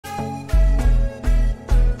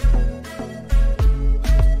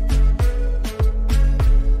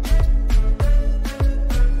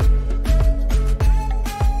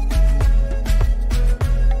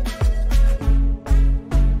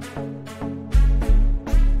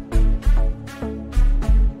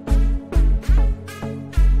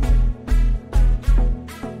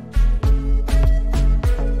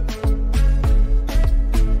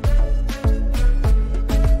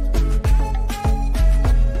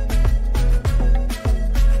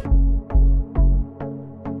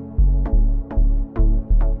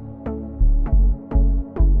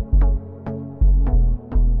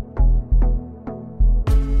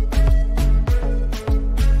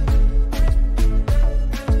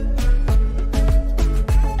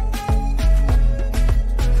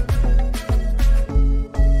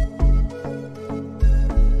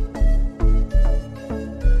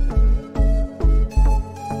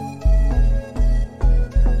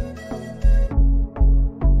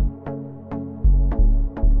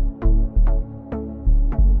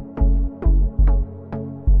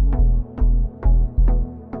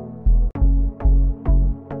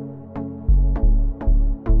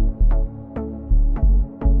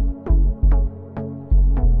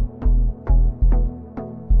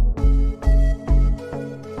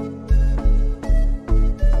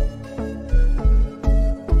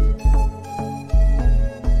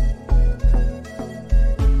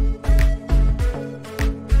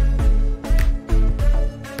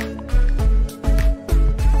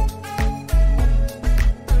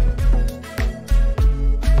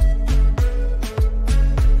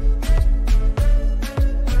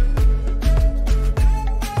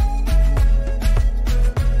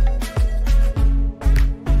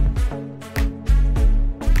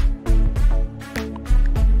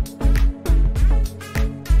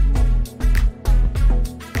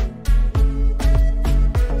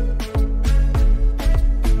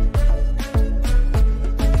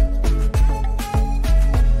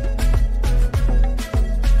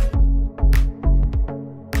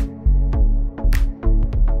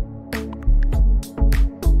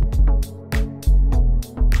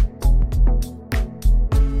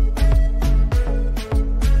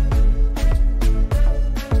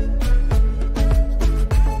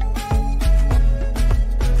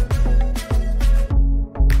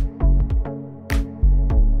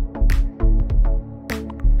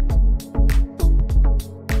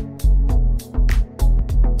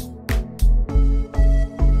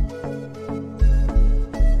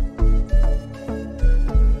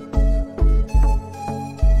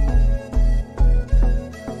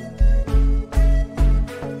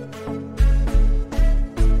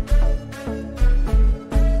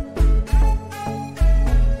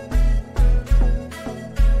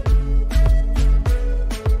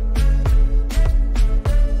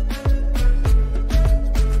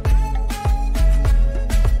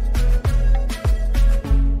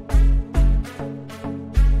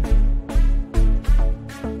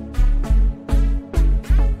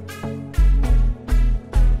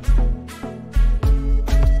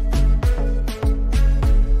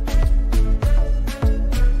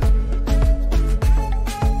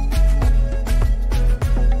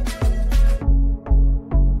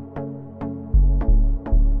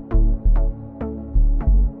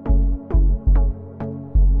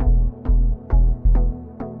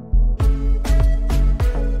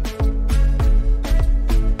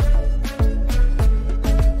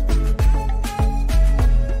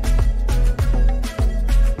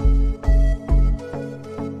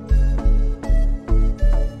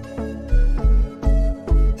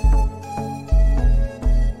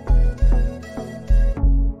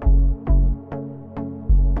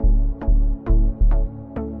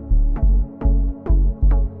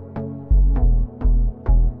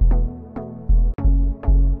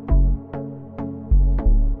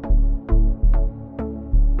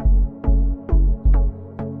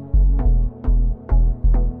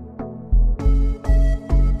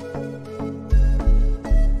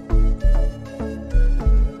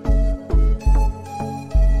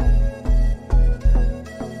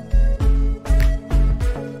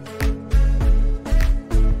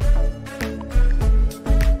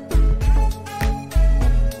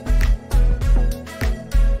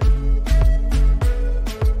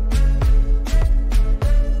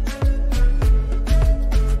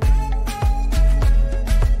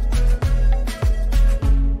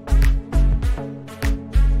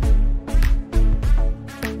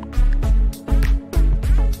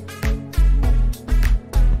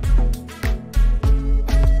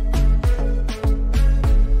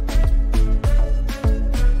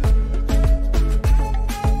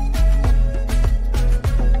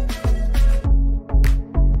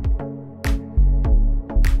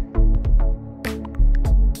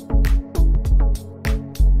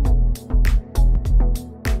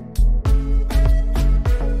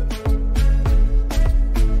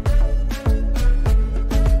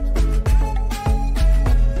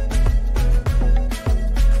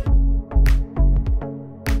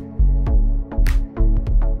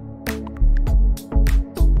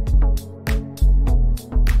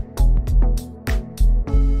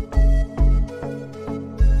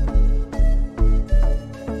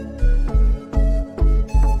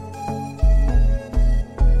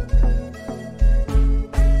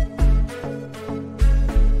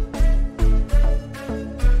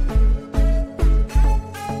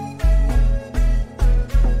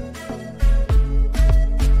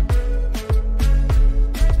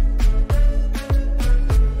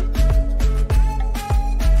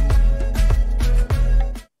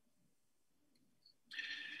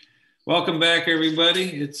Welcome back, everybody.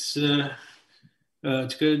 It's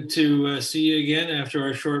good to see you again after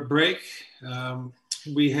our short break.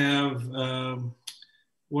 We have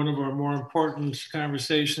one of our more important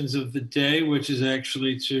conversations of the day, which is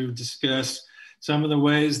actually to discuss some of the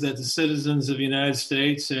ways that the citizens of the United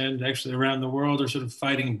States and actually around the world are sort of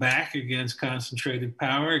fighting back against concentrated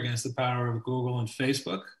power, against the power of Google and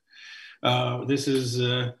Facebook. This is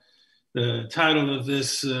the title of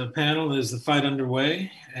this panel is The Fight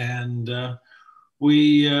Underway, and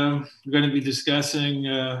we're going to be discussing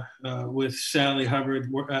with Sally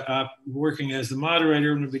Hubbard working as the moderator.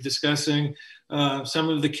 We're going to be discussing some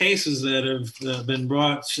of the cases that have been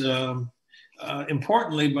brought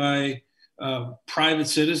importantly by private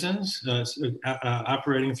citizens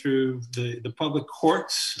operating through the public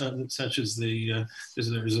courts, such as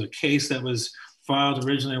there's a case that was filed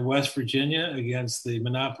originally in West Virginia against the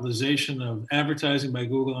monopolization of advertising by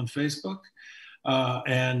Google and Facebook.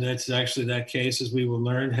 And that's actually that case, as we will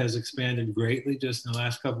learn, has expanded greatly just in the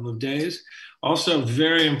last couple of days. Also,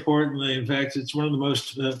 very importantly, in fact, it's one of the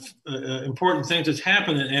most important things that's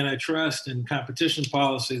happened in antitrust and competition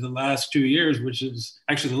policy the last 2 years, which is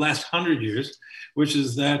actually the last 100 years, which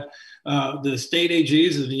is that the state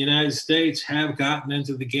AGs of the United States have gotten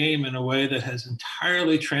into the game in a way that has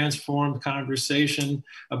entirely transformed conversation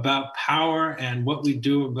about power and what we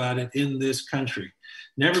do about it in this country.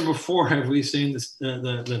 Never before have we seen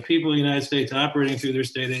the people of the United States operating through their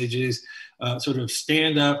state AGs sort of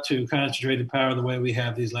stand up to concentrated power the way we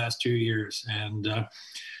have these last 2 years. And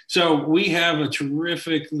so we have a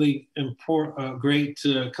terrifically great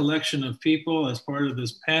collection of people as part of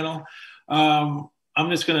this panel. I'm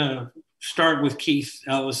just going to start with Keith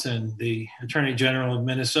Ellison, the Attorney General of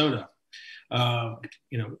Minnesota.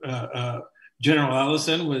 General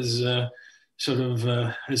Ellison was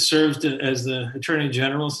has served as the Attorney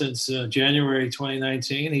General since January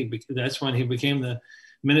 2019. That's when he became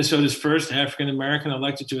Minnesota's first African-American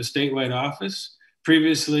elected to a statewide office.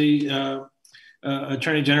 Previously,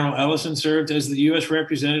 Attorney General Ellison served as the U.S.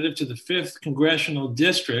 representative to the 5th Congressional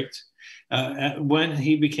District when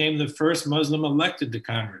he became the first Muslim elected to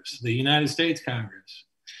Congress, the United States Congress.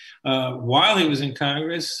 While he was in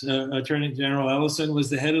Congress, Attorney General Ellison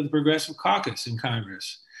was the head of the Progressive Caucus in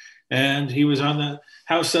Congress. And he was on the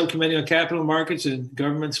House Subcommittee on Capital Markets and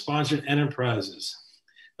Government-Sponsored Enterprises.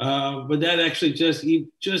 But that actually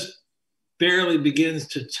just barely begins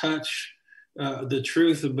to touch the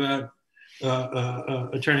truth about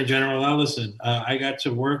Attorney General Ellison. I got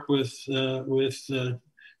to work with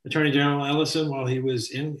Attorney General Ellison while he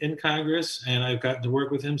was in Congress, and I've gotten to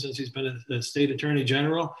work with him since he's been a state attorney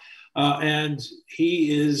general. And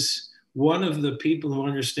he is one of the people who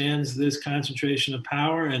understands this concentration of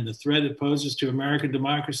power and the threat it poses to American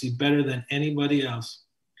democracy better than anybody else.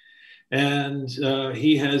 And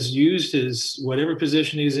he has used whatever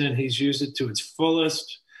position he's in, he's used it to its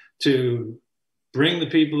fullest to bring the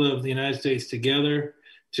people of the United States together,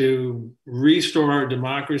 to restore our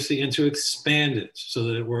democracy and to expand it so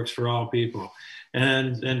that it works for all people.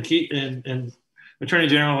 And Attorney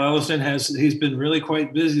General Ellison he's been really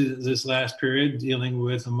quite busy this last period dealing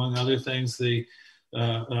with, among other things, the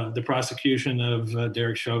prosecution of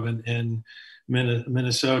Derek Chauvin in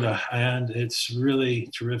Minnesota. And it's really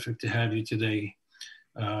terrific to have you today,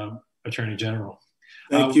 Attorney General.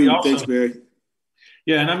 Thank you. Thanks, Barry.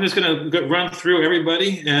 Yeah, and I'm just going to run through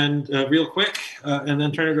everybody and real quick, and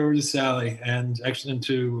then turn it over to Sally and actually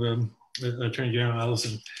to Attorney General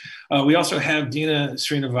Ellison. We also have Dina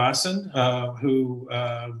Srinivasan, who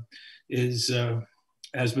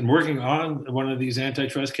has been working on one of these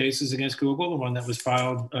antitrust cases against Google, the one that was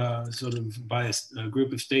filed sort of by a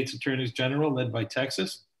group of states attorneys general led by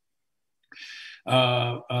Texas.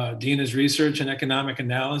 Dina's research and economic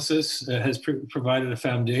analysis has provided a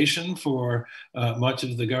foundation for much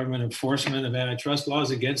of the government enforcement of antitrust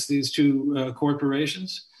laws against these two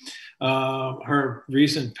corporations. Her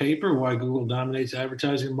recent paper, Why Google Dominates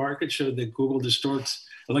Advertising Markets, showed that Google distorts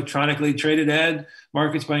electronically traded ad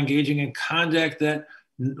markets by engaging in conduct that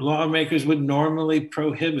lawmakers would normally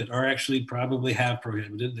prohibit, or actually probably have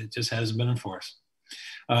prohibited. It just hasn't been enforced.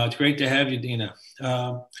 It's great to have you, Dina.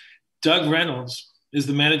 Doug Reynolds is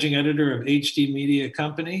the managing editor of HD Media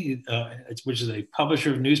Company, which is a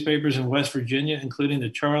publisher of newspapers in West Virginia, including the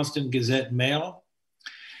Charleston Gazette Mail.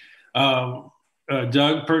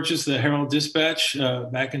 Doug purchased the Herald Dispatch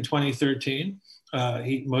back in 2013.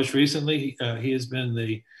 Most recently, he has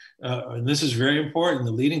been and this is very important,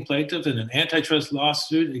 the leading plaintiff in an antitrust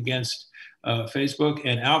lawsuit against Facebook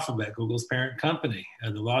and Alphabet, Google's parent company.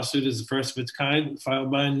 And the lawsuit is the first of its kind filed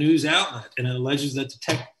by a news outlet, and it alleges that the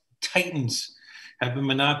tech titans have been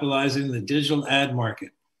monopolizing the digital ad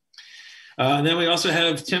market. And then we also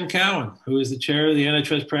have Tim Cowan, who is the chair of the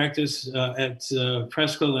antitrust practice at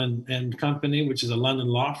Prescott and Company, which is a London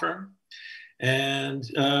law firm. And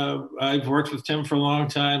I've worked with Tim for a long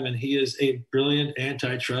time, and he is a brilliant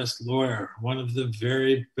antitrust lawyer, one of the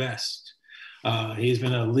very best. He's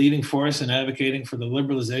been a leading force in advocating for the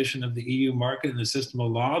liberalization of the EU market and the system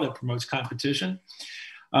of law that promotes competition.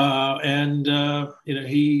 He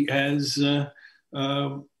has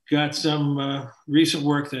got some recent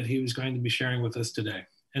work that he was going to be sharing with us today.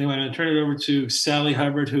 Anyway, I'm going to turn it over to Sally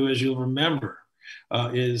Hubbard, who, as you'll remember,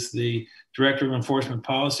 is the Director of Enforcement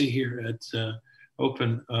Policy here at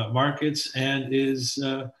Open Markets, and is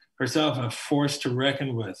herself a force to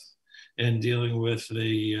reckon with in dealing with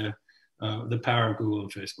the power of Google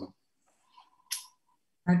and Facebook.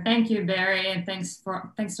 Thank you, Barry, and thanks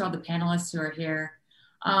to all the panelists who are here.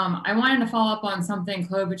 I wanted to follow up on something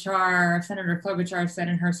Senator Klobuchar said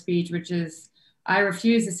in her speech, which is, I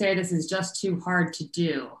refuse to say this is just too hard to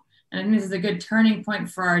do. And I think this is a good turning point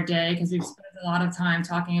for our day, because we've spent a lot of time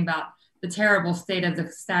talking about the terrible state of the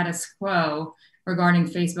status quo regarding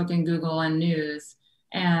Facebook and Google and news.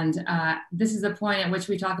 And this is the point at which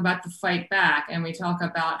we talk about the fight back, and we talk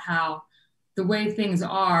about how the way things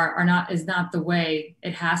is not the way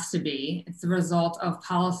it has to be. It's the result of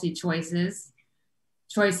policy choices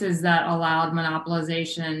that allowed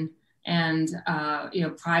monopolization and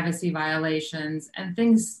privacy violations and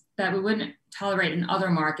things that we wouldn't tolerate in other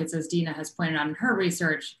markets, as Dina has pointed out in her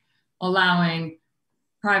research, allowing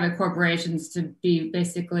private corporations to be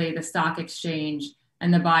basically the stock exchange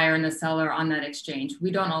and the buyer and the seller on that exchange.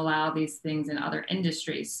 We don't allow these things in other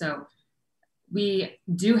industries. So we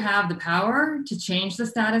do have the power to change the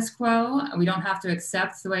status quo. We don't have to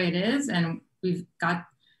accept the way it is, and we've got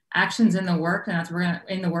actions in the works, and that's what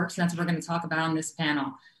we're going to talk about on this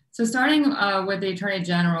panel. So starting with the Attorney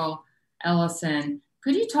General, Ellison,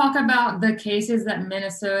 could you talk about the cases that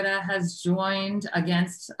Minnesota has joined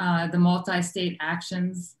against the multi-state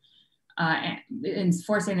actions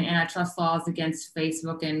enforcing the antitrust laws against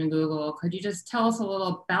Facebook and Google? Could you just tell us a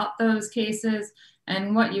little about those cases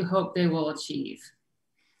and what you hope they will achieve?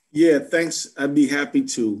 Yeah, thanks. I'd be happy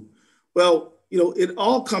to. Well, it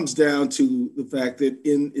all comes down to the fact that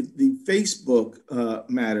in the Facebook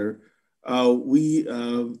matter, we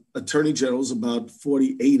attorney generals, about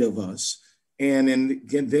 48 of us. And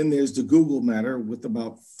then there's the Google matter with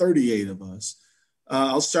about 38 of us.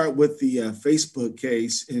 I'll start with the Facebook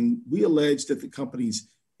case. And we allege that the company's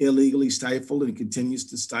illegally stifled and continues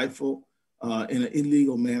to stifle in an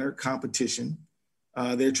illegal manner competition.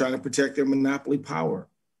 They're trying to protect their monopoly power.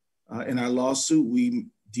 In our lawsuit, we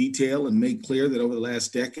detail and make clear that over the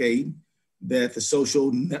last decade, that the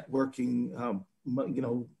social networking,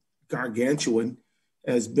 gargantuan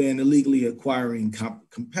has been illegally acquiring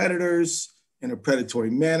competitors in a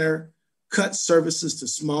predatory manner, cut services to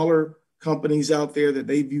smaller companies out there that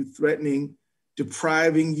they view threatening,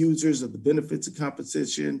 depriving users of the benefits of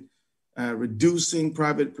competition, reducing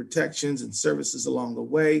private protections and services along the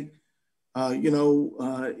way. Since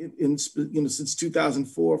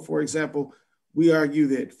 2004, for example, we argue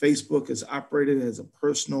that Facebook has operated as a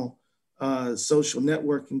personal social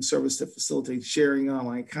networking service that facilitates sharing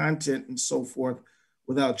online content and so forth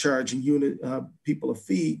without charging people a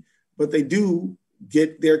fee, but they do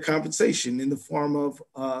get their compensation in the form of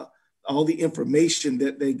all the information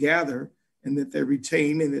that they gather and that they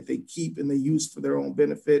retain and that they keep and they use for their own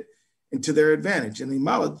benefit and to their advantage. And they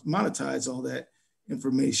monetize all that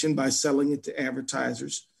information by selling it to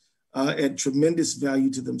advertisers at tremendous value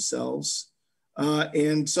to themselves.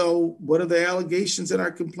 And so what are the allegations in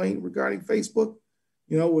our complaint regarding Facebook?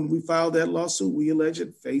 When we filed that lawsuit, we alleged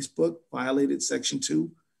that Facebook violated Section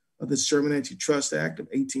 2 of the Sherman Antitrust Act of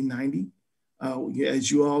 1890. As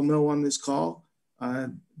you all know on this call,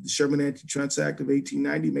 the Sherman Antitrust Act of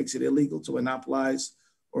 1890 makes it illegal to monopolize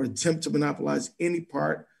or attempt to monopolize any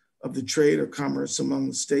part of the trade or commerce among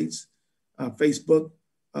the states. Facebook,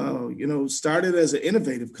 started as an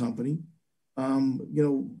innovative company,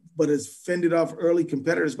 but has fended off early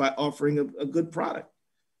competitors by offering a good product.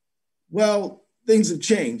 Well, things have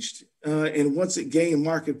changed. And once it gained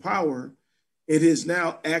market power, it has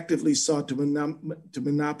now actively sought to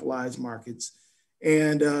monopolize markets.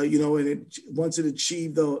 And, once it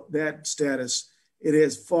achieved that status, it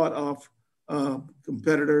has fought off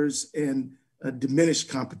competitors and diminished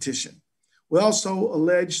competition. We also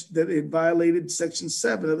allege that it violated Section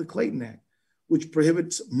 7 of the Clayton Act, which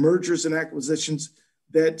prohibits mergers and acquisitions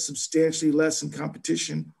that substantially lessen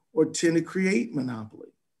competition or tend to create monopoly.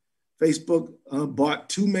 Facebook bought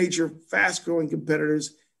two major fast-growing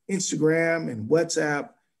competitors, Instagram and WhatsApp.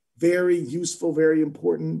 Very useful, very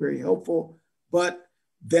important, very helpful, but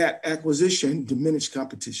that acquisition diminished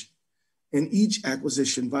competition. And each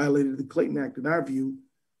acquisition violated the Clayton Act, in our view,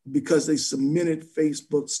 because they cemented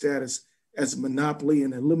Facebook's status as a monopoly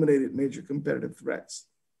and eliminated major competitive threats.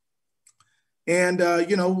 And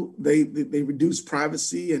they reduced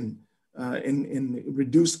privacy and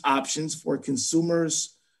reduced options for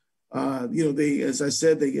consumers. As I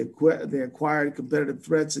said, they acquired competitive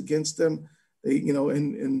threats against them. They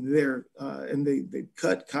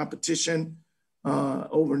cut competition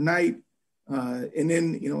overnight, and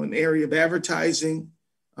then an area of advertising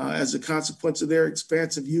as a consequence of their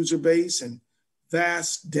expansive user base and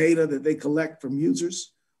vast data that they collect from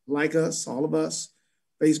users like us, all of us.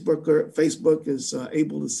 Facebook is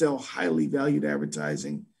able to sell highly valued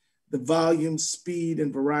advertising. The volume, speed,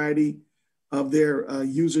 and variety of their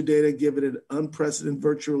user data give it an unprecedented,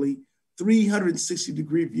 virtually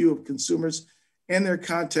 360-degree view of consumers and their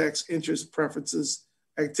contacts, interests, preferences,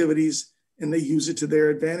 activities, and they use it to their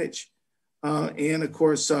advantage. And of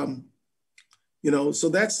course, so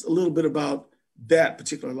that's a little bit about that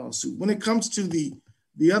particular lawsuit. When it comes to the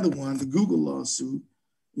other one, the Google lawsuit,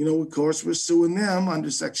 of course, we're suing them under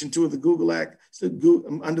Section 2 of the Google Act,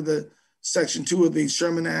 under the Section 2 of the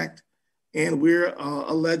Sherman Act, and we're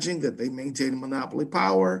alleging that they maintain monopoly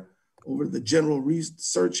power over the general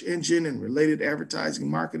search engine and related advertising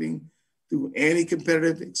marketing through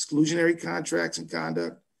anti-competitive exclusionary contracts and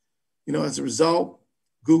conduct. As a result,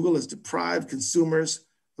 Google has deprived consumers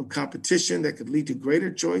of competition that could lead to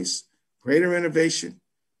greater choice, greater innovation,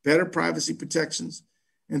 better privacy protections,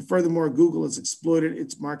 and furthermore, Google has exploited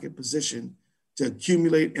its market position to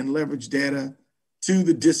accumulate and leverage data to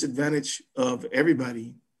the disadvantage of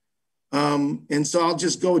everybody. And so I'll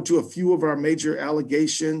just go to a few of our major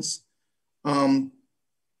allegations. We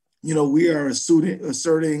are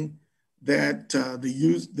asserting that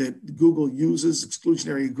that Google uses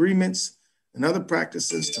exclusionary agreements and other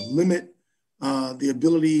practices to limit the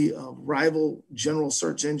ability of rival general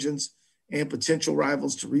search engines and potential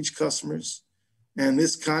rivals to reach customers. And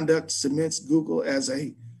this conduct cements Google as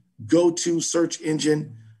a go-to search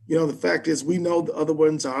engine. The fact is, we know the other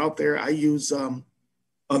ones are out there. I use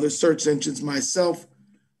other search engines myself,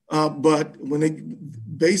 but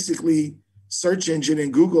basically search engine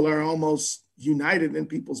and Google are almost united in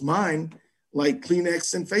people's mind, like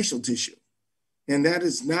Kleenex and facial tissue. And that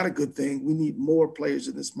is not a good thing. We need more players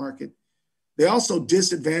in this market. They also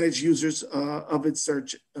disadvantage users of its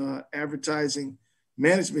search advertising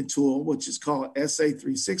management tool, which is called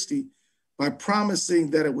SA360, by promising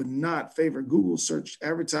that it would not favor Google search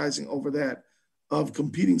advertising over that of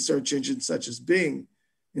competing search engines such as Bing.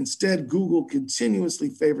 Instead, Google continuously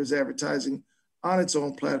favors advertising on its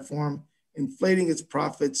own platform, inflating its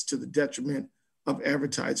profits to the detriment of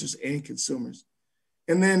advertisers and consumers.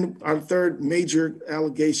 And then our third major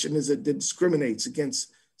allegation is that it discriminates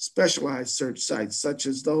against specialized search sites, such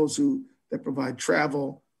as those that provide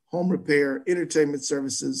travel, home repair, entertainment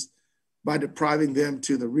services, by depriving them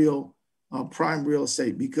to the real prime real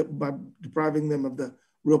estate, by depriving them of the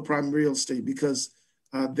real prime real estate, because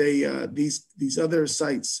these other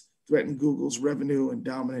sites threaten Google's revenue and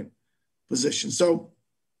dominant position. So,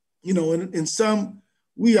 in sum,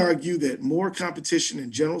 we argue that more competition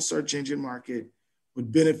in general search engine market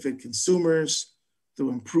would benefit consumers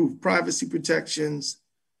through improved privacy protections,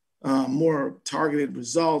 more targeted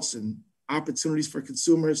results and opportunities for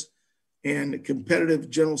consumers, and competitive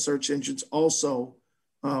general search engines also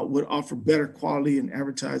would offer better quality in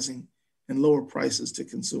advertising and lower prices to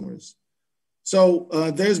consumers. So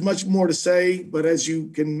there's much more to say, but as you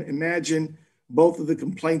can imagine, both of the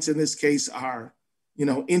complaints in this case are,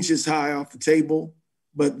 inches high off the table,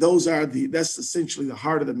 but that's essentially the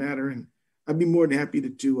heart of the matter. And I'd be more than happy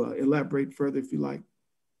to elaborate further if you like.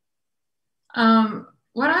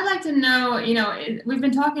 What I'd like to know, we've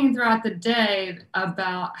been talking throughout the day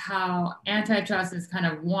about how antitrust is kind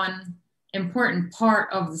of one important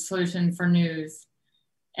part of the solution for news.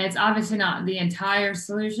 It's obviously not the entire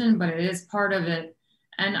solution, but it is part of it.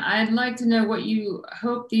 And I'd like to know what you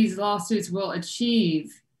hope these lawsuits will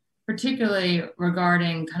achieve, particularly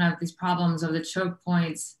regarding kind of these problems of the choke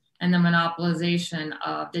points and the monopolization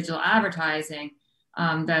of digital advertising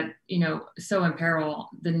that, so imperil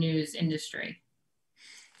the news industry.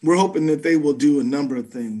 We're hoping that they will do a number of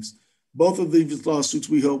things. Both of these lawsuits,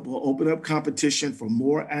 we hope, will open up competition for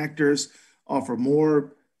more actors, offer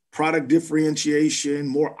more product differentiation,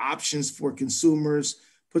 more options for consumers,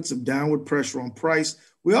 put some downward pressure on price.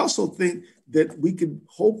 We also think that we could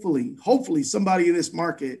hopefully somebody in this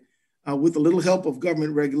market, with a little help of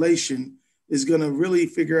government regulation, is going to really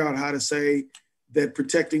figure out how to say that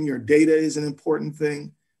protecting your data is an important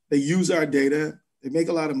thing. They use our data. They make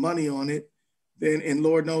a lot of money on it. and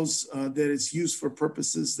Lord knows that it's used for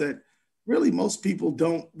purposes that really most people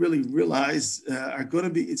don't really realize it's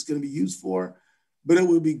going to be used for. But it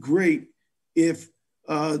would be great if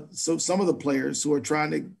so some of the players who are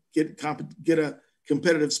trying to get a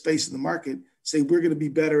competitive space in the market say, we're going to be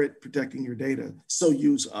better at protecting your data, so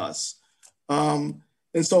use us.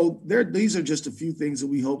 And so these are just a few things that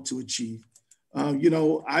we hope to achieve.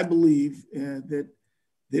 I believe that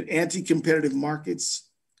anti-competitive markets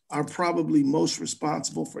are probably most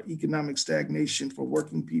responsible for economic stagnation for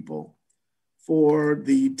working people, for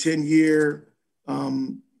the 10-year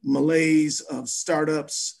malaise of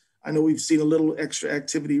startups. I know we've seen a little extra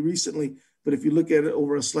activity recently, but if you look at it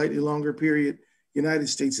over a slightly longer period, the United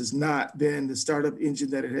States has not been the startup engine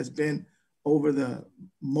that it has been over the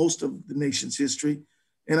most of the nation's history.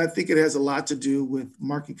 And I think it has a lot to do with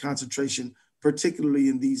market concentration, particularly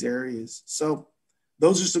in these areas. So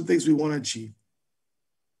those are some things we want to achieve.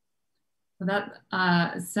 Well,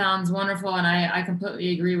 that sounds wonderful. And I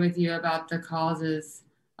completely agree with you about the causes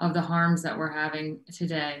of the harms that we're having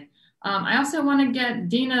today. I also want to get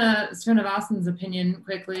Dina Srinivasan's opinion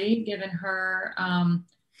quickly, given her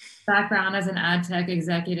background as an ad tech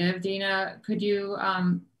executive. Dina, could you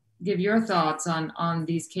give your thoughts on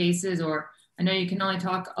these cases? Or I know you can only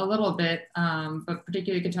talk a little bit, but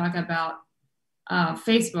particularly you could talk about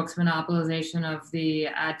Facebook's monopolization of the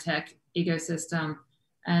ad tech ecosystem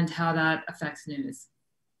and how that affects news.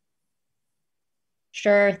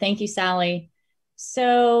 Sure. Thank you, Sally.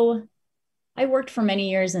 So I worked for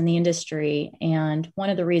many years in the industry, and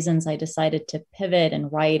one of the reasons I decided to pivot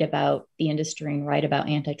and write about the industry and write about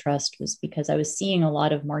antitrust was because I was seeing a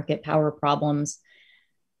lot of market power problems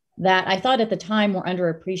that I thought at the time were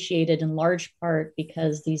underappreciated, in large part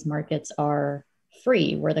because these markets are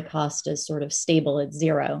free, where the cost is sort of stable at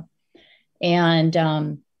zero. And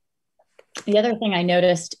the other thing I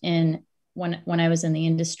noticed when I was in the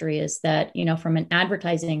industry is that, from an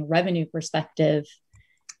advertising revenue perspective,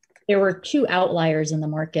 there were two outliers in the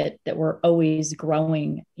market that were always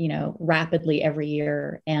growing, rapidly every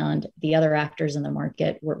year. And the other actors in the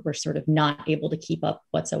market were sort of not able to keep up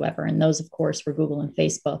whatsoever. And those, of course, were Google and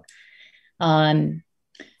Facebook. And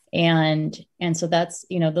so that's,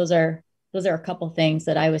 those are a couple of things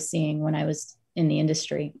that I was seeing when I was in the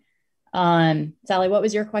industry. Sally, what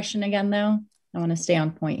was your question again, though? I want to stay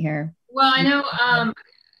on point here. Well, I know,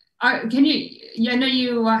 I know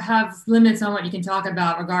you have limits on what you can talk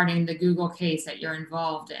about regarding the Google case that you're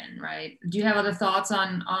involved in, right? Do you have other thoughts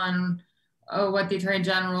on what the Attorney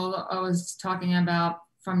General was talking about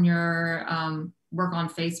from your work on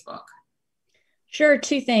Facebook? Sure,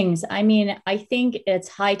 two things. I mean, I think it's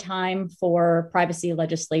high time for privacy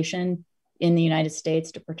legislation in the United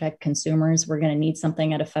States to protect consumers. We're going to need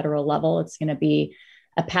something at a federal level. It's going to be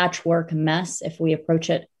a patchwork mess if we approach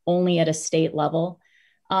it only at a state level.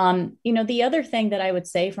 The other thing that I would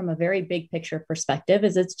say from a very big picture perspective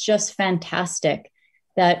is it's just fantastic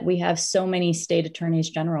that we have so many state attorneys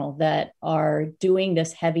general that are doing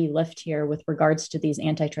this heavy lift here with regards to these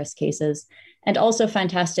antitrust cases. And also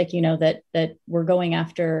fantastic, that we're going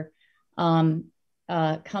after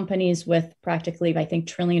companies with practically, I think, $1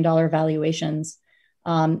 trillion valuations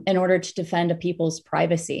in order to defend a people's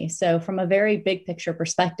privacy. So from a very big picture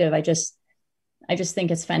perspective, I just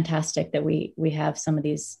think it's fantastic that we have some of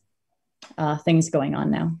these things going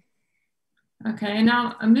on now. Okay,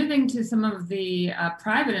 now I'm moving to some of the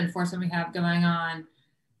private enforcement we have going on.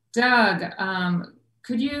 Doug,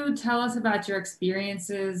 could you tell us about your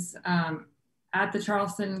experiences at the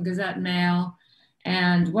Charleston Gazette-Mail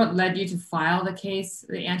and what led you to file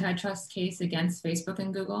the antitrust case against Facebook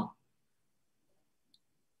and Google?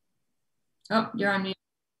 Oh, you're on mute.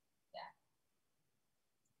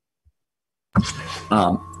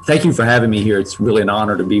 Thank you for having me here. It's really an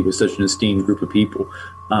honor to be with such an esteemed group of people.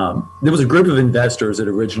 There was a group of investors that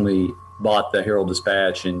originally bought the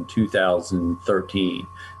Herald-Dispatch in 2013.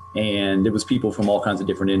 And it was people from all kinds of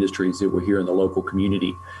different industries that were here in the local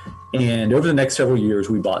community. And over the next several years,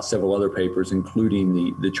 we bought several other papers,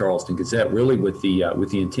 including the Charleston Gazette, really with the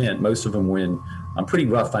intent. Most of them were in pretty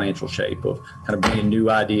rough financial shape of kind of bringing new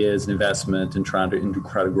ideas and investment and trying to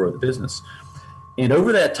grow the business. And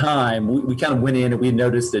over that time, we kind of went in and we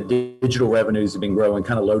noticed that digital revenues have been growing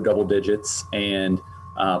kind of low double digits, and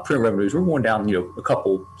print revenues were going down, a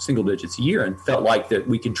couple single digits a year, and felt like that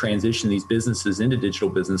we could transition these businesses into digital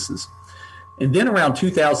businesses. And then around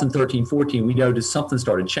 2013, 14, we noticed something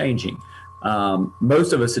started changing.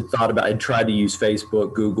 Most of us had tried to use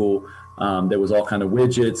Facebook, Google. There was all kind of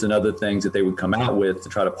widgets and other things that they would come out with to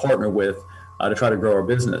try to partner with to try to grow our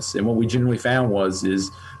business. And what we generally found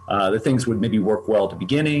is The things would maybe work well at the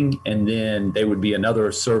beginning, and then they would be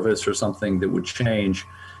another service or something that would change.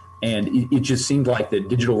 And it just seemed like that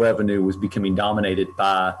digital revenue was becoming dominated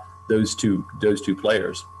by those two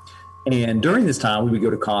players. And during this time, we would go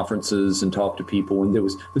to conferences and talk to people, and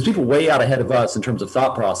there's people way out ahead of us in terms of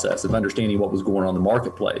thought process of understanding what was going on in the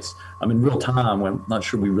marketplace. In real time, I'm not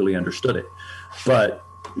sure we really understood it. But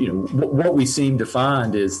what we seem to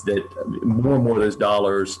find is that more and more of those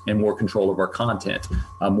dollars and more control of our content,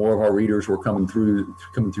 more of our readers were coming through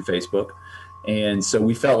Facebook. And so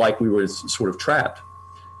we felt like we were sort of trapped.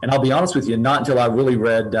 And I'll be honest with you, not until I really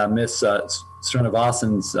read Miss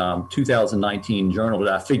Srinivasan's 2019 journal did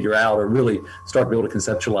I figure out or really start to be able to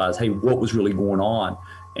conceptualize, hey, what was really going on?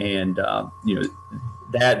 And,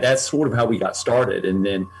 that's sort of how we got started. And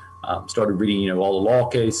then started reading, all the law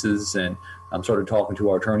cases and started talking to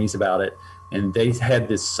our attorneys about it. And they had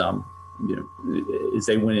this, as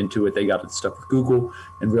they went into it, they got the stuff with Google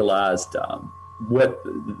and realized what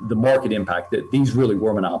the market impact, that these really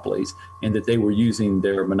were monopolies and that they were using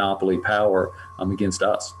their monopoly power against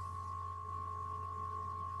us.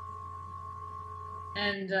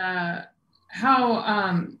 And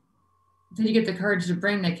how did you get the courage to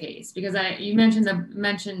bring the case? Because you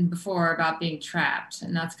mentioned before about being trapped,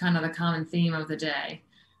 and that's kind of the common theme of the day.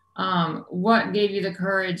 What gave you the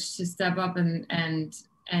courage to step up and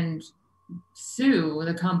sue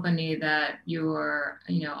the company that you were,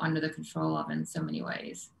 under the control of in so many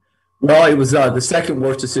ways? Well, it was the second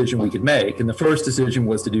worst decision we could make, and the first decision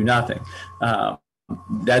was to do nothing.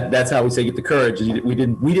 That's how we say get the courage. We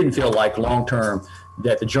didn't feel like long term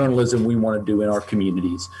that the journalism we want to do in our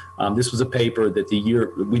communities. This was a paper that the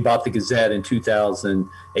year we bought the Gazette in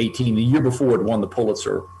 2018, the year before it won the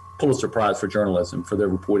Pulitzer Prize for journalism for their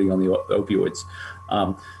reporting on the opioids.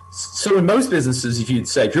 So in most businesses,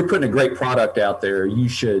 if you're putting a great product out there, you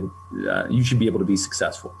should be able to be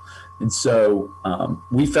successful. And so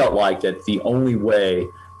we felt like that the only way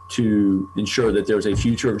to ensure that there's a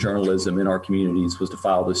future of journalism in our communities was to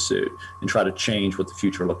file this suit and try to change what the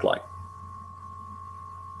future looked like.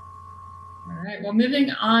 All right, well,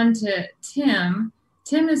 moving on to Tim.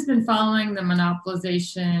 Tim has been following the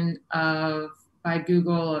monopolization by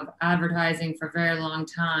Google of advertising for a very long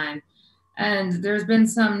time. And there's been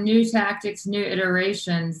some new tactics, new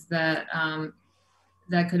iterations that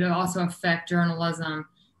could also affect journalism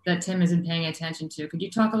that Tim isn't paying attention to. Could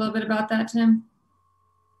you talk a little bit about that, Tim?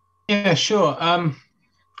 Yeah, sure.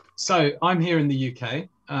 So I'm here in the UK.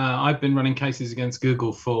 I've been running cases against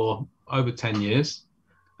Google for over 10 years.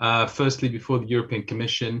 Firstly, before the European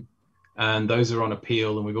Commission, and those are on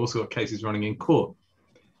appeal. And we've also got cases running in court.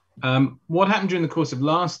 What happened during the course of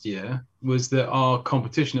last year was that our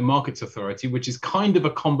Competition and Markets Authority, which is kind of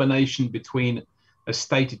a combination between a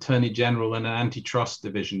state attorney general and an antitrust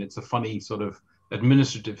division. It's a funny sort of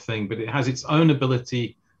administrative thing, but it has its own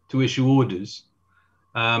ability to issue orders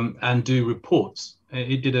and do reports.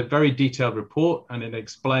 It did a very detailed report, and it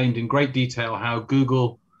explained in great detail how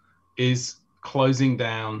Google is closing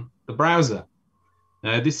down the browser.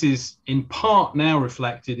 Now, this is in part now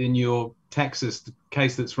reflected in your Texas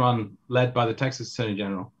case that's led by the Texas Attorney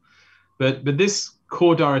General. But this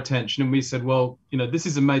caught our attention, and we said, well, this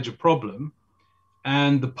is a major problem.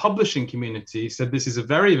 And the publishing community said, this is a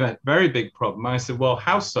very, very big problem. I said, well,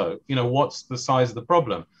 how so? What's the size of the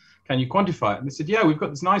problem? Can you quantify it? And they said, yeah, we've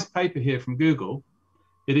got this nice paper here from Google.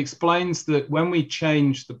 It explains that when we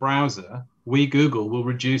change the browser, we, Google, will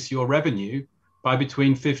reduce your revenue by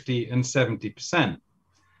between 50 and 70%.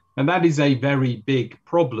 And that is a very big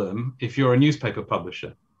problem if you're a newspaper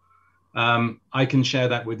publisher. I can share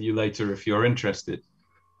that with you later if you're interested.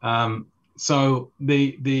 So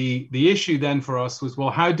the issue then for us was, well,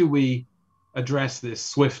 how do we address this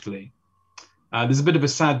swiftly? There's a bit of a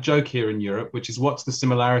sad joke here in Europe, which is what's the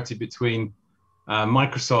similarity between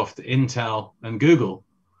Microsoft, Intel, and Google?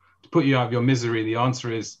 To put you out of your misery, the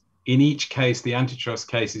answer is, in each case, the antitrust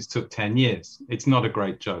cases took 10 years. It's not a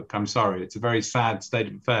great joke. I'm sorry. It's a very sad state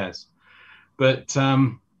of affairs. But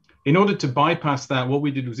in order to bypass that, what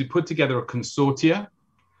we did was we put together a consortia.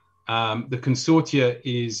 The consortia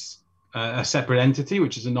is a separate entity,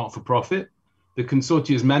 which is a not-for-profit. The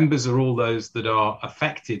consortia's members are all those that are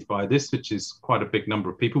affected by this, which is quite a big number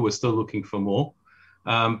of people. We're still looking for more.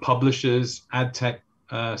 Publishers, ad tech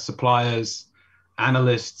suppliers,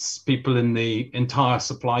 analysts, people in the entire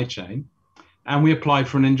supply chain. And we applied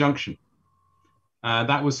for an injunction.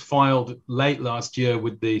 That was filed late last year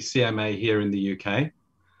with the CMA here in the UK.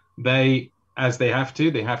 They have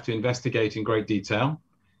to investigate in great detail.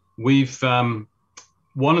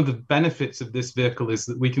 One of the benefits of this vehicle is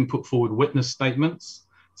that we can put forward witness statements.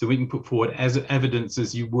 So we can put forward as evidence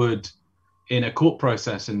as you would in a court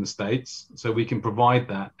process in the States, so we can provide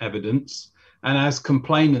that evidence. And as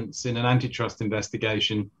complainants in an antitrust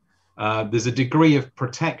investigation, there's a degree of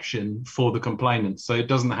protection for the complainant. So it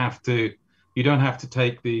doesn't have to, you don't have to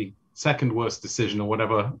take the second worst decision or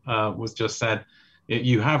whatever was just said.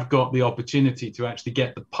 You have got the opportunity to actually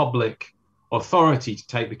get the public authority to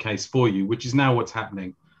take the case for you, which is now what's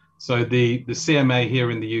happening. So the CMA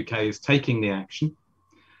here in the UK is taking the action.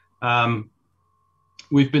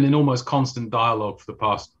 We've been in almost constant dialogue for the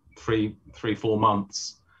past three, 4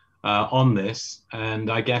 months on this,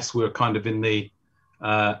 and I guess we're kind of in the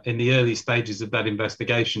early stages of that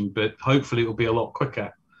investigation. But hopefully, it will be a lot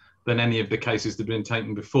quicker than any of the cases that have been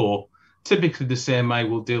taken before. Typically, the CMA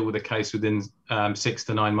will deal with a case within 6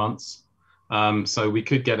 to 9 months, so we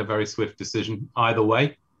could get a very swift decision either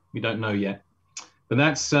way. We don't know yet, but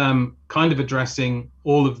that's kind of addressing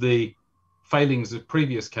all of the failings of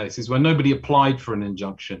previous cases where nobody applied for an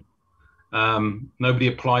injunction, nobody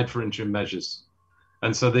applied for interim measures,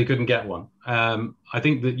 and so they couldn't get one. I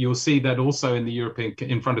think that you'll see that also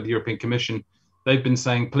in front of the European Commission. They've been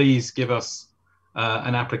saying, please give us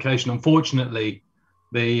an application. Unfortunately,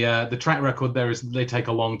 the track record there is they take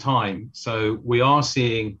a long time. So we are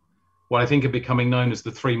seeing what I think are becoming known as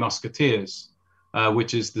the Three Musketeers,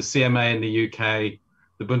 which is the CMA in the UK,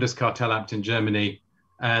 the Bundeskartellamt in Germany,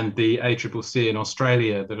 and the ACCC in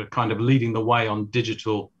Australia, that are kind of leading the way on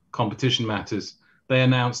digital competition matters. They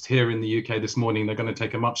announced here in the UK this morning they're going to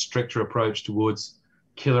take a much stricter approach towards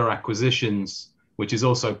killer acquisitions, which is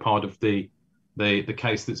also part of the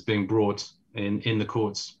case that's being brought in the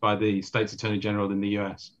courts by the State's Attorney General in the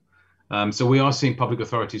US. So we are seeing public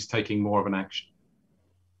authorities taking more of an action.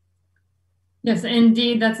 Yes,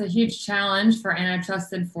 indeed, that's a huge challenge for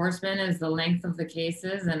antitrust enforcement, is the length of the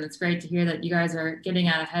cases. And it's great to hear that you guys are getting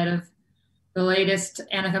out ahead of the latest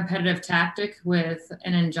anti-competitive tactic with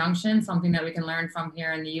an injunction, something that we can learn from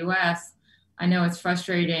here in the US. I know it's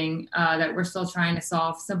frustrating that we're still trying to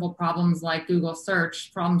solve simple problems like Google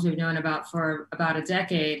search, problems we've known about for about a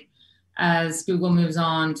decade, as Google moves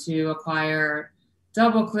on to acquire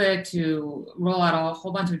DoubleClick, to roll out a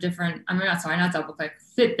whole bunch of different, not DoubleClick,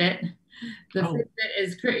 Fitbit. Fitbit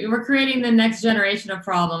is, we're creating the next generation of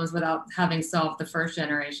problems without having solved the first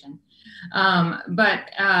generation.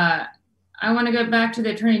 But I want to go back to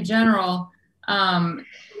the Attorney General.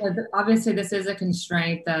 Obviously, this is a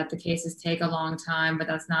constraint that the cases take a long time, but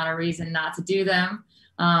that's not a reason not to do them.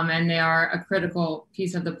 And they are a critical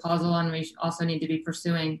piece of the puzzle, and we also need to be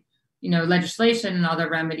pursuing, legislation and other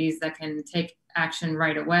remedies that can take action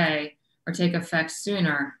right away or take effect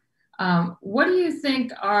sooner. What do you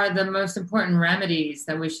think are the most important remedies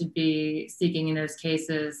that we should be seeking in those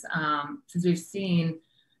cases? Since we've seen,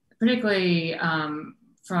 particularly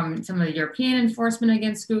from some of the European enforcement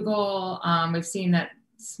against Google, we've seen that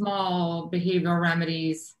small behavioral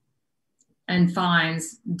remedies and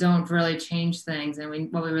fines don't really change things.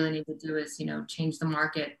 And what we really need to do is, change the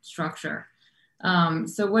market structure.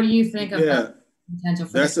 So what do you think of the potential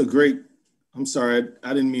for that's a great, I'm sorry,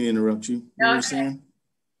 I didn't mean to interrupt you. What were you saying?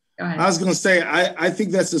 Go ahead. I was going to say, I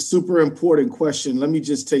think that's a super important question. Let me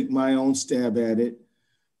just take my own stab at it.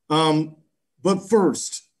 But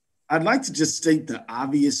first, I'd like to just state the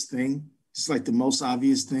obvious thing, just like the most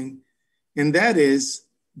obvious thing, and that is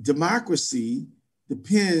democracy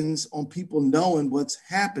depends on people knowing what's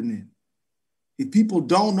happening. If people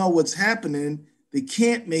don't know what's happening, they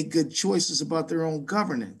can't make good choices about their own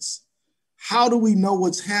governance. How do we know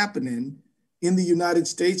what's happening in the United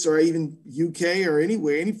States or even UK or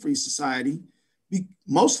anywhere, any free society?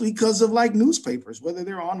 Mostly because of like newspapers, whether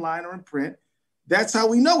they're online or in print. That's how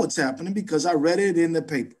we know what's happening, because I read it in the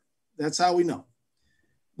paper. That's how we know.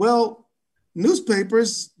 Well,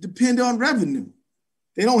 newspapers depend on revenue.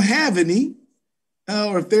 They don't have any,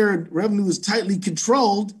 or if their revenue is tightly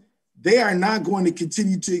controlled, they are not going to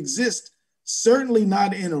continue to exist. Certainly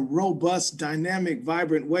not in a robust, dynamic,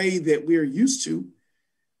 vibrant way that we're used to.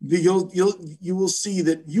 You will see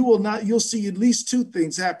that you'll see at least two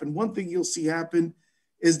things happen. One thing you'll see happen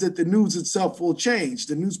is that the news itself will change.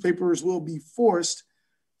 The newspapers will be forced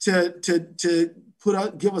to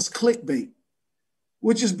give us clickbait,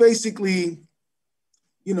 which is basically,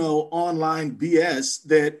 online BS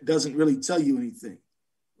that doesn't really tell you anything,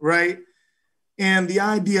 right? And the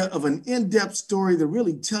idea of an in-depth story to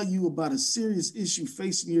really tell you about a serious issue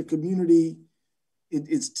facing your community,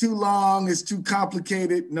 it's too long, it's too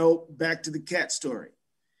complicated. No, back to the cat story.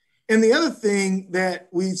 And the other thing that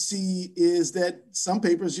we see is that some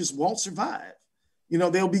papers just won't survive.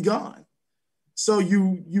 They'll be gone. So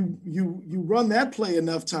you run that play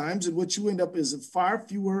enough times, and what you end up is far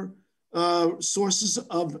fewer sources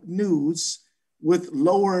of news, with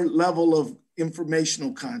lower level of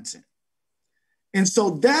informational content. And so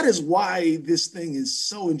that is why this thing is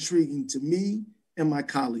so intriguing to me and my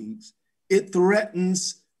colleagues. It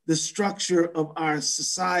threatens the structure of our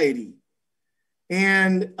society.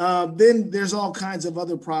 And then there's all kinds of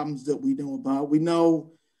other problems that we know about. We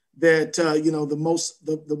know that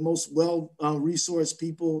the most well-resourced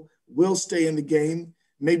people will stay in the game.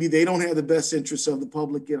 Maybe they don't have the best interests of the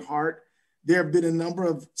public at heart. There have been a number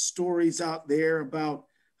of stories out there about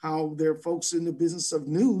how there are folks in the business of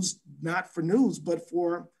news, not for news, but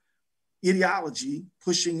for ideology,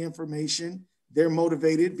 pushing information. They're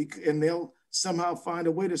motivated and they'll somehow find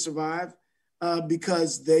a way to survive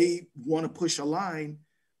because they want to push a line.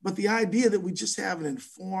 But the idea that we just have an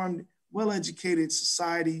informed, well-educated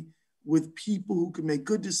society with people who can make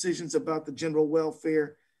good decisions about the general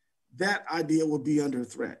welfare, that idea will be under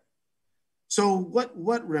threat. So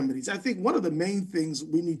what remedies? I think one of the main things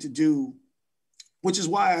we need to do, which is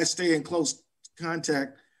why I stay in close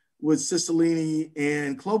contact with Cicilline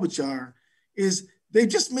and Klobuchar, is they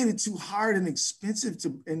just made it too hard and expensive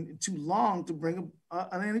and too long to bring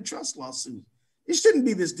an antitrust lawsuit. It shouldn't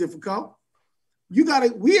be this difficult. We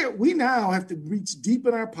now have to reach deep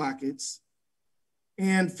in our pockets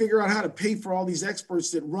and figure out how to pay for all these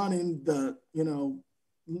experts that run in the,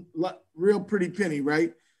 real pretty penny,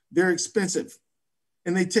 right? They're expensive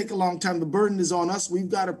and they take a long time. The burden is on us. We've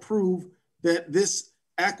got to prove that this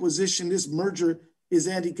acquisition, this merger is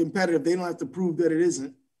anti-competitive. They don't have to prove that it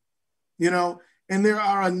isn't, and there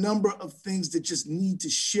are a number of things that just need to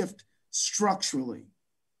shift structurally.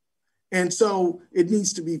 And so it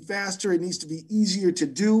needs to be faster. It needs to be easier to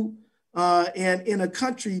do. And in a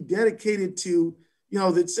country dedicated to,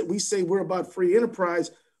 that we say we're about free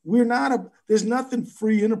enterprise, there's nothing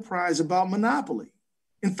free enterprise about monopoly.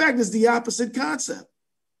 In fact, it's the opposite concept.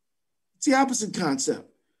 It's the opposite concept.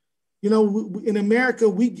 In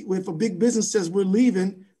America, if a big business says we're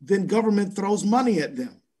leaving, then government throws money at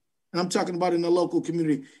them. And I'm talking about in the local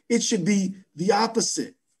community. It should be the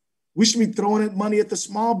opposite. We should be throwing money at the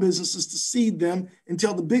small businesses to seed them and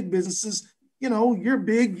tell the big businesses, you're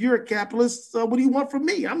big, you're a capitalist. So what do you want from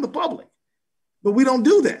me? I'm the public. But we don't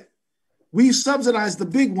do that. We subsidize the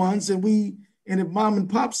big ones, and if mom and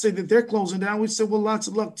pop say that they're closing down, we say, well, lots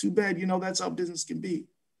of luck, too bad. That's how business can be.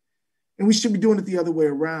 And we should be doing it the other way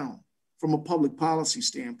around from a public policy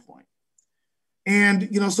standpoint. And,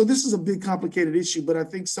 so this is a big, complicated issue, but I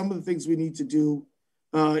think some of the things we need to do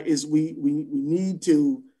is we need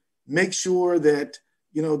to make sure that,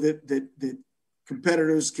 that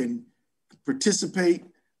competitors can participate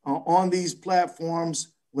on these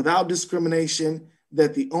platforms without discrimination,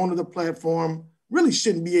 that the owner of the platform really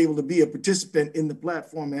shouldn't be able to be a participant in the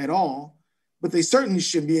platform at all, but they certainly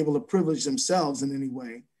shouldn't be able to privilege themselves in any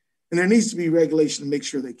way. And there needs to be regulation to make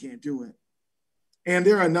sure they can't do it. And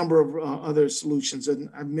there are a number of other solutions, and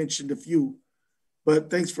I've mentioned a few, but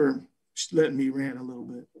thanks for letting me rant a little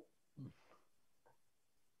bit.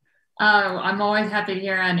 I'm always happy to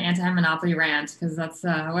hear an anti-monopoly rant because that's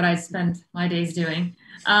what I spend my days doing.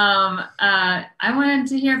 I wanted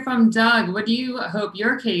to hear from Doug. What do you hope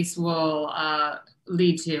your case will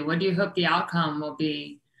lead to? What do you hope the outcome will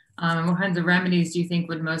be? And what kinds of remedies do you think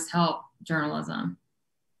would most help journalism?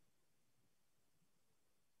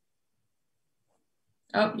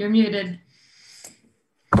 Oh, you're muted.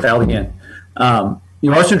 Out again.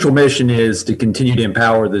 Our central mission is to continue to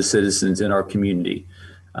empower the citizens in our community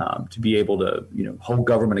to be able to, hold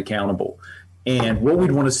government accountable. And what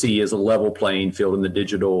we'd want to see is a level playing field in the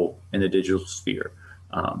digital sphere.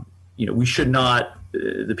 We should not,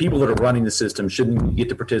 the people that are running the system shouldn't get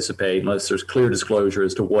to participate unless there's clear disclosure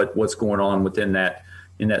as to what's going on within that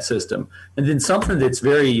system. And then something that's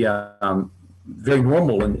very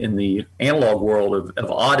normal in the analog world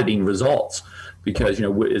of auditing results, because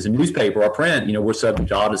as a newspaper, our print, we're subject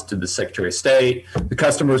to audits to the Secretary of State. The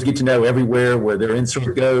customers get to know everywhere where their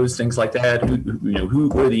insert goes, things like that.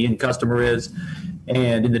 Where the end customer is,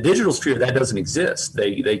 and in the digital sphere, that doesn't exist.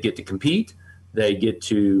 They get to compete,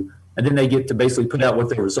 and then they get to basically put out what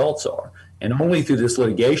their results are. And only through this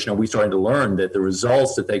litigation are we starting to learn that the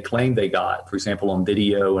results that they claimed they got, for example, on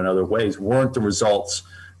video and other ways, weren't the results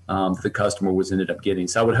the customer ended up getting.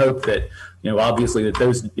 So I would hope that, obviously that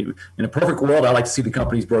those, in a perfect world, I like to see the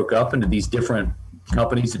companies broke up into these different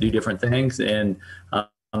companies to do different things. And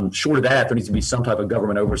short of that, there needs to be some type of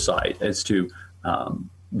government oversight as to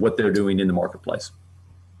what they're doing in the marketplace.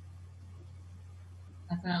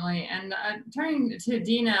 Definitely. And turning to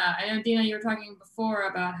Dina, I know, Dina, you were talking before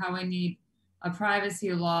about how we need a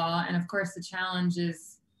privacy law. And of course, the challenge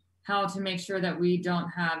is how to make sure that we don't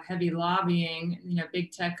have heavy lobbying. You know,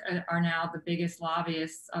 big tech are now the biggest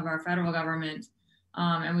lobbyists of our federal government,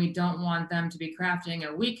 and we don't want them to be crafting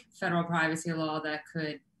a weak federal privacy law that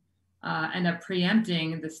could end up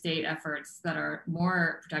preempting the state efforts that are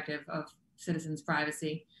more protective of citizens'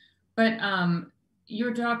 privacy. But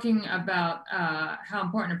you're talking about how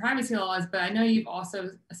important a privacy law is, but I know you've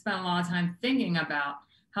also spent a lot of time thinking about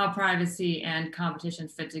how privacy and competition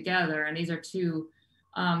fit together. And these are two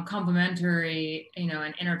complementary,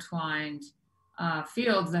 and intertwined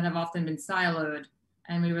fields that have often been siloed,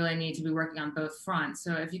 and we really need to be working on both fronts.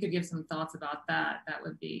 So if you could give some thoughts about that, that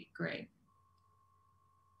would be great.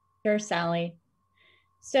 Sure, Sally.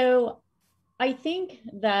 So I think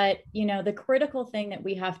that, the critical thing that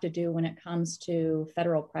we have to do when it comes to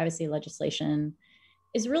federal privacy legislation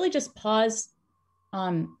is really just pause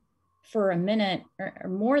for a minute or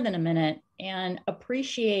more than a minute and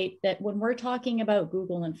appreciate that when we're talking about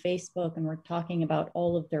Google and Facebook and we're talking about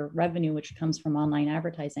all of their revenue, which comes from online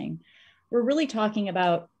advertising, we're really talking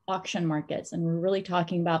about auction markets, and we're really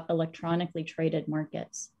talking about electronically traded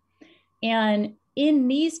markets. And in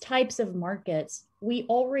these types of markets, we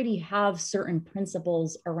already have certain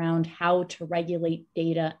principles around how to regulate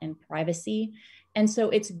data and privacy. And so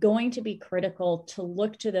it's going to be critical to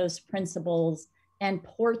look to those principles and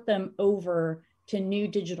port them over to new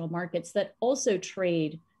digital markets that also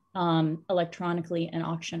trade electronically in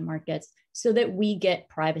auction markets so that we get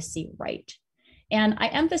privacy right. And I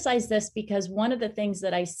emphasize this because one of the things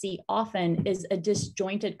that I see often is a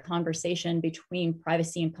disjointed conversation between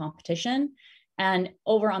privacy and competition. And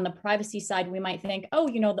over on the privacy side, we might think,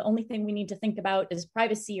 the only thing we need to think about is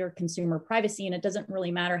privacy or consumer privacy, and it doesn't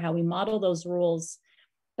really matter how we model those rules.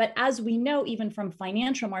 But as we know, even from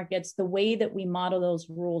financial markets, the way that we model those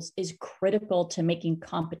rules is critical to making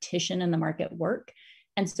competition in the market work.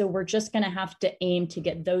 And so we're just going to have to aim to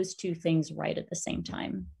get those two things right at the same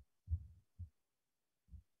time.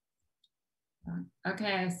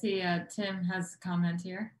 Okay, I see Tim has a comment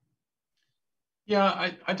here.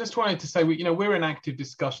 Yeah, I just wanted to say, we're in active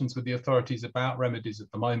discussions with the authorities about remedies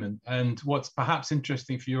at the moment. And what's perhaps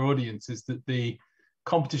interesting for your audience is that the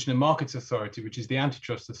Competition and Markets Authority, which is the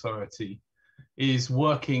antitrust authority, is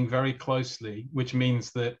working very closely, which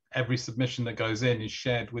means that every submission that goes in is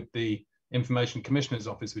shared with the Information Commissioner's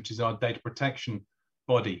Office, which is our data protection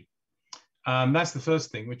body. That's the first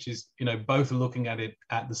thing, which is, both are looking at it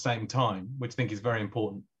at the same time, which I think is very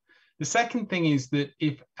important. The second thing is that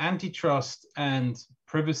if antitrust and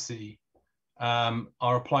privacy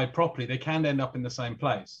are applied properly, they can end up in the same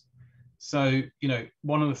place. So,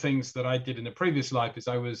 one of the things that I did in a previous life is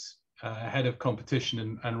I was head of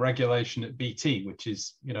competition and regulation at BT, which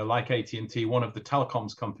is, like AT&T, one of the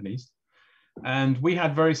telecoms companies. And we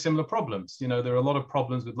had very similar problems. There are a lot of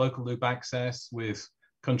problems with local loop access, with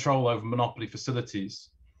control over monopoly facilities.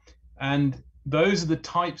 And those are the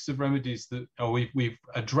types of remedies that we've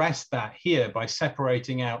addressed that here by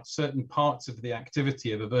separating out certain parts of the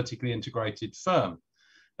activity of a vertically integrated firm.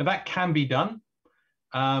 Now that can be done.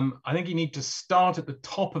 I think you need to start at the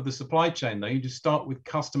top of the supply chain, though. You just start with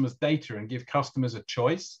customers' data and give customers a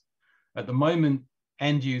choice. At the moment,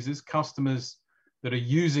 end users, customers that are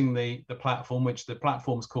using the platform, which the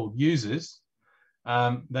platform's called users,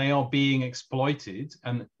 they are being exploited,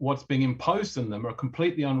 and what's being imposed on them are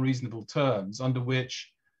completely unreasonable terms under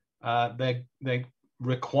which they're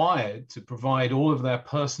required to provide all of their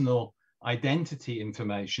personal identity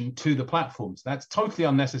information to the platforms. That's totally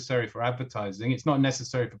unnecessary for advertising. It's not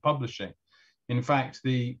necessary for publishing. In fact,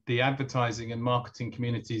 the advertising and marketing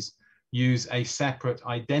communities use a separate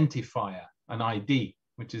identifier, an ID,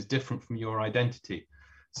 which is different from your identity.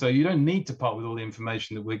 So you don't need to part with all the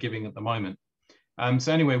information that we're giving at the moment.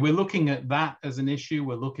 So anyway, we're looking at that as an issue.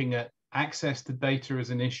 We're looking at access to data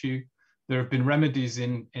as an issue. There have been remedies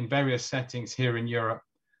in various settings here in Europe.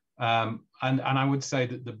 And I would say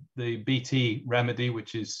that the BT remedy,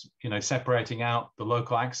 which is separating out the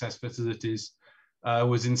local access facilities,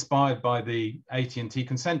 was inspired by the AT&T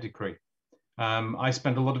consent decree. I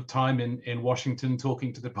spent a lot of time in Washington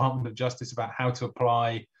talking to the Department of Justice about how to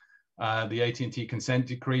apply the AT&T consent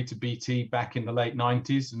decree to BT back in the late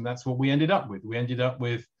 90s, and that's what we ended up with. We ended up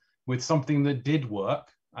with something that did work.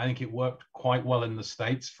 I think it worked quite well in the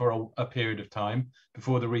States for a period of time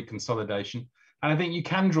before the reconsolidation. And I think you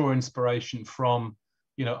can draw inspiration from,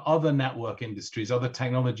 other network industries, other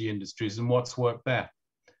technology industries, and what's worked there.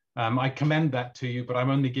 I commend that to you, but I'm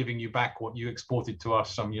only giving you back what you exported to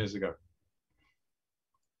us some years ago.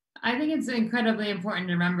 I think it's incredibly important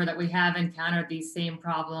to remember that we have encountered these same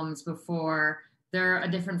problems before. They're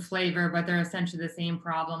a different flavor, but they're essentially the same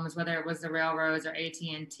problems, whether it was the railroads or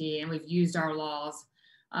AT&T, and we've used our laws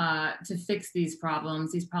to fix these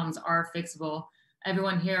problems. These problems are fixable.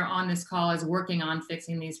 Everyone here on this call is working on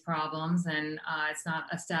fixing these problems, and it's not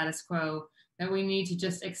a status quo that we need to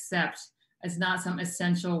just accept. It's not some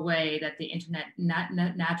essential way that the internet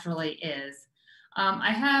naturally is.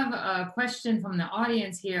 I have a question from the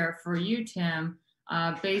audience here for you, Tim,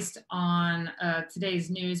 based on today's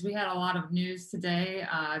news. We had a lot of news today,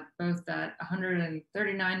 both that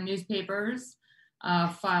 139 newspapers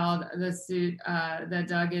filed the suit that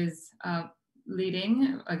Doug is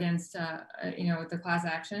leading against the class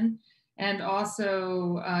action. And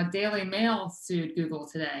also Daily Mail sued Google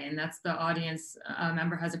today. And that's the audience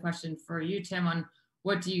member has a question for you, Tim, on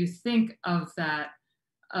what do you think of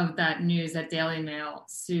that news that Daily Mail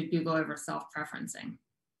sued Google over self-preferencing?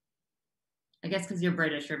 I guess because you're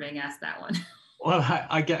British, you're being asked that one. Well,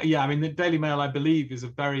 I get, yeah, I mean, the Daily Mail, I believe, is a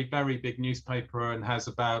very, very big newspaper and has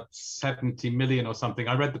about 70 million or something.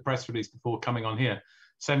 I read the press release before coming on here,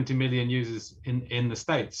 70 million users in the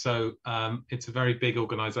States. So it's a very big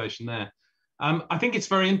organization there. I think it's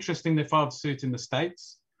very interesting they filed suit in the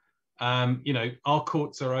States. Our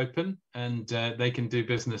courts are open and they can do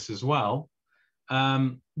business as well.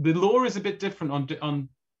 The law is a bit different on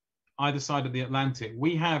either side of the Atlantic.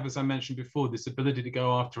 We have, as I mentioned before, this ability to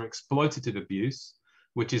go after exploitative abuse,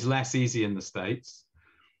 which is less easy in the States.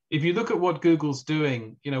 If you look at what Google's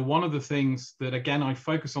doing, one of the things that, again, I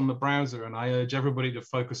focus on the browser, and I urge everybody to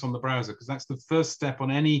focus on the browser, because that's the first step on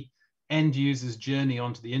any end user's journey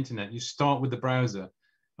onto the internet. You start with the browser.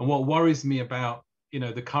 And what worries me about,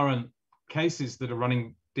 the current cases that are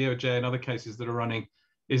running, DOJ and other cases that are running,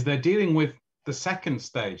 is they're dealing with the second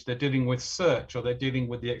stage. They're dealing with search, or they're dealing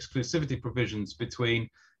with the exclusivity provisions between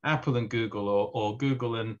Apple and Google, or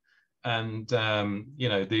Google and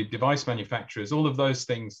the device manufacturers, all of those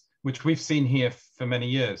things, which we've seen here for many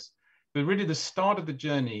years. But really the start of the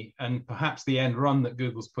journey, and perhaps the end run that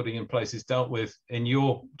Google's putting in place, is dealt with in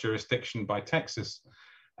your jurisdiction by Texas.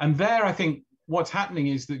 And there, I think what's happening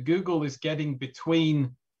is that Google is getting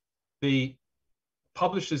between the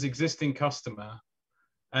publisher's existing customer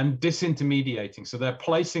and disintermediating. So they're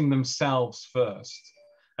placing themselves first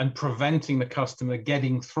and preventing the customer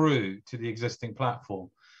getting through to the existing platform.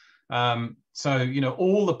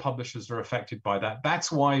 All the publishers are affected by that.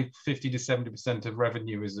 That's why 50 to 70% of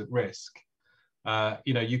revenue is at risk.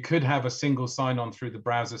 You could have a single sign-on through the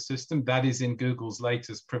browser system. That is in Google's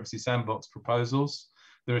latest Privacy Sandbox proposals.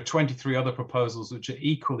 There are 23 other proposals which are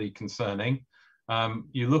equally concerning.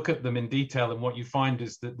 You look at them in detail, and what you find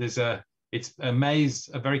is that it's a maze,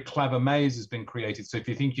 a very clever maze has been created. So if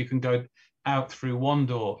you think you can go out through one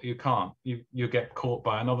door, you can't. You get caught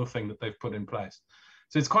by another thing that they've put in place.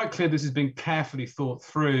 So it's quite clear this has been carefully thought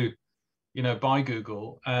through, by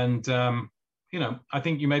Google. And, I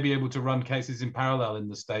think you may be able to run cases in parallel in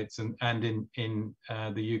the States and in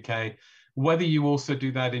the UK. Whether you also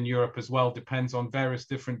do that in Europe as well depends on various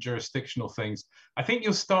different jurisdictional things. I think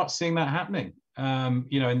you'll start seeing that happening.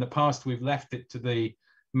 In the past, we've left it to the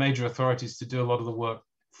major authorities to do a lot of the work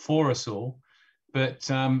for us all. But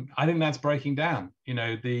I think that's breaking down.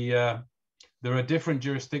 There are different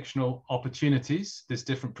jurisdictional opportunities. There's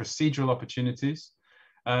different procedural opportunities.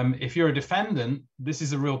 If you're a defendant, this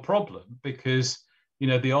is a real problem because,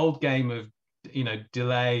 the old game of,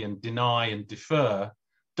 delay and deny and defer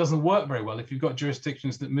doesn't work very well if you've got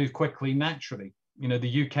jurisdictions that move quickly naturally.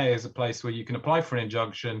 The UK is a place where you can apply for an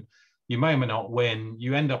injunction. You may or may not win.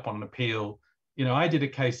 You end up on an appeal. I did a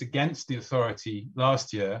case against the authority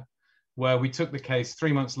last year where we took the case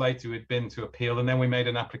 3 months later, we'd been to appeal, and then we made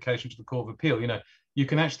an application to the Court of Appeal. You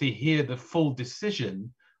can actually hear the full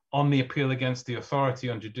decision on the appeal against the authority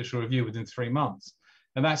on judicial review within 3 months.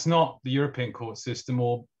 And that's not the European court system,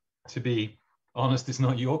 or to be honest, it's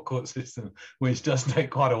not your court system, which does take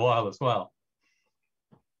quite a while as well.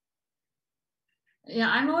 Yeah,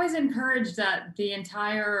 I'm always encouraged that the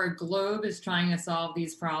entire globe is trying to solve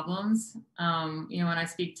these problems. When I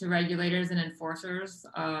speak to regulators and enforcers,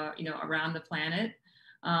 around the planet,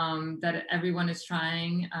 that everyone is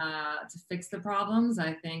trying to fix the problems,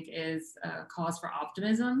 I think is a cause for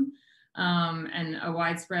optimism and a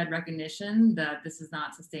widespread recognition that this is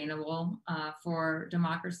not sustainable for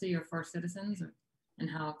democracy or for citizens, and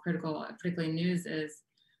how critical, particularly news is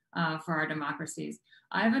for our democracies.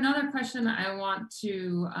 I have another question I want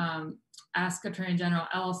to ask Attorney General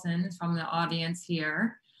Ellison from the audience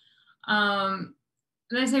here.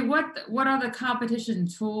 They say, what are the competition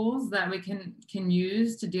tools that we can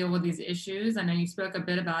use to deal with these issues? I know you spoke a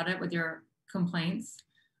bit about it with your complaints.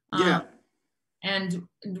 Yeah. And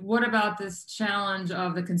what about this challenge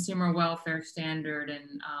of the consumer welfare standard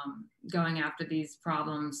and going after these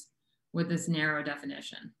problems with this narrow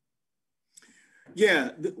definition?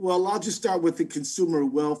 Yeah, well, I'll just start with the consumer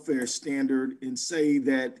welfare standard and say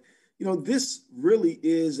that, this really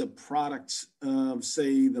is a product of,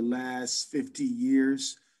 say, the last 50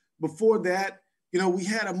 years. Before that, we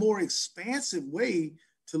had a more expansive way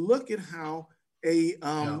to look at how a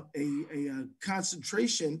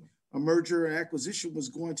concentration, a merger or acquisition was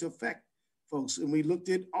going to affect folks. And we looked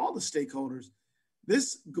at all the stakeholders.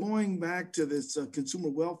 This going back to this consumer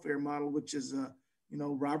welfare model, which is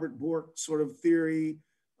Robert Bork sort of theory,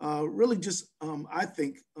 really just, I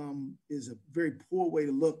think, is a very poor way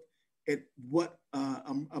to look at what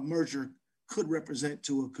a merger could represent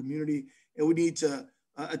to a community. And we need to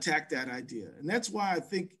attack that idea. And that's why I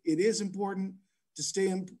think it is important to stay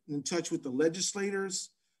in touch with the legislators,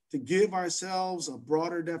 to give ourselves a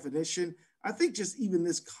broader definition. I think just even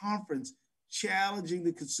this conference challenging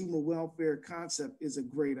the consumer welfare concept is a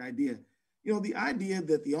great idea. The idea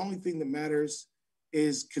that the only thing that matters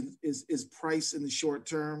is price in the short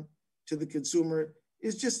term to the consumer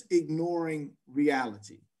is just ignoring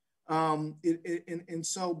reality. But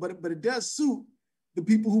it does suit the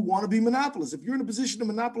people who want to be monopolists. If you're in a position to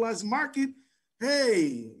monopolize the market,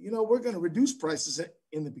 hey, we're going to reduce prices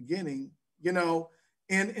in the beginning,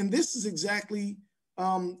 and this is exactly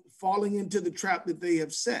falling into the trap that they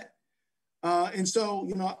have set. I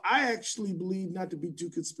actually believe, not to be too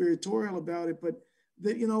conspiratorial about it, but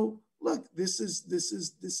that, look, this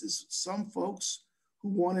is some folks who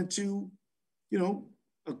wanted to,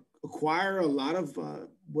 acquire a lot of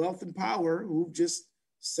wealth and power, who've just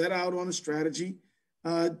set out on a strategy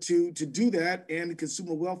to do that. And the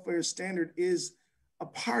consumer welfare standard is a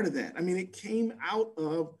part of that. I mean, it came out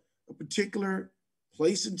of a particular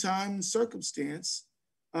place and time and circumstance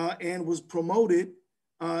and was promoted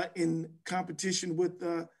in competition with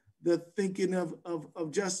the thinking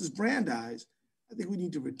of Justice Brandeis. I think we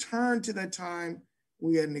need to return to that time.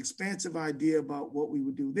 We had an expansive idea about what we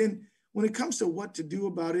would do. Then when it comes to what to do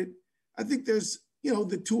about it, I think there's,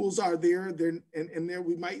 the tools are there, and there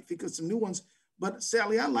we might think of some new ones. But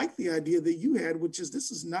Sally, I like the idea that you had, which is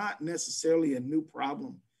this is not necessarily a new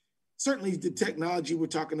problem. Certainly the technology we're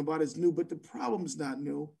talking about is new, but the problem is not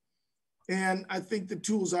new. And I think the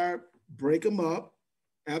tools are break them up,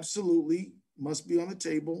 absolutely, must be on the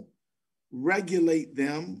table, regulate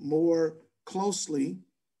them more closely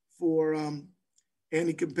for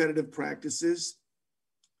anti-competitive practices.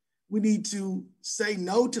 We need to say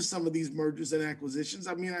no to some of these mergers and acquisitions.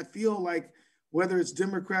 I mean, I feel like whether it's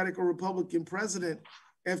Democratic or Republican president,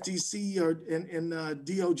 FTC and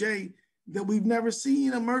DOJ, that we've never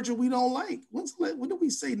seen a merger we don't like. When do we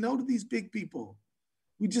say no to these big people?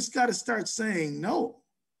 We just got to start saying no.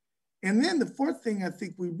 And then the fourth thing I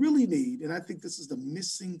think we really need, and I think this is the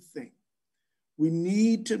missing thing, we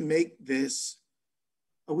need to make this,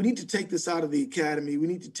 we need to take this out of the academy. We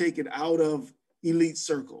need to take it out of elite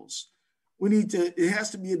circles. It has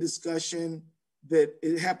to be a discussion that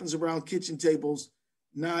it happens around kitchen tables,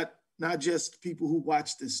 not just people who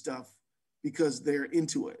watch this stuff because they're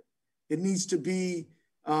into it. It needs to be,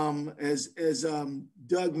 as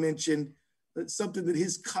Doug mentioned, something that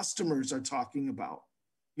his customers are talking about,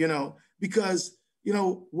 because,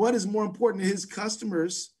 what is more important to his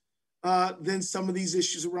customers than some of these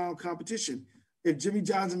issues around competition? If Jimmy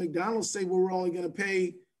John's and McDonald's say, well, we're only going to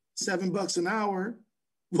pay $7 an hour,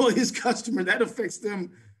 well, his customer, that affects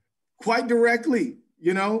them quite directly,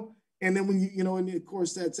 and then when and of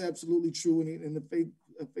course, that's absolutely true in the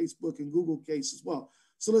Facebook and Google case as well.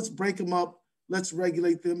 So let's break them up. Let's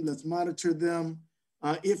regulate them. Let's monitor them.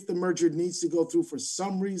 If the merger needs to go through for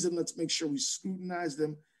some reason, let's make sure we scrutinize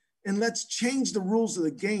them. And let's change the rules of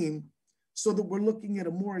the game so that we're looking at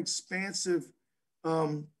a more expansive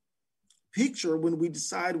picture when we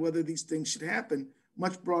decide whether these things should happen,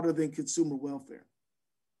 much broader than consumer welfare.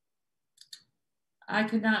 I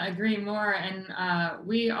could not agree more. And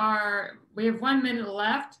we have 1 minute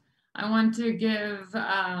left. I want to give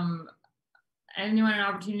anyone an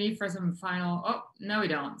opportunity for some final, oh, no, we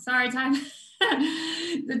don't. Sorry, time.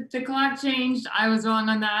 The clock changed. I was wrong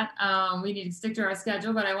on that. We need to stick to our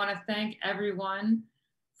schedule, but I want to thank everyone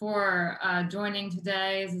for joining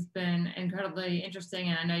today. This has been incredibly interesting,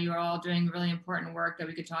 and I know you're all doing really important work that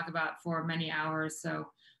we could talk about for many hours. So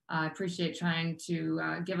I appreciate trying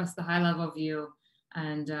to give us the high level view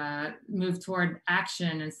and move toward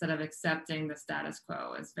action instead of accepting the status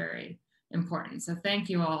quo is very important. So thank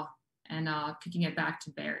you all, and kicking it back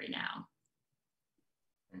to Barry now.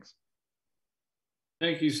 Thanks.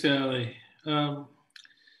 Thank you, Sally.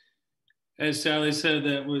 As Sally said,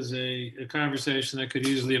 that was a conversation that could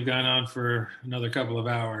easily have gone on for another couple of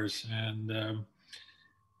hours. And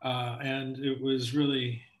it was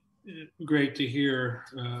really great to hear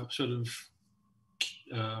sort of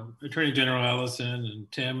Attorney General Ellison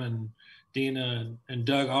and Tim and Dina and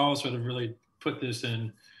Doug all sort of really put this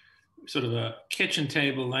in sort of a kitchen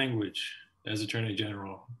table language, as Attorney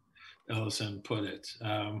General Ellison put it.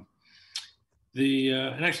 And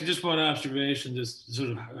actually just one observation, just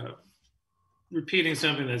sort of repeating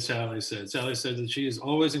something that Sally said. Sally said that she is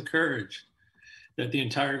always encouraged that the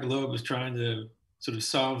entire globe is trying to sort of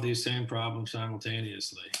solve these same problems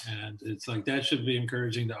simultaneously. And it's like, that should be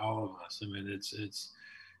encouraging to all of us. I mean, it's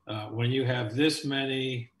when you have this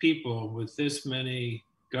many people with this many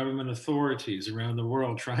government authorities around the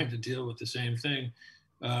world trying to deal with the same thing,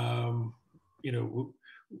 you know,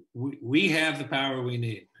 we have the power we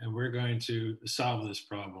need, and we're going to solve this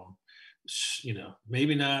problem. You know,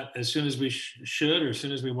 maybe not as soon as we should or as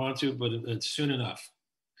soon as we want to, but it's soon enough.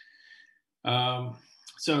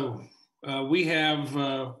 So we have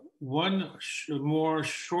one more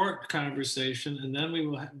short conversation, and then we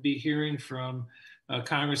will be hearing from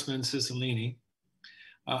Congressman Cicilline.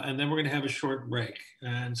 And then we're going to have a short break.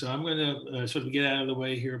 And so I'm going to sort of get out of the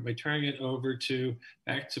way here by turning it over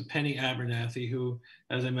back to Penny Abernathy, who,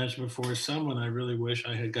 as I mentioned before, is someone I really wish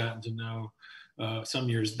I had gotten to know some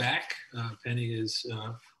years back. Penny is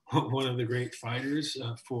one of the great fighters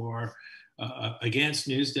against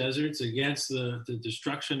news deserts, against the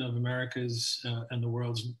destruction of America's and the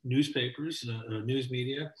world's newspapers, news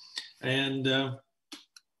media. And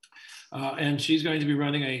she's going to be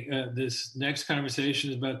running this next conversation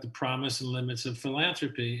is about the promise and limits of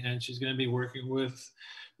philanthropy. And she's going to be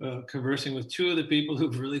conversing with two of the people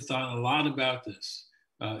who've really thought a lot about this.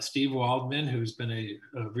 Steve Waldman, who's been a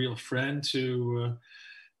real friend to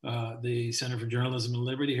the Center for Journalism and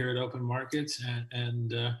Liberty here at Open Markets,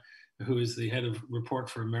 and who is the head of Report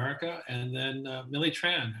for America. And then Millie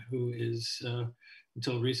Tran, who is,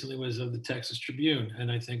 until recently, was of the Texas Tribune.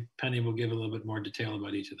 And I think Penny will give a little bit more detail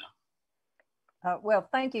about each of them. Well,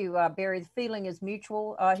 thank you, Barry. The feeling is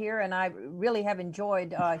mutual here, and I really have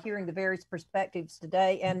enjoyed hearing the various perspectives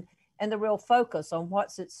today and the real focus on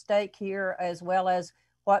what's at stake here, as well as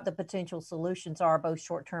what the potential solutions are, both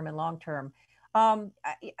short-term and long-term. I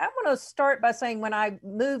want to start by saying when I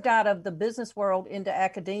moved out of the business world into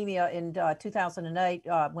academia in 2008,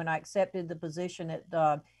 when I accepted the position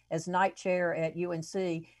as night chair at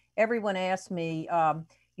UNC, everyone asked me,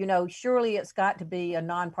 you know, surely it's got to be a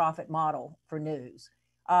nonprofit model for news.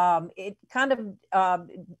 It kind of,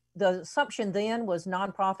 the assumption then was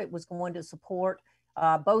nonprofit was going to support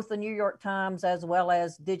both the New York Times as well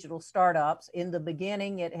as digital startups. In the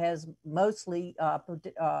beginning, it has mostly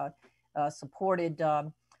supported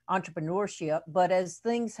entrepreneurship, but as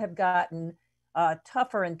things have gotten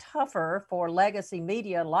tougher and tougher for legacy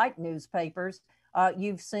media like newspapers,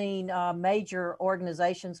 you've seen major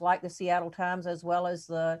organizations like the Seattle Times as well as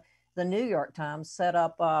the New York Times set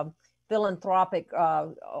up philanthropic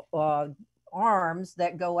arms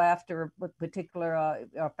that go after particular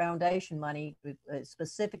foundation money,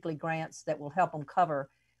 specifically grants that will help them cover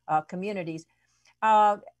communities.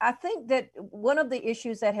 I think that one of the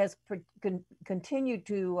issues that has continued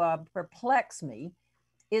to perplex me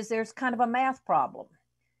is there's kind of a math problem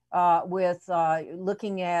with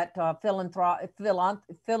looking at philanthropic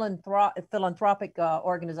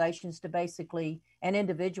organizations to basically, and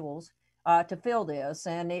individuals to fill this.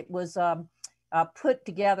 And it was put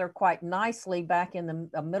together quite nicely back in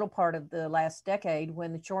the middle part of the last decade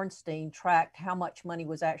when the Shorenstein tracked how much money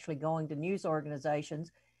was actually going to news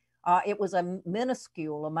organizations. It was a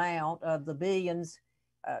minuscule amount of the billions.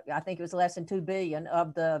 I think it was less than 2 billion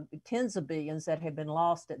of the tens of billions that had been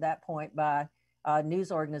lost at that point by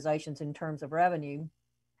news organizations in terms of revenue.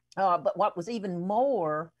 But what was even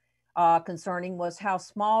more concerning was how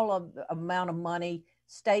small of amount of money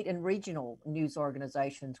state and regional news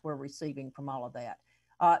organizations were receiving from all of that.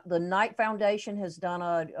 The Knight Foundation has done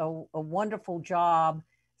a wonderful job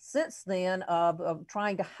since then of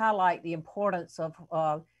trying to highlight the importance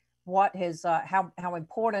of what has, how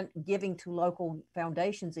important giving to local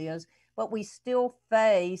foundations is, but we still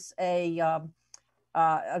face a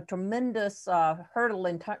tremendous hurdle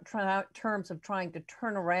in terms of trying to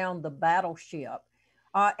turn around the battleship.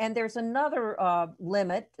 And there's another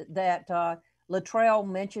limit that Latrell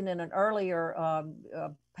mentioned in an earlier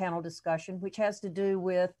panel discussion, which has to do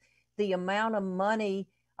with the amount of money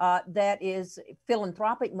that is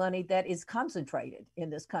philanthropic money that is concentrated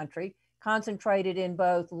in this country, concentrated in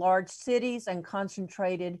both large cities and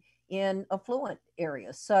concentrated in affluent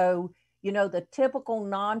areas. So, you know, the typical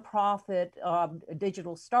nonprofit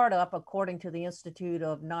digital startup, according to the Institute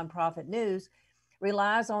of Nonprofit News,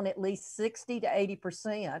 relies on at least 60 to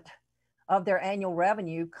 80% of their annual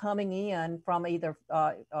revenue coming in from either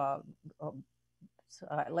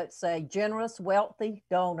let's say generous, wealthy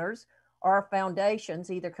donors or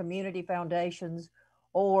foundations, either community foundations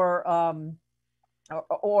or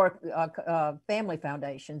family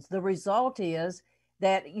foundations. The result is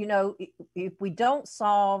that, you know, if we don't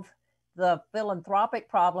solve the philanthropic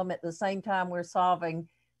problem at the same time we're solving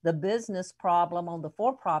the business problem on the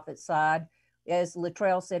for-profit side, as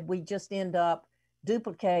Latrell said, we just end up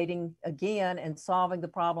duplicating again and solving the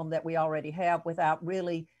problem that we already have without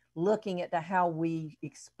really looking at how we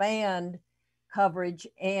expand coverage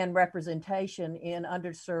and representation in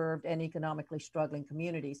underserved and economically struggling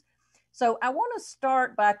communities. So I want to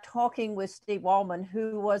start by talking with Steve Waldman,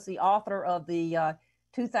 who was the author of the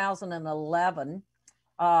 2011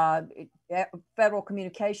 Federal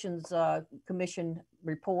Communications Commission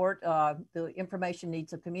report, The Information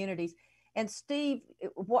Needs of Communities. And Steve,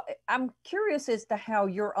 I'm curious as to how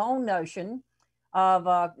your own notion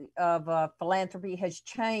of philanthropy has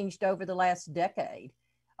changed over the last decade,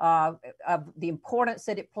 of the importance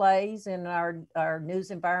that it plays in our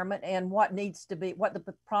news environment, and what needs to be, what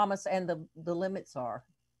the promise and the limits are.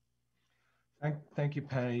 Thank you,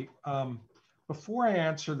 Penny. Before I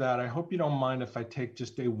answer that, I hope you don't mind if I take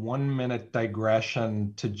just a 1-minute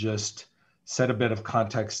digression to just set a bit of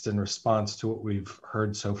context in response to what we've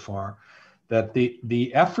heard so far. That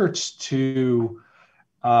the efforts to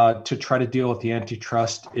try to deal with the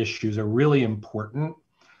antitrust issues are really important.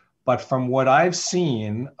 But from what I've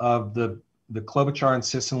seen of the Klobuchar and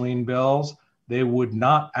Cicilline bills, they would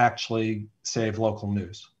not actually save local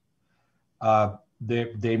news.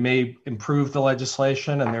 They may improve the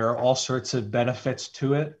legislation, and there are all sorts of benefits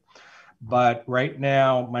to it. But right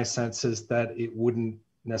now, my sense is that it wouldn't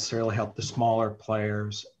necessarily help the smaller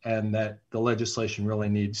players, and that the legislation really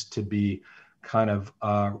needs to be kind of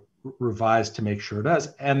revised to make sure it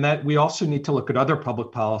does. And that we also need to look at other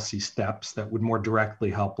public policy steps that would more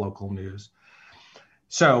directly help local news.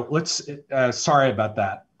 So let's, sorry about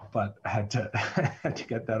that, but I had to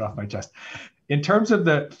get that off my chest. In terms of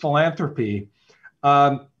the philanthropy,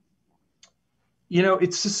 you know,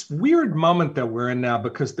 it's this weird moment that we're in now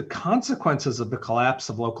because the consequences of the collapse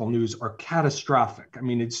of local news are catastrophic. I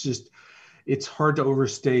mean, it's hard to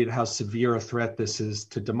overstate how severe a threat this is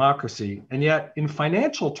to democracy. And yet, in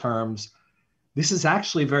financial terms, this is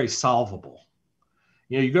actually very solvable.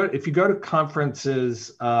 You know, if you go to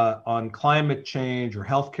conferences on climate change or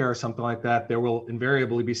healthcare or something like that, there will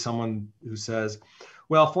invariably be someone who says,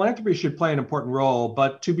 well, philanthropy should play an important role,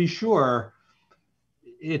 but to be sure,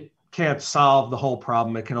 it can't solve the whole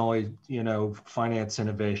problem. It can only, you know, finance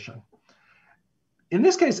innovation. In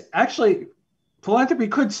this case, actually, philanthropy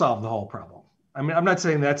could solve the whole problem. I mean, I'm not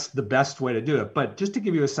saying that's the best way to do it, but just to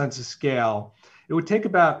give you a sense of scale, it would take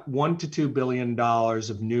about $1 to $2 billion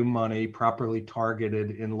of new money properly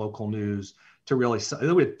targeted in local news to really,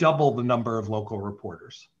 it would double the number of local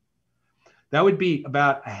reporters. That would be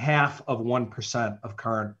about 0.5% of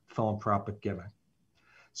current philanthropic giving.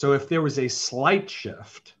 So if there was a slight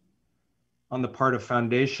shift on the part of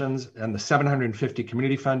foundations and the 750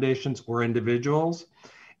 community foundations or individuals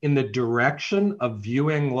in the direction of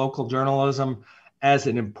viewing local journalism as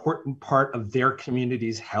an important part of their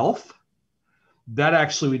community's health, that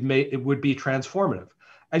actually would be transformative.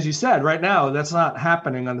 As you said, right now, that's not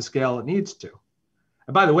happening on the scale it needs to.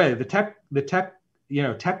 And by the way, the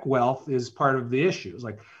tech wealth is part of the issues.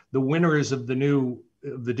 Like the winners of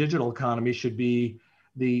the digital economy should be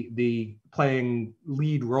the playing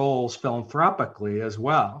lead roles philanthropically as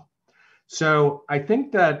well. So I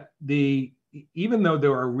think that even though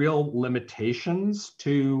there are real limitations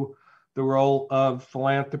to the role of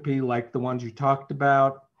philanthropy, like the ones you talked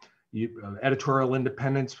about, editorial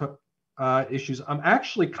independence issues, I'm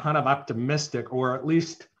actually kind of optimistic, or at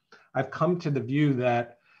least I've come to the view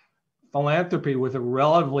that philanthropy with a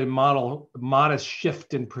relatively modest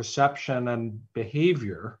shift in perception and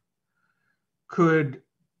behavior could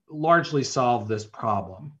largely solve this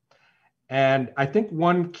problem. And I think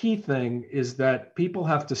one key thing is that people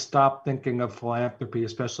have to stop thinking of philanthropy,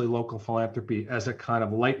 especially local philanthropy, as a kind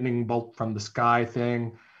of lightning bolt from the sky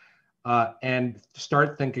thing, and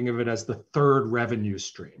start thinking of it as the third revenue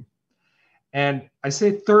stream. And I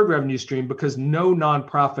say third revenue stream because no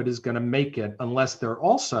nonprofit is going to make it unless they're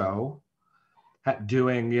also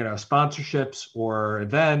doing, you know, sponsorships or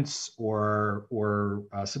events or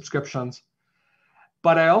subscriptions.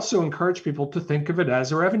 But I also encourage people to think of it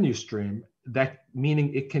as a revenue stream, that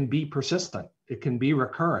meaning it can be persistent, it can be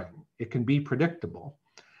recurring, it can be predictable,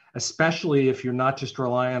 especially if you're not just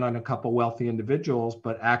relying on a couple wealthy individuals,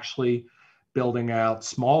 but actually building out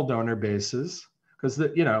small donor bases, because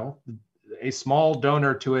a small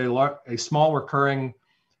donor to a small recurring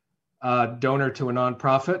donor to a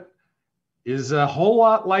nonprofit is a whole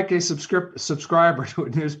lot like a subscriber to a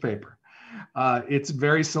newspaper. It's a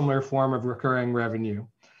very similar form of recurring revenue.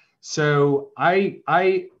 So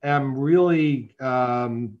I am really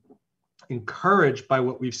encouraged by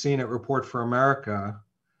what we've seen at Report for America,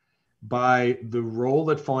 by the role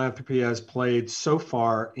that philanthropy has played so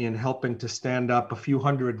far in helping to stand up a few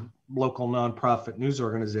hundred local nonprofit news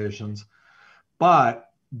organizations. But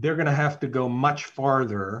they're going to have to go much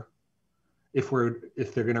farther if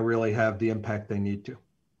they're going to really have the impact they need to.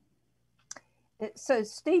 So,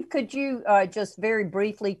 Steve, could you just very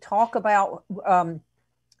briefly talk about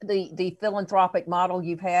the philanthropic model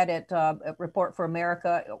you've had at Report for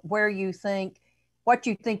America, what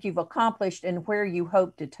you think you've accomplished and where you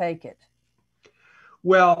hope to take it?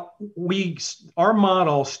 Well, our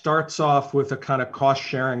model starts off with a kind of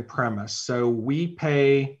cost-sharing premise. So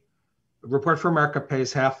Report for America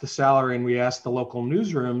pays half the salary, and we ask the local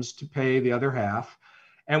newsrooms to pay the other half.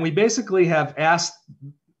 And we basically have asked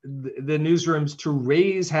the newsrooms to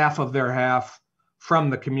raise half of their half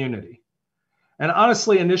from the community. And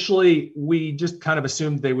honestly, initially, we just kind of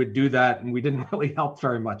assumed they would do that, and we didn't really help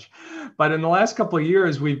very much. But in the last couple of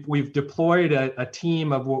years, we've deployed a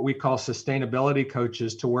team of what we call sustainability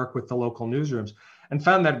coaches to work with the local newsrooms, and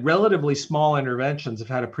found that relatively small interventions have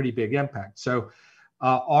had a pretty big impact. So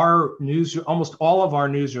almost all of our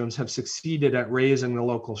newsrooms have succeeded at raising the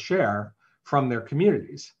local share from their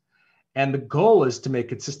communities. And the goal is to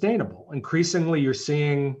make it sustainable. Increasingly, you're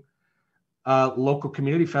seeing local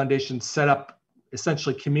community foundations set up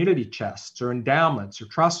essentially community chests or endowments or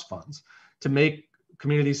trust funds to make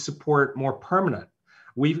community support more permanent.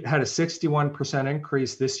 We've had a 61%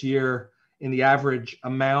 increase this year in the average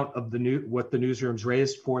amount of what the newsrooms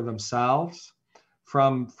raised for themselves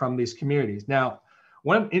from these communities. Now,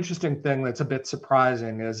 one interesting thing that's a bit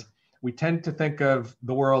surprising is we tend to think of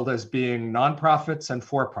the world as being nonprofits and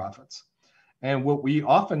for-profits. And what we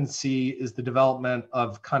often see is the development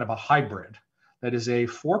of kind of a hybrid that is a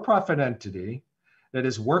for-profit entity that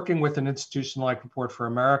is working with an institution like Report for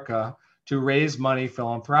America to raise money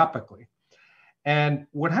philanthropically. And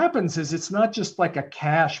what happens is it's not just like a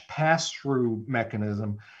cash pass-through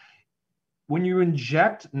mechanism. When you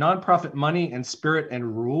inject nonprofit money and spirit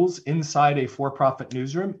and rules inside a for-profit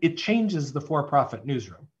newsroom, it changes the for-profit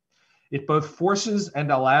newsroom. It both forces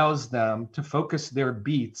and allows them to focus their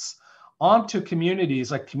beats onto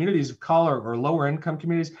communities like communities of color or lower income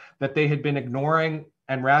communities that they had been ignoring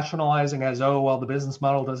and rationalizing as, oh, well, the business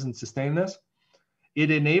model doesn't sustain this.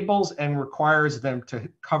 It enables and requires them to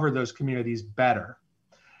cover those communities better.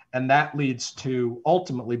 And that leads to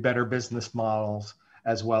ultimately better business models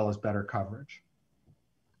as well as better coverage.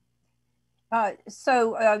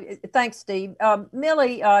 Thanks, Steve.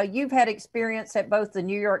 Millie, you've had experience at both the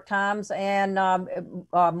New York Times and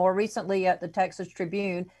more recently at the Texas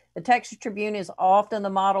Tribune. The Texas Tribune is often the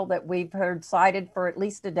model that we've heard cited for at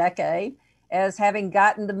least a decade as having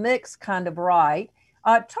gotten the mix kind of right.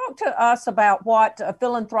 Talk to us about what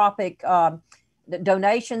philanthropic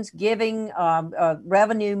donations, giving,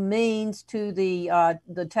 revenue means to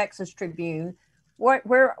the Texas Tribune.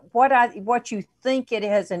 What you think it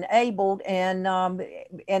has enabled and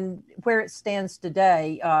where it stands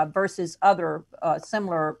today versus other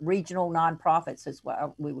similar regional nonprofits, as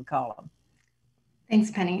well we would call them. Thanks,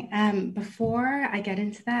 Penny. Before I get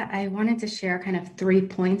into that, I wanted to share kind of 3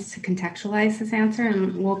 points to contextualize this answer,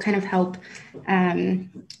 and we'll kind of help kind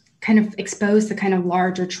of expose the kind of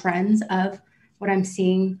larger trends of what I'm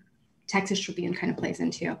seeing Texas Tribune kind of plays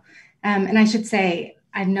into. And I should say,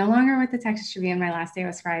 I'm no longer with the Texas Tribune. My last day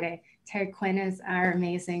was Friday. Terry Quinn is our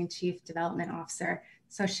amazing Chief Development Officer.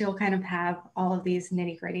 So she'll kind of have all of these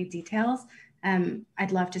nitty-gritty details.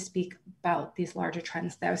 I'd love to speak about these larger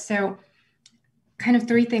trends though. So kind of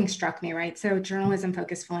 3 things struck me, right? So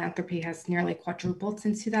journalism-focused philanthropy has nearly quadrupled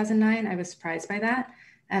since 2009. I was surprised by that.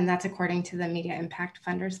 And that's according to the Media Impact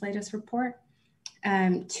Funder's latest report.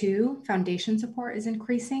 2, foundation support is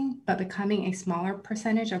increasing, but becoming a smaller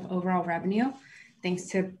percentage of overall revenue, thanks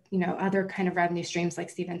to other kind of revenue streams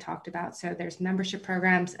like Stephen talked about. So there's membership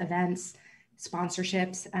programs, events,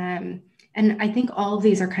 sponsorships. And I think all of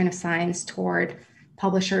these are kind of signs toward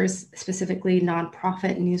publishers, specifically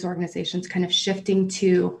nonprofit news organizations, kind of shifting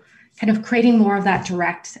to kind of creating more of that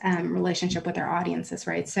direct relationship with their audiences,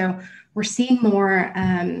 right? So we're seeing more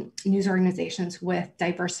news organizations with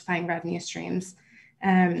diversifying revenue streams.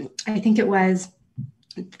 I think it was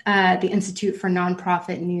the Institute for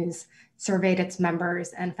Nonprofit News surveyed its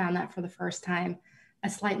members and found that for the first time, a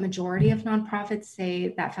slight majority of nonprofits say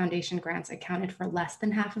that foundation grants accounted for less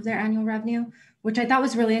than half of their annual revenue, which I thought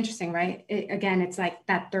was really interesting, right? Again, it's like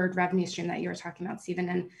that third revenue stream that you were talking about, Stephen.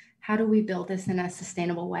 And how do we build this in a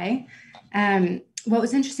sustainable way? What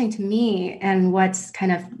was interesting to me and what's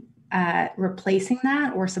kind of replacing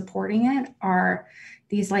that or supporting it are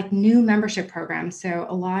these like new membership programs. So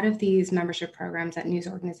a lot of these membership programs at news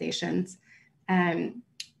organizations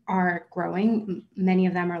are growing. Many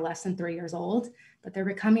of them are less than 3 years old, but they're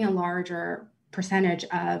becoming a larger percentage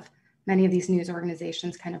of many of these news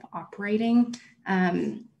organizations kind of operating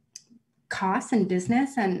costs and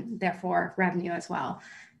business and therefore revenue as well.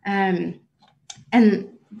 And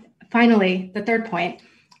finally, the third point,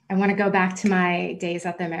 I want to go back to my days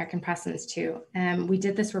at the American Press Institute. We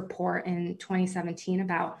did this report in 2017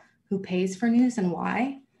 about who pays for news and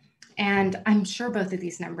why. And I'm sure both of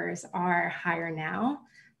these numbers are higher now,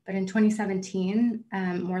 but in 2017,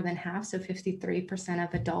 more than half, so 53%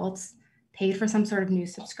 of adults paid for some sort of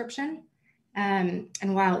news subscription. And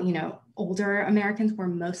while, you know, older Americans were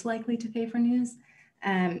most likely to pay for news,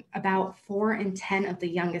 about 4 in 10 of the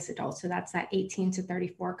youngest adults, so that's that 18 to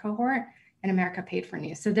 34 cohort in America, paid for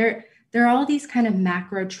news. So there are all these kind of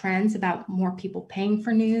macro trends about more people paying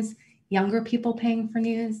for news, younger people paying for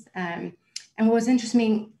news. And what was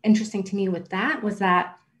interesting to me with that was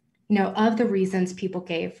that, you know, of the reasons people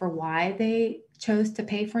gave for why they chose to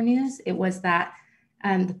pay for news, it was that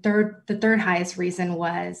the third highest reason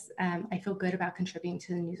was I feel good about contributing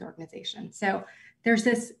to the news organization. So there's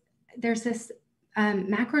this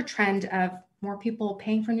macro trend of more people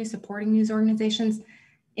paying for news, supporting news organizations,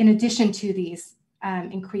 in addition to these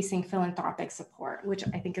increasing philanthropic support, which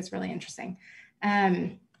I think is really interesting.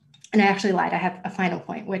 And I actually lied. I have a final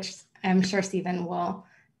point, which I'm sure Stephen will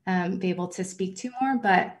be able to speak to more.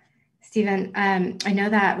 But Stephen, I know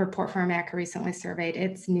that Report for America recently surveyed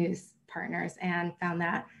its news partners and found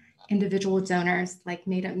that individual donors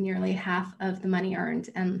made up nearly half of the money earned,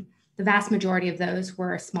 and the vast majority of those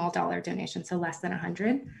were small dollar donations, so less than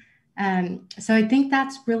 100. So I think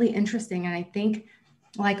that's really interesting, and I think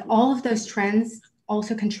all of those trends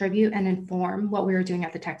also contribute and inform what we were doing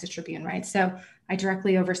at the Texas Tribune, right? So I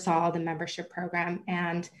directly oversaw the membership program,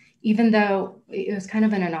 and even though it was kind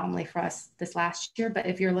of an anomaly for us this last year, but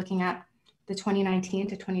if you're looking at the 2019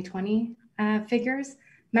 to 2020 figures,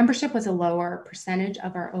 membership was a lower percentage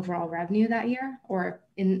of our overall revenue that year, or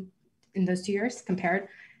in those 2 years compared,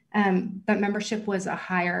 but membership was a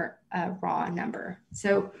higher raw number.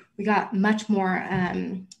 So we got much more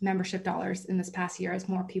membership dollars in this past year as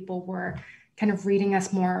more people were kind of reading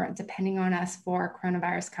us more, depending on us for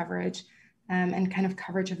coronavirus coverage and kind of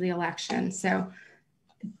coverage of the election. So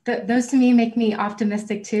those to me make me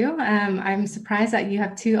optimistic too. I'm surprised that you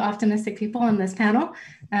have 2 optimistic people on this panel,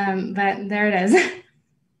 but there it is.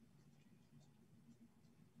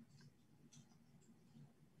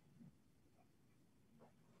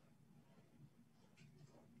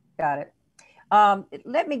 Got it.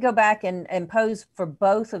 Let me go back and pose for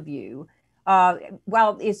both of you.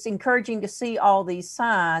 While it's encouraging to see all these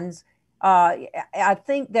signs, I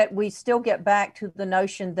think that we still get back to the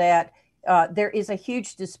notion that there is a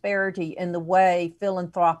huge disparity in the way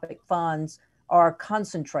philanthropic funds are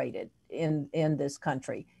concentrated in this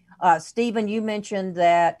country. Stephen, you mentioned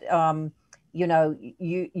that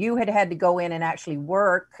you had to go in and actually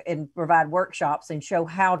work and provide workshops and show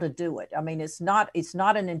how to do it. I mean, it's not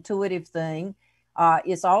an intuitive thing.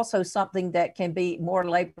 It's also something that can be more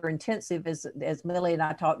labor intensive, as Millie and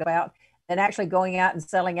I talked about, than actually going out and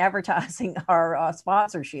selling advertising or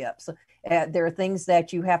sponsorships. There are things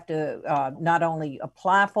that you have to not only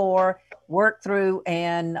apply for, work through,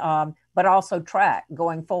 and but also track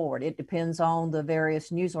going forward. It depends on the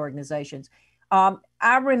various news organizations.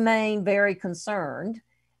 I remain very concerned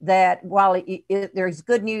that while there's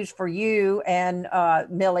good news for you and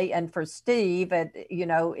Millie and for Steve,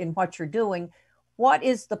 in what you're doing, what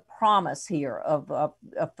is the promise here of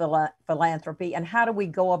philanthropy, and how do we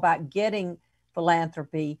go about getting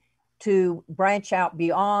philanthropy to branch out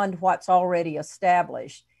beyond what's already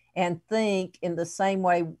established and think in the same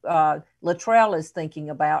way Luttrell is thinking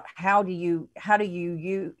about how do you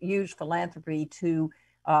use philanthropy to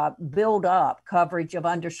build up coverage of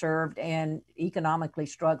underserved and economically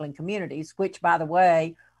struggling communities, which, by the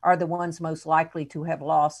way, are the ones most likely to have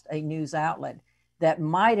lost a news outlet that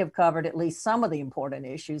might have covered at least some of the important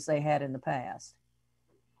issues they had in the past.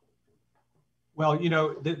 Well,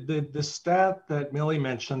 the stat that Millie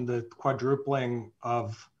mentioned, the quadrupling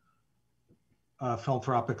of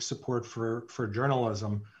philanthropic support for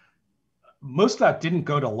journalism, most of that didn't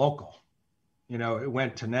go to local. It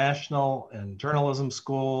went to national and journalism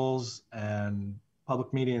schools and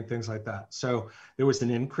public media and things like that. So there was an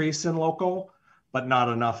increase in local, but not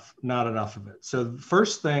enough of it. So the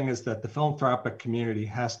first thing is that the philanthropic community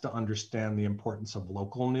has to understand the importance of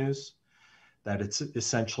local news. that it's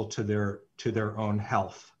essential to their own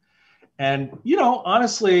health. And, you know,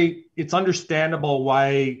 honestly, it's understandable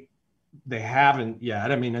why they haven't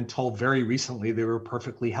yet. I mean, until very recently, they were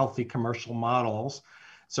perfectly healthy commercial models.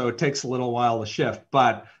 So it takes a little while to shift.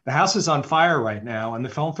 But the house is on fire right now, and the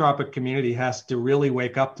philanthropic community has to really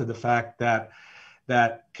wake up to the fact that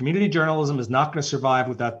community journalism is not going to survive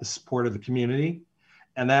without the support of the community.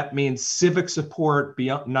 And that means civic support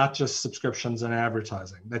beyond, not just subscriptions and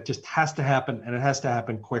advertising. That just has to happen, and it has to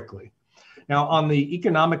happen quickly. Now, on the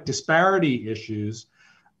economic disparity issues,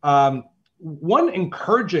 one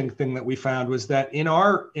encouraging thing that we found was that in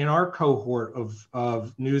our cohort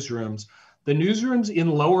of newsrooms, the newsrooms in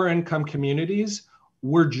lower income communities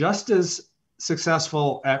were just as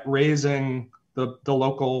successful at raising the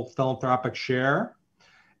local philanthropic share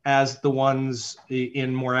as the ones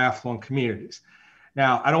in more affluent communities.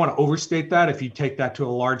 Now, I don't want to overstate that. If you take that to a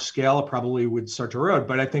large scale, it probably would start to erode.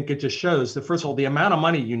 But I think it just shows that, first of all, the amount of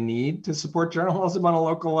money you need to support journalism on a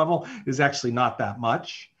local level is actually not that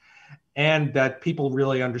much. And that people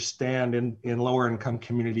really understand in lower income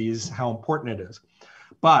communities how important it is.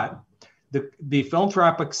 But the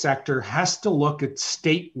philanthropic sector has to look at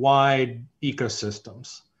statewide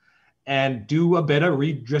ecosystems and do a bit of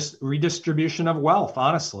redistribution of wealth,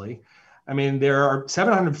 honestly. I mean, there are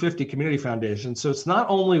 750 community foundations, so it's not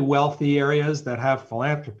only wealthy areas that have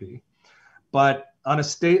philanthropy, but on a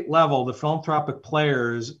state level, the philanthropic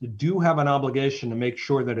players do have an obligation to make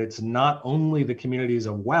sure that it's not only the communities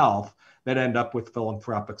of wealth that end up with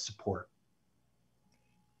philanthropic support.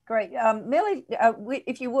 Great. Millie,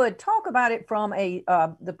 if you would, talk about it from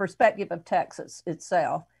the perspective of Texas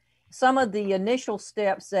itself, some of the initial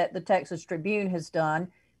steps that the Texas Tribune has done,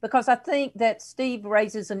 because I think that Steve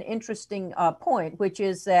raises an interesting point, which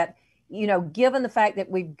is that, you know, given the fact that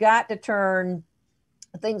we've got to turn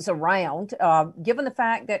things around, given the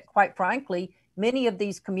fact that, quite frankly, many of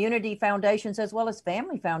these community foundations, as well as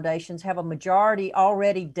family foundations, have a majority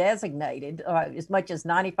already designated, as much as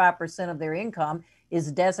 95% of their income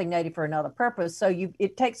is designated for another purpose. So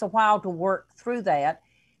it takes a while to work through that.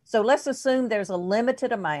 So let's assume there's a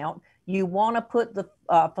limited amount. You want to put the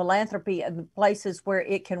philanthropy in places where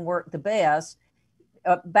it can work the best.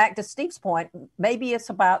 Back to Steve's point, maybe it's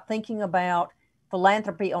about thinking about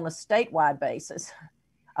philanthropy on a statewide basis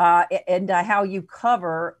and how you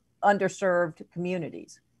cover underserved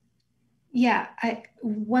communities. Yeah,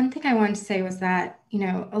 one thing I wanted to say was that, you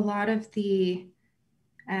know, a lot of the,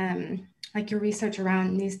 like your research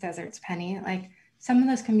around news deserts, Penny, like some of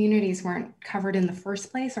those communities weren't covered in the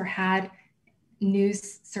first place or had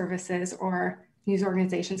news services or news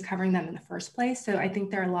organizations covering them in the first place. So I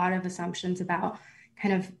think there are a lot of assumptions about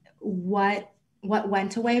kind of what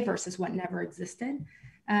went away versus what never existed.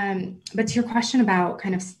 But to your question about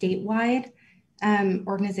kind of statewide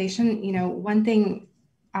organization, you know, one thing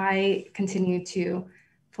I continue to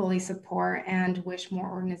fully support and wish more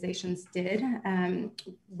organizations did,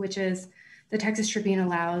 which is the Texas Tribune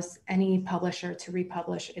allows any publisher to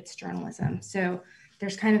republish its journalism. So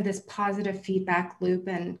there's kind of this positive feedback loop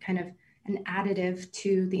and kind of an additive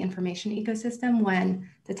to the information ecosystem. When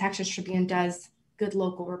the Texas Tribune does good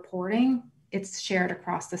local reporting, it's shared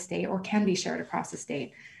across the state or can be shared across the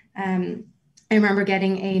state. I remember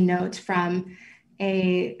getting a note from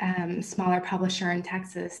a smaller publisher in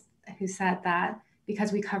Texas who said that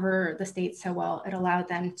because we cover the state so well, it allowed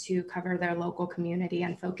them to cover their local community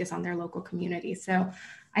and focus on their local community. So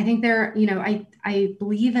I think there, you know, I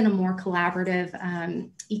believe in a more collaborative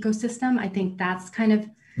ecosystem. I think that's kind of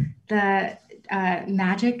the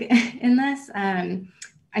magic in this.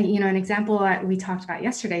 You know, an example that we talked about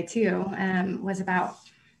yesterday too was about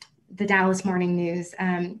the Dallas Morning News.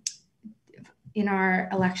 In our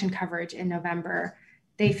election coverage in November,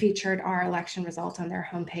 they featured our election results on their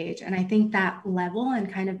homepage. And I think that level and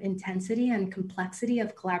kind of intensity and complexity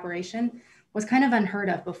of collaboration was kind of unheard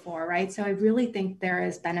of before, right? So I really think there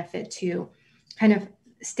is benefit to kind of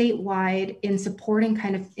statewide in supporting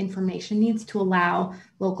kind of information needs to allow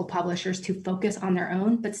local publishers to focus on their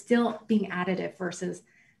own, but still being additive versus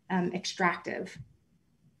extractive.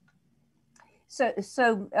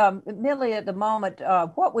 So Millie, at the moment,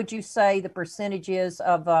 what would you say the percentage is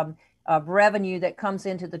of revenue that comes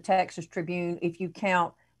into the Texas Tribune if you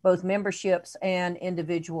count both memberships and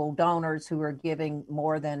individual donors who are giving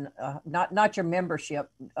more than, not your membership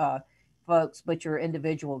folks, but your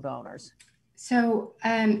individual donors? So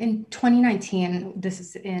in 2019, this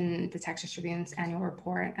is in the Texas Tribune's annual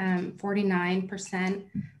report, 49%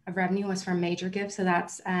 of revenue was from major gifts. So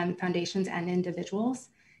that's foundations and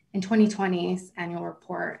individuals. In 2020's annual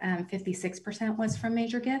report, 56% was from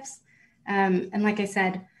major gifts. And like I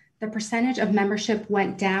said, the percentage of membership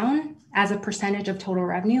went down as a percentage of total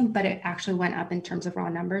revenue, but it actually went up in terms of raw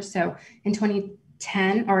numbers. So in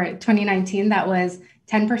 2019, that was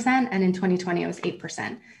 10%, and in 2020, it was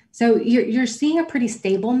 8%. So you're seeing a pretty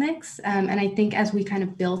stable mix. And I think as we kind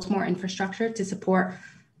of build more infrastructure to support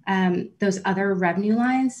those other revenue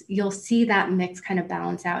lines, you'll see that mix kind of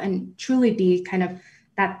balance out and truly be kind of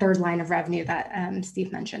that third line of revenue that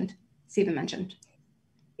Stephen mentioned.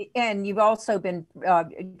 And you've also been,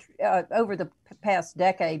 over the past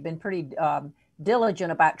decade, been pretty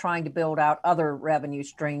diligent about trying to build out other revenue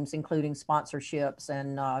streams, including sponsorships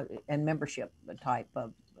and membership type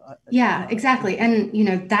of. Yeah, exactly.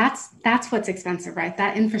 And, that's what's expensive, right?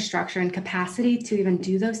 That infrastructure and capacity to even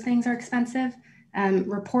do those things are expensive.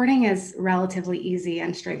 Reporting is relatively easy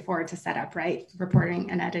and straightforward to set up, right? Reporting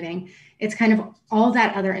and editing. It's kind of all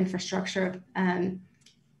that other infrastructure,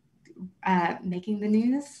 making the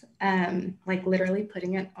news, like literally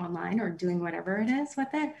putting it online or doing whatever it is with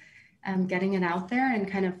it, getting it out there and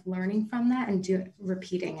kind of learning from that and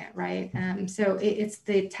repeating it, right? So it's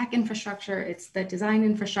the tech infrastructure, it's the design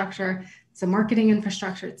infrastructure, it's the marketing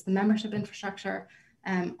infrastructure, it's the membership infrastructure.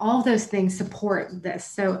 All of those things support this.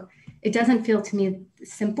 So it doesn't feel to me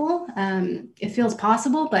simple. It feels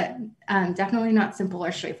possible, but definitely not simple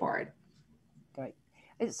or straightforward. Great.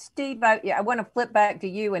 Steve, I want to flip back to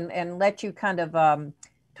you and let you kind of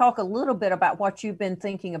talk a little bit about what you've been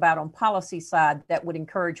thinking about on policy side that would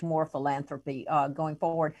encourage more philanthropy going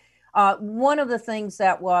forward. One of the things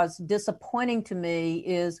that was disappointing to me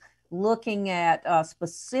is looking at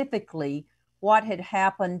specifically what had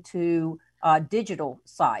happened to digital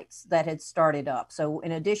sites that had started up. So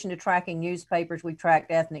in addition to tracking newspapers, we've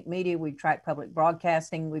tracked ethnic media, we've tracked public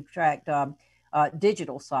broadcasting, we've tracked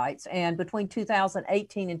digital sites. And between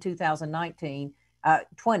 2018 and 2019,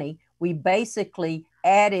 20, we basically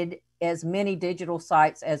added as many digital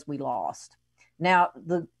sites as we lost. Now,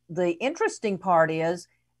 the interesting part is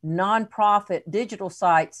nonprofit digital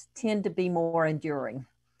sites tend to be more enduring.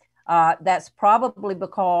 That's probably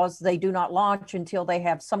because they do not launch until they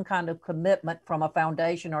have some kind of commitment from a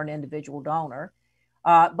foundation or an individual donor.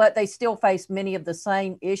 But they still face many of the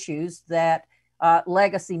same issues that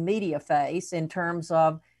legacy media face in terms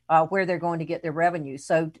of where they're going to get their revenue.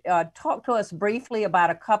 So talk to us briefly about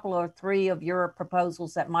a couple or three of your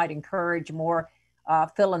proposals that might encourage more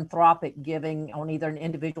philanthropic giving on either an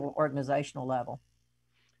individual or organizational level.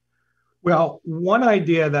 Well, one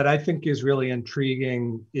idea that I think is really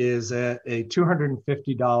intriguing is a $250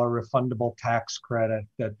 refundable tax credit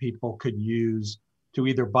that people could use to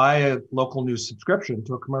either buy a local news subscription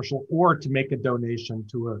to a commercial or to make a donation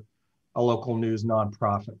to a local news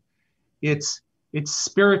nonprofit. It's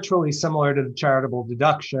spiritually similar to the charitable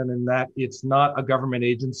deduction in that it's not a government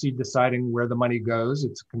agency deciding where the money goes.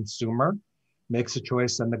 It's a consumer makes a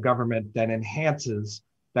choice and the government then enhances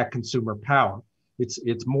that consumer power.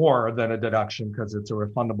 It's more than a deduction because it's a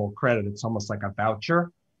refundable credit. It's almost like a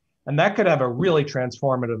voucher. And that could have a really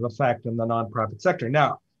transformative effect in the nonprofit sector.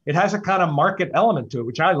 Now, it has a kind of market element to it,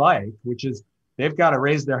 which I like, which is they've got to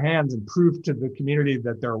raise their hands and prove to the community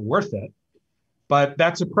that they're worth it. But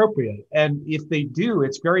that's appropriate. And if they do,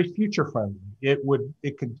 it's very future friendly.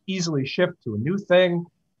 It could easily shift to a new thing.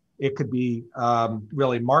 It could be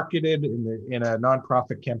really marketed in a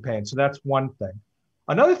nonprofit campaign. So that's one thing.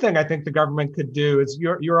 Another thing I think the government could do is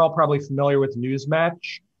you're all probably familiar with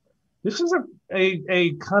Newsmatch. This is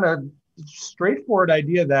a kind of straightforward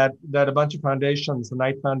idea that a bunch of foundations, the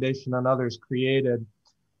Knight Foundation and others created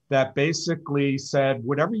that basically said,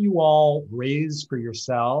 whatever you all raise for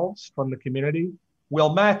yourselves from the community,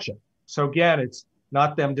 we'll match it. So again, it's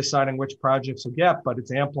not them deciding which projects will get, but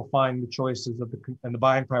it's amplifying the choices of and the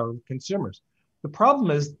buying power of consumers. The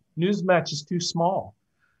problem is Newsmatch is too small.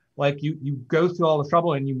 Like you go through all the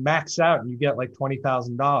trouble and you max out and you get like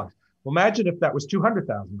 $20,000. Well, imagine if that was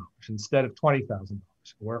 $200,000 instead of $20,000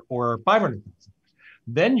 or $500,000.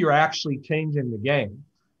 Then you're actually changing the game.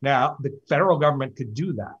 Now, the federal government could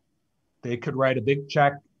do that. They could write a big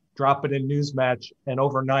check, drop it in Newsmatch, and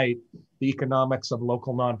overnight, the economics of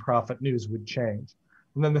local nonprofit news would change.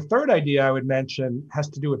 And then the third idea I would mention has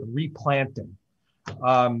to do with replanting.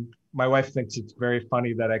 My wife thinks it's very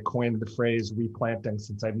funny that I coined the phrase replanting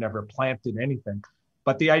since I've never planted anything.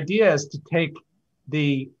 But the idea is to take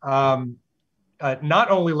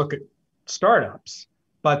not only look at startups,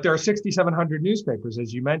 but there are 6,700 newspapers,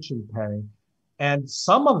 as you mentioned, Penny, and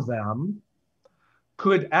some of them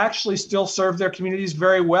could actually still serve their communities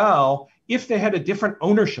very well if they had a different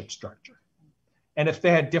ownership structure and if they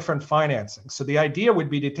had different financing. So the idea would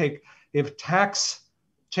be to do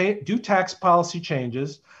tax policy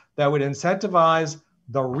changes that would incentivize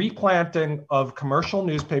the replanting of commercial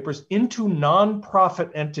newspapers into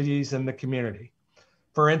nonprofit entities in the community.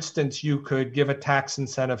 For instance, you could give a tax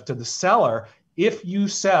incentive to the seller. If you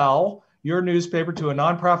sell your newspaper to a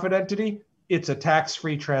nonprofit entity, it's a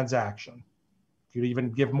tax-free transaction. You could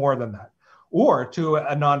even give more than that. Or to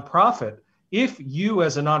a nonprofit, if you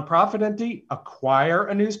as a nonprofit entity acquire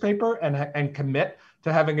a newspaper and commit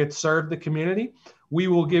to having it serve the community, we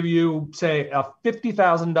will give you, say, a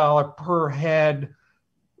 $50,000 per head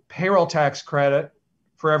payroll tax credit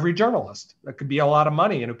for every journalist. That could be a lot of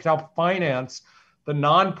money, and it could help finance the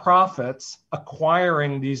nonprofits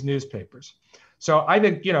acquiring these newspapers. So I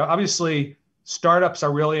think, obviously startups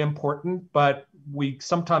are really important, but we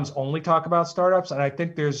sometimes only talk about startups. And I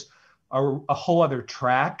think there's a whole other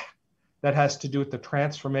track that has to do with the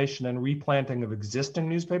transformation and replanting of existing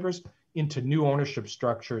newspapers into new ownership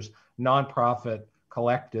structures, nonprofit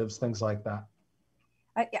collectives, things like that.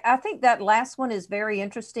 I think that last one is very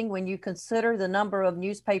interesting when you consider the number of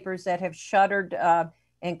newspapers that have shuttered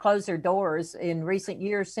and closed their doors in recent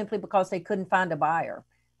years simply because they couldn't find a buyer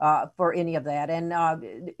for any of that. And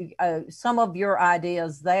some of your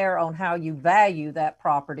ideas there on how you value that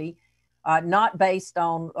property, not based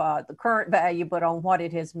on the current value, but on what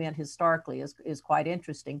it has meant historically is quite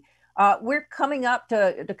interesting. We're coming up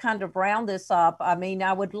to kind of round this up. I mean,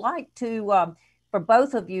 I would like to, for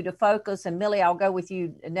both of you to focus, and Millie, I'll go with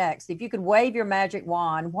you next. If you could wave your magic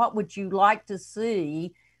wand, what would you like to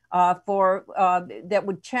see that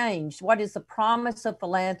would change? What is the promise of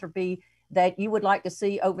philanthropy that you would like to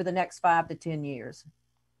see over the next 5 to 10 years?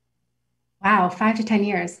 Wow, 5 to 10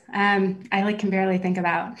 years. I can barely think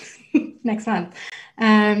about next month.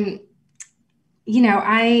 I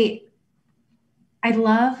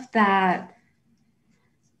love that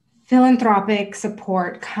philanthropic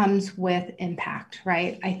support comes with impact,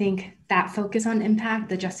 right? I think that focus on impact,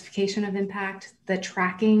 the justification of impact, the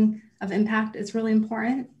tracking of impact is really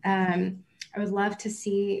important. I would love to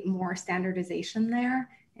see more standardization there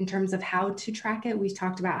in terms of how to track it. We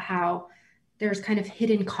talked about how there's kind of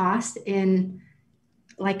hidden cost in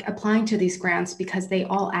like applying to these grants because they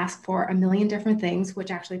all ask for a million different things, which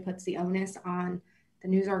actually puts the onus on the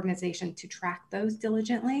news organization to track those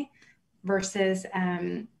diligently versus,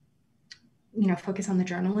 focus on the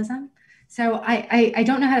journalism. So I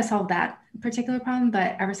don't know how to solve that particular problem,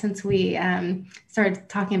 but ever since we started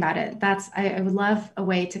talking about it, I would love a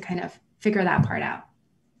way to kind of figure that part out.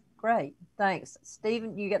 Great, thanks.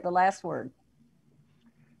 Stephen, you get the last word.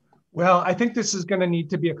 Well, I think this is going to need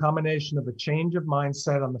to be a combination of a change of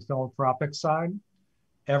mindset on the philanthropic side.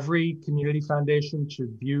 Every community foundation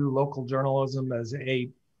should view local journalism as a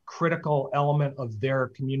critical element of their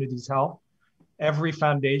community's health. Every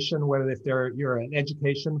foundation, whether you're an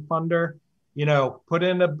education funder, put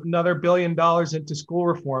in another $1 billion into school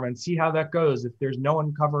reform and see how that goes if there's no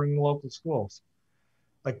one covering the local schools.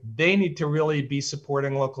 Like, they need to really be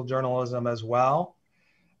supporting local journalism as well.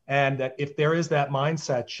 And that if there is that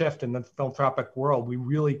mindset shift in the philanthropic world, we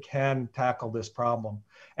really can tackle this problem.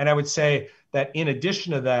 And I would say that in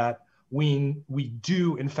addition to that, we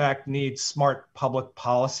do in fact need smart public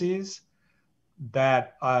policies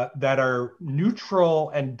that are neutral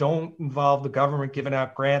and don't involve the government giving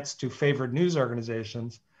out grants to favored news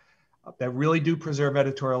organizations that really do preserve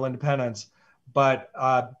editorial independence. But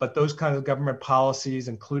those kinds of government policies,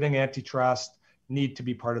 including antitrust, need to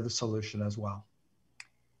be part of the solution as well.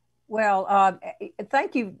 Well,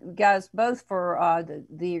 thank you guys both for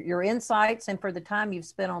your insights and for the time you've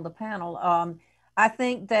spent on the panel. I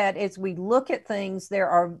think that as we look at things, there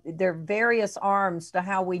are various arms to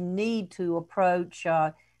how we need to approach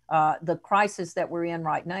the crisis that we're in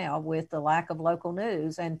right now with the lack of local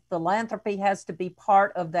news, and philanthropy has to be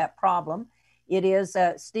part of that problem. It is,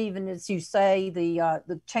 Stephen, as you say,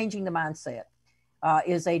 the changing the mindset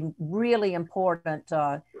is a really important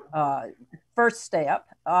first step.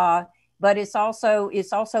 But it's also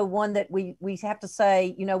one that we have to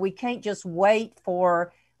say, we can't just wait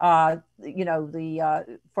for for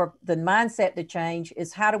the mindset to change.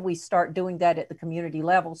 Is how do we start doing that at the community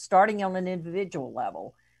level, starting on an individual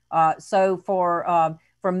level? So for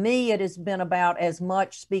me, it has been about as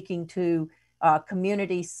much speaking to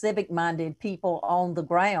community, civic-minded people on the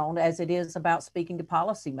ground as it is about speaking to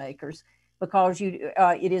policymakers, because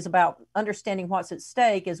it is about understanding what's at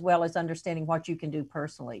stake as well as understanding what you can do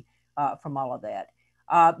personally from all of that.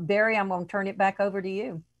 Barry, I'm going to turn it back over to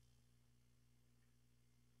you.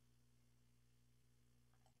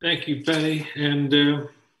 Thank you, Penny, and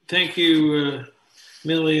thank you,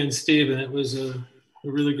 Millie and Stephen. It was a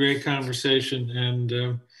really great conversation,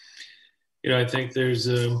 and I think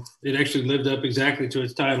it actually lived up exactly to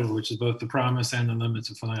its title, which is both the promise and the limits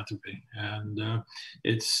of philanthropy. And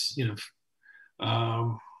it's,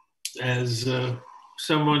 as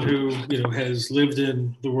someone who, has lived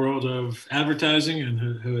in the world of advertising and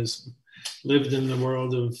who has lived in the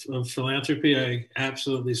world of philanthropy, I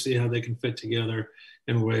absolutely see how they can fit together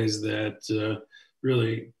in ways that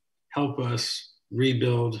really help us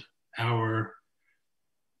rebuild our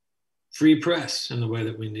free press in the way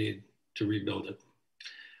that we need to rebuild it.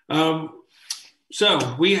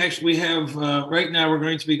 So we have, right now we're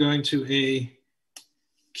going to be going to a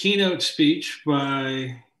keynote speech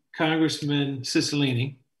by Congressman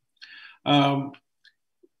Cicilline. And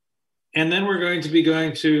then we're going to be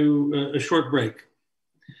going to a short break.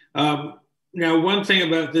 Now, one thing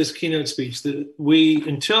about this keynote speech, that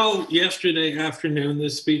until yesterday afternoon,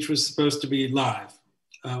 this speech was supposed to be live.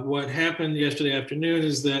 What happened yesterday afternoon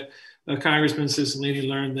is that Congressman Cicilline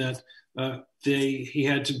learned that he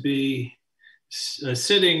had to be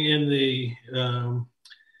sitting in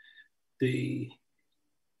the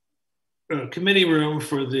committee room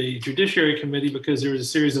for the Judiciary Committee because there was a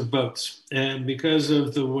series of votes. And because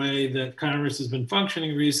of the way that Congress has been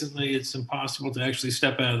functioning recently, it's impossible to actually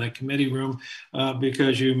step out of that committee room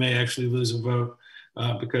because you may actually lose a vote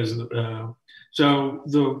so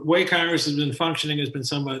the way Congress has been functioning has been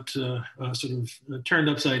somewhat sort of turned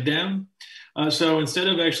upside down. So instead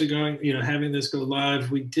of actually going, having this go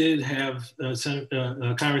live, we did have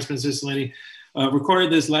Congressman Cicilline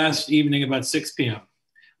recorded this last evening about 6 p.m.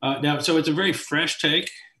 Now, so it's a very fresh take.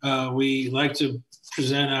 We like to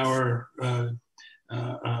present our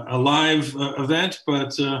a live event,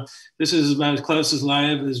 but this is about as close as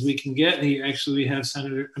live as we can get. We have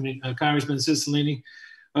Congressman Cicilline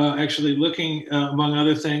actually looking, among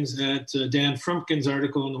other things, at Dan Frumkin's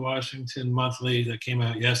article in the Washington Monthly that came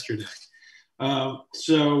out yesterday. I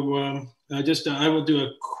will do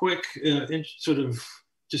a quick sort of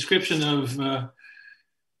description of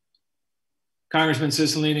Congressman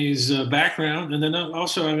Cicilline's background, and then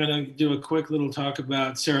also I'm going to do a quick little talk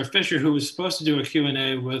about Sarah Fisher, who was supposed to do a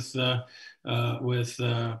Q&A with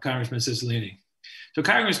Congressman Cicilline. So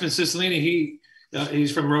Congressman Cicilline,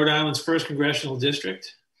 he's from Rhode Island's 1st Congressional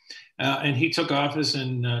District, and he took office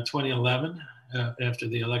in 2011 after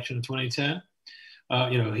the election of 2010.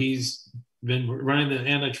 He's been running the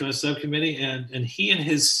antitrust subcommittee, and he and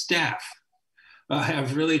his staff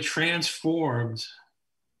have really transformed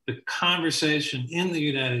the conversation in the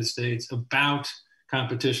United States about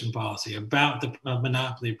competition policy, about the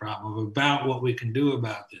monopoly problem, about what we can do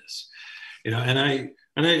about this. And I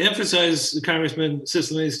emphasize Congressman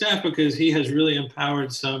Cicilline's staff because he has really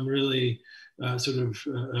empowered some really a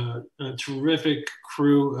terrific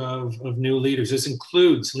crew of new leaders. This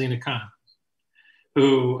includes Lina Khan,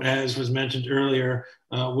 who, as was mentioned earlier,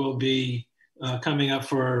 will be coming up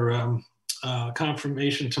for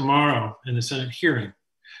confirmation tomorrow in the Senate hearing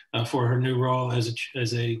for her new role as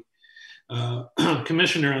a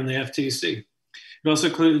commissioner on the FTC. It also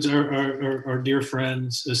includes our dear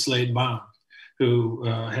friend Slade Bond, who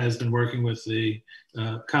has been working with the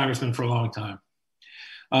congressman for a long time.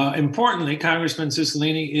 Importantly, Congressman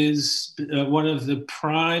Cicilline is one of the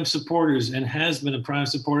prime supporters and has been a prime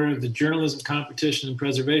supporter of the Journalism Competition and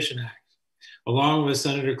Preservation Act, along with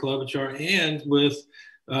Senator Klobuchar and with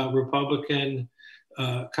Republican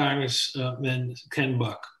Congressman Ken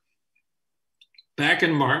Buck. Back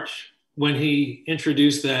in March, when he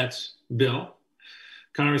introduced that bill,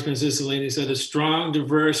 Congressman Cicilline said a strong,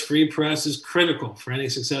 diverse, free press is critical for any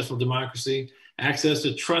successful democracy. Access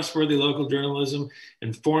to trustworthy local journalism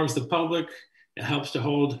informs the public, it helps to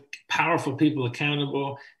hold powerful people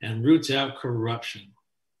accountable, and roots out corruption.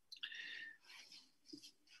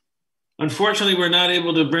 Unfortunately, we're not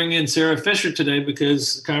able to bring in Sarah Fisher today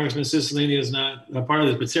because Congressman Cicilline is not a part of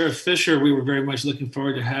this. But Sarah Fisher, we were very much looking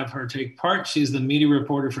forward to have her take part. She's the media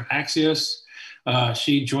reporter for Axios.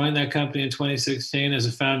 She joined that company in 2016 as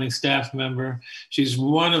a founding staff member. She's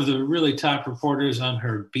one of the really top reporters on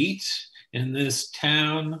her beat in this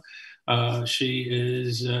town. She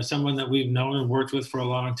is someone that we've known and worked with for a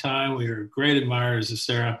long time. We are great admirers of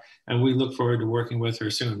Sarah, and we look forward to working with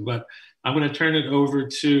her soon. But I'm going to turn it over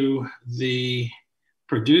to the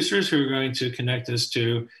producers who are going to connect us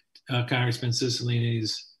to Congressman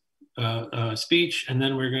Cicilline's speech, and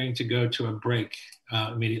then we're going to go to a break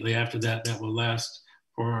immediately after that. That will last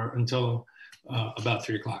until about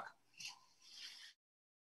 3 o'clock.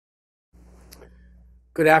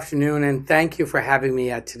 Good afternoon, and thank you for having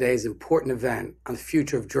me at today's important event on the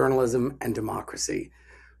future of journalism and democracy.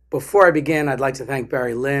 Before I begin, I'd like to thank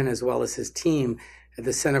Barry Lynn, as well as his team at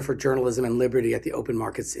the Center for Journalism and Liberty at the Open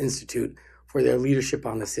Markets Institute, for their leadership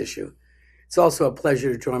on this issue. It's also a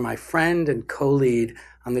pleasure to join my friend and co-lead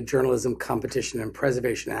on the Journalism Competition and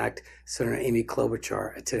Preservation Act, Senator Amy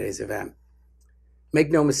Klobuchar, at today's event.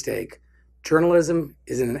 Make no mistake, journalism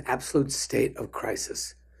is in an absolute state of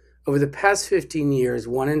crisis. Over the past 15 years,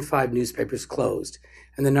 1 in 5 newspapers closed,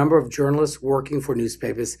 and the number of journalists working for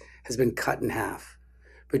newspapers has been cut in half.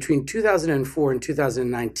 Between 2004 and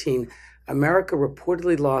 2019, America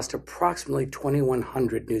reportedly lost approximately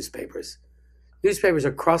 2,100 newspapers. Newspapers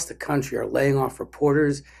across the country are laying off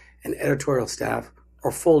reporters and editorial staff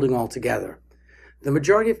or folding altogether. The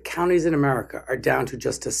majority of counties in America are down to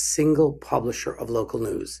just a single publisher of local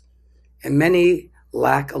news, and many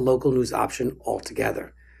lack a local news option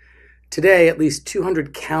altogether. Today, at least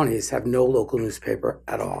 200 counties have no local newspaper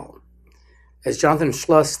at all. As Jonathan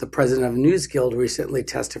Schluss, the president of News Guild, recently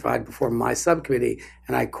testified before my subcommittee,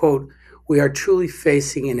 and I quote, "We are truly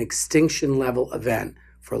facing an extinction-level event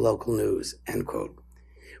for local news," end quote.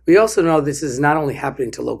 We also know this is not only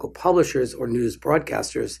happening to local publishers or news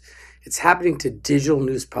broadcasters, it's happening to digital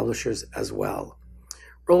news publishers as well.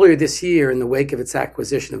 Earlier this year, in the wake of its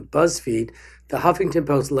acquisition of BuzzFeed, the Huffington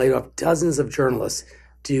Post laid off dozens of journalists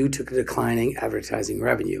due to declining advertising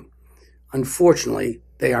revenue. Unfortunately,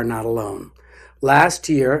 they are not alone. Last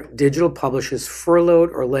year, digital publishers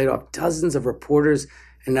furloughed or laid off dozens of reporters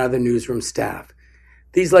and other newsroom staff.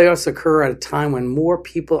 These layoffs occur at a time when more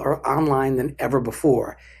people are online than ever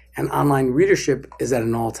before, and online readership is at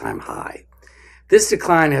an all-time high. This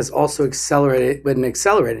decline has also been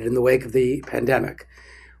accelerated in the wake of the pandemic.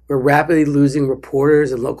 We're rapidly losing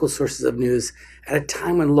reporters and local sources of news at a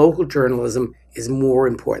time when local journalism is more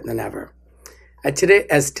important than ever.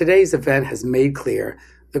 As today's event has made clear,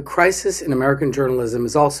 the crisis in American journalism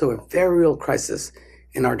is also a very real crisis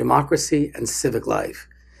in our democracy and civic life.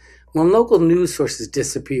 When local news sources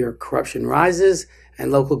disappear, corruption rises, and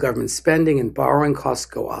local government spending and borrowing costs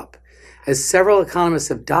go up. As several economists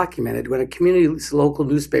have documented, when a community's local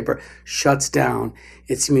newspaper shuts down,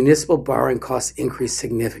 its municipal borrowing costs increase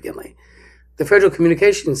significantly. The Federal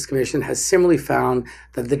Communications Commission has similarly found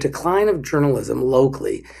that the decline of journalism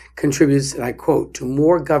locally contributes, and I quote, to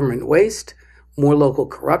more government waste, more local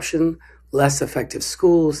corruption, less effective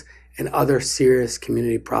schools, and other serious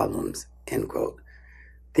community problems, end quote.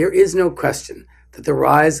 There is no question that the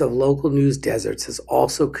rise of local news deserts has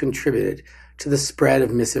also contributed to the spread of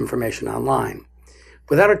misinformation online.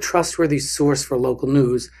 Without a trustworthy source for local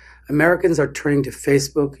news, Americans are turning to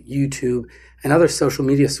Facebook, YouTube, and other social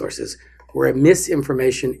media sources where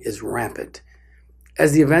misinformation is rampant.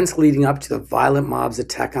 As the events leading up to the violent mob's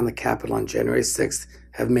attack on the Capitol on January 6th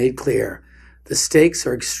have made clear, the stakes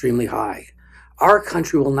are extremely high. Our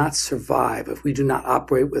country will not survive if we do not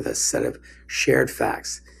operate with a set of shared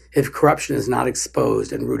facts, if corruption is not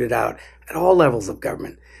exposed and rooted out at all levels of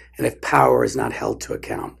government, and if power is not held to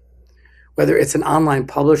account. Whether it's an online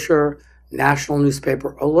publisher, national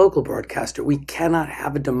newspaper, or local broadcaster, we cannot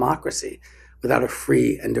have a democracy without a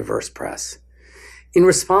free and diverse press. In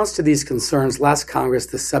response to these concerns, last Congress,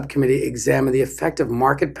 the subcommittee examined the effective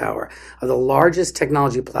market power of the largest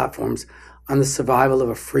technology platforms on the survival of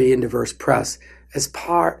a free and diverse press as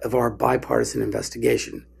part of our bipartisan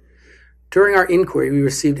investigation. During our inquiry, we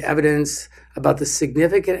received evidence about the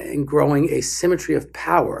significant and growing asymmetry of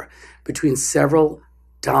power between several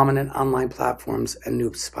dominant online platforms and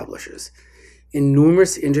news publishers. In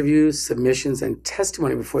numerous interviews, submissions, and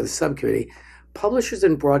testimony before the subcommittee, publishers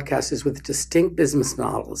and broadcasters with distinct business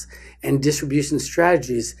models and distribution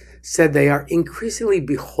strategies said they are increasingly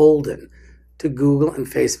beholden to Google and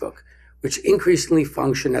Facebook, which increasingly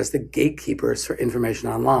function as the gatekeepers for information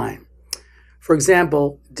online. For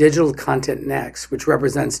example, Digital Content Next, which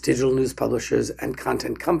represents digital news publishers and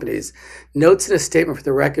content companies, notes in a statement for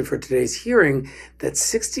the record for today's hearing that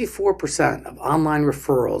 64% of online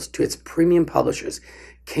referrals to its premium publishers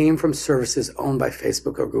came from services owned by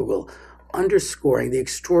Facebook or Google, underscoring the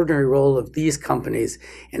extraordinary role of these companies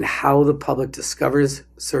in how the public discovers,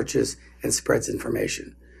 searches, and spreads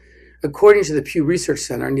information. According to the Pew Research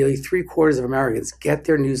Center, nearly 3/4 of Americans get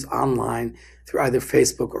their news online through either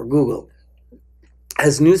Facebook or Google.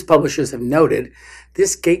 As news publishers have noted,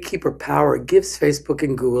 this gatekeeper power gives Facebook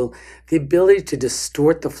and Google the ability to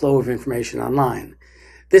distort the flow of information online.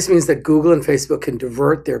 This means that Google and Facebook can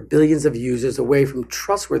divert their billions of users away from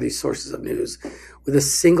trustworthy sources of news with a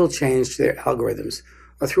single change to their algorithms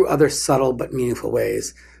or through other subtle but meaningful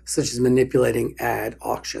ways, such as manipulating ad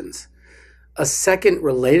auctions. A second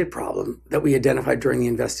related problem that we identified during the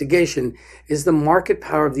investigation is the market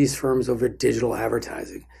power of these firms over digital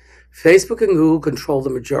advertising. Facebook and Google control the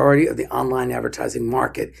majority of the online advertising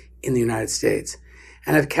market in the United States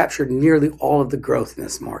and have captured nearly all of the growth in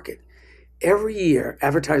this market. Every year,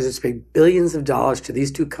 advertisers pay billions of dollars to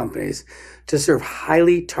these two companies to serve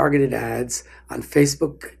highly targeted ads on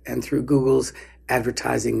Facebook and through Google's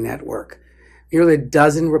advertising network. Nearly a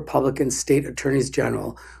dozen Republican state attorneys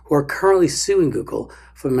general who are currently suing Google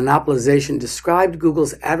for monopolization described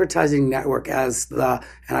Google's advertising network as the,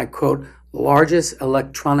 and I quote, largest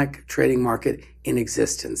electronic trading market in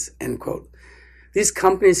existence, end quote. These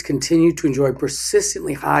companies continue to enjoy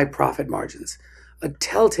persistently high profit margins, a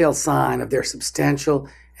telltale sign of their substantial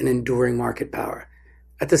and enduring market power.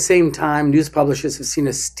 At the same time, news publishers have seen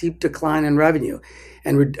a steep decline in revenue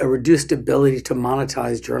and a reduced ability to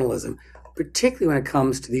monetize journalism, particularly when it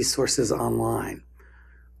comes to these sources online.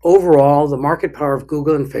 Overall, the market power of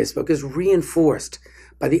Google and Facebook is reinforced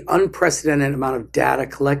by the unprecedented amount of data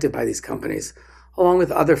collected by these companies, along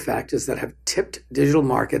with other factors that have tipped digital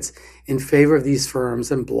markets in favor of these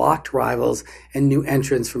firms and blocked rivals and new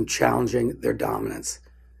entrants from challenging their dominance.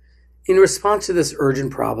 In response to this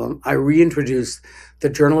urgent problem, I reintroduced the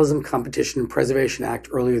Journalism Competition and Preservation Act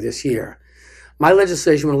earlier this year. My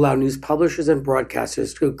legislation would allow news publishers and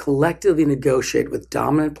broadcasters to collectively negotiate with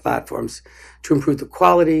dominant platforms to improve the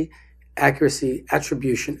quality, accuracy,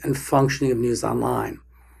 attribution, and functioning of news online.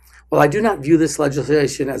 While I do not view this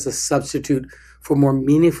legislation as a substitute for more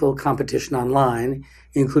meaningful competition online,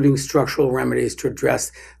 including structural remedies to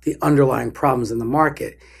address the underlying problems in the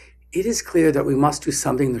market, it is clear that we must do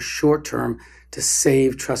something in the short term to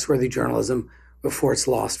save trustworthy journalism before it's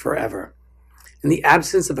lost forever. In the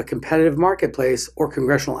absence of a competitive marketplace or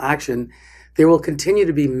congressional action, there will continue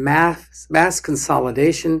to be mass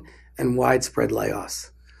consolidation and widespread layoffs.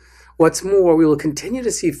 What's more, we will continue to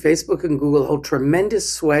see Facebook and Google hold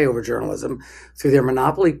tremendous sway over journalism through their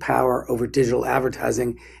monopoly power over digital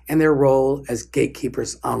advertising and their role as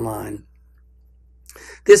gatekeepers online.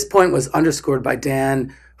 This point was underscored by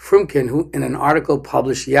Dan Frumkin, who, in an article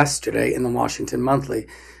published yesterday in the Washington Monthly,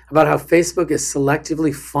 about how Facebook is selectively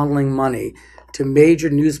funneling money to major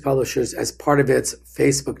news publishers as part of its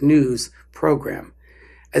Facebook News program.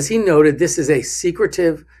 As he noted, this is a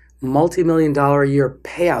secretive, multi-million-dollar a year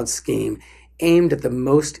payout scheme aimed at the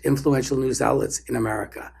most influential news outlets in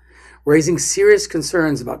America, raising serious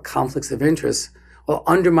concerns about conflicts of interest while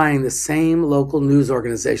undermining the same local news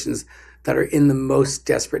organizations that are in the most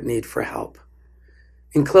desperate need for help.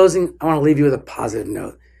 In closing, I want to leave you with a positive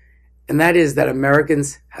note, and that is that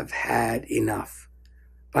Americans have had enough.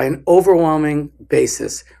 By an overwhelming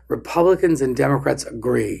basis, Republicans and Democrats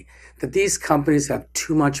agree that these companies have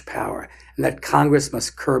too much power and that Congress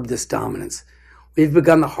must curb this dominance. We've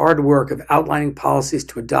begun the hard work of outlining policies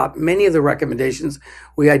to adopt many of the recommendations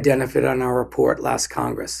we identified in our report last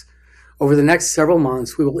Congress. Over the next several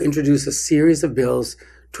months, we will introduce a series of bills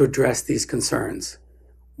to address these concerns.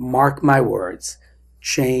 Mark my words,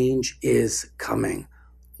 change is coming.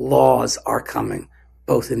 Laws are coming,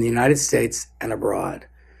 both in the United States and abroad.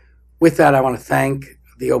 With that, I want to thank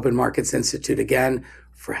the Open Markets Institute again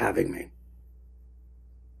for having me.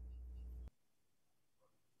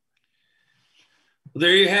 Well,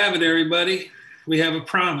 there you have it, everybody. We have a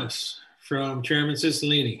promise from Chairman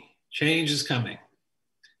Cicilline. Change is coming.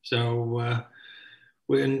 So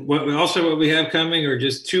what we have coming are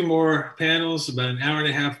just 2 more panels, about an hour and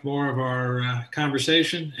a half more of our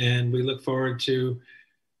conversation. And we look forward to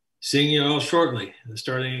seeing you all shortly,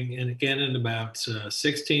 starting again in about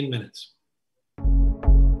 16 minutes.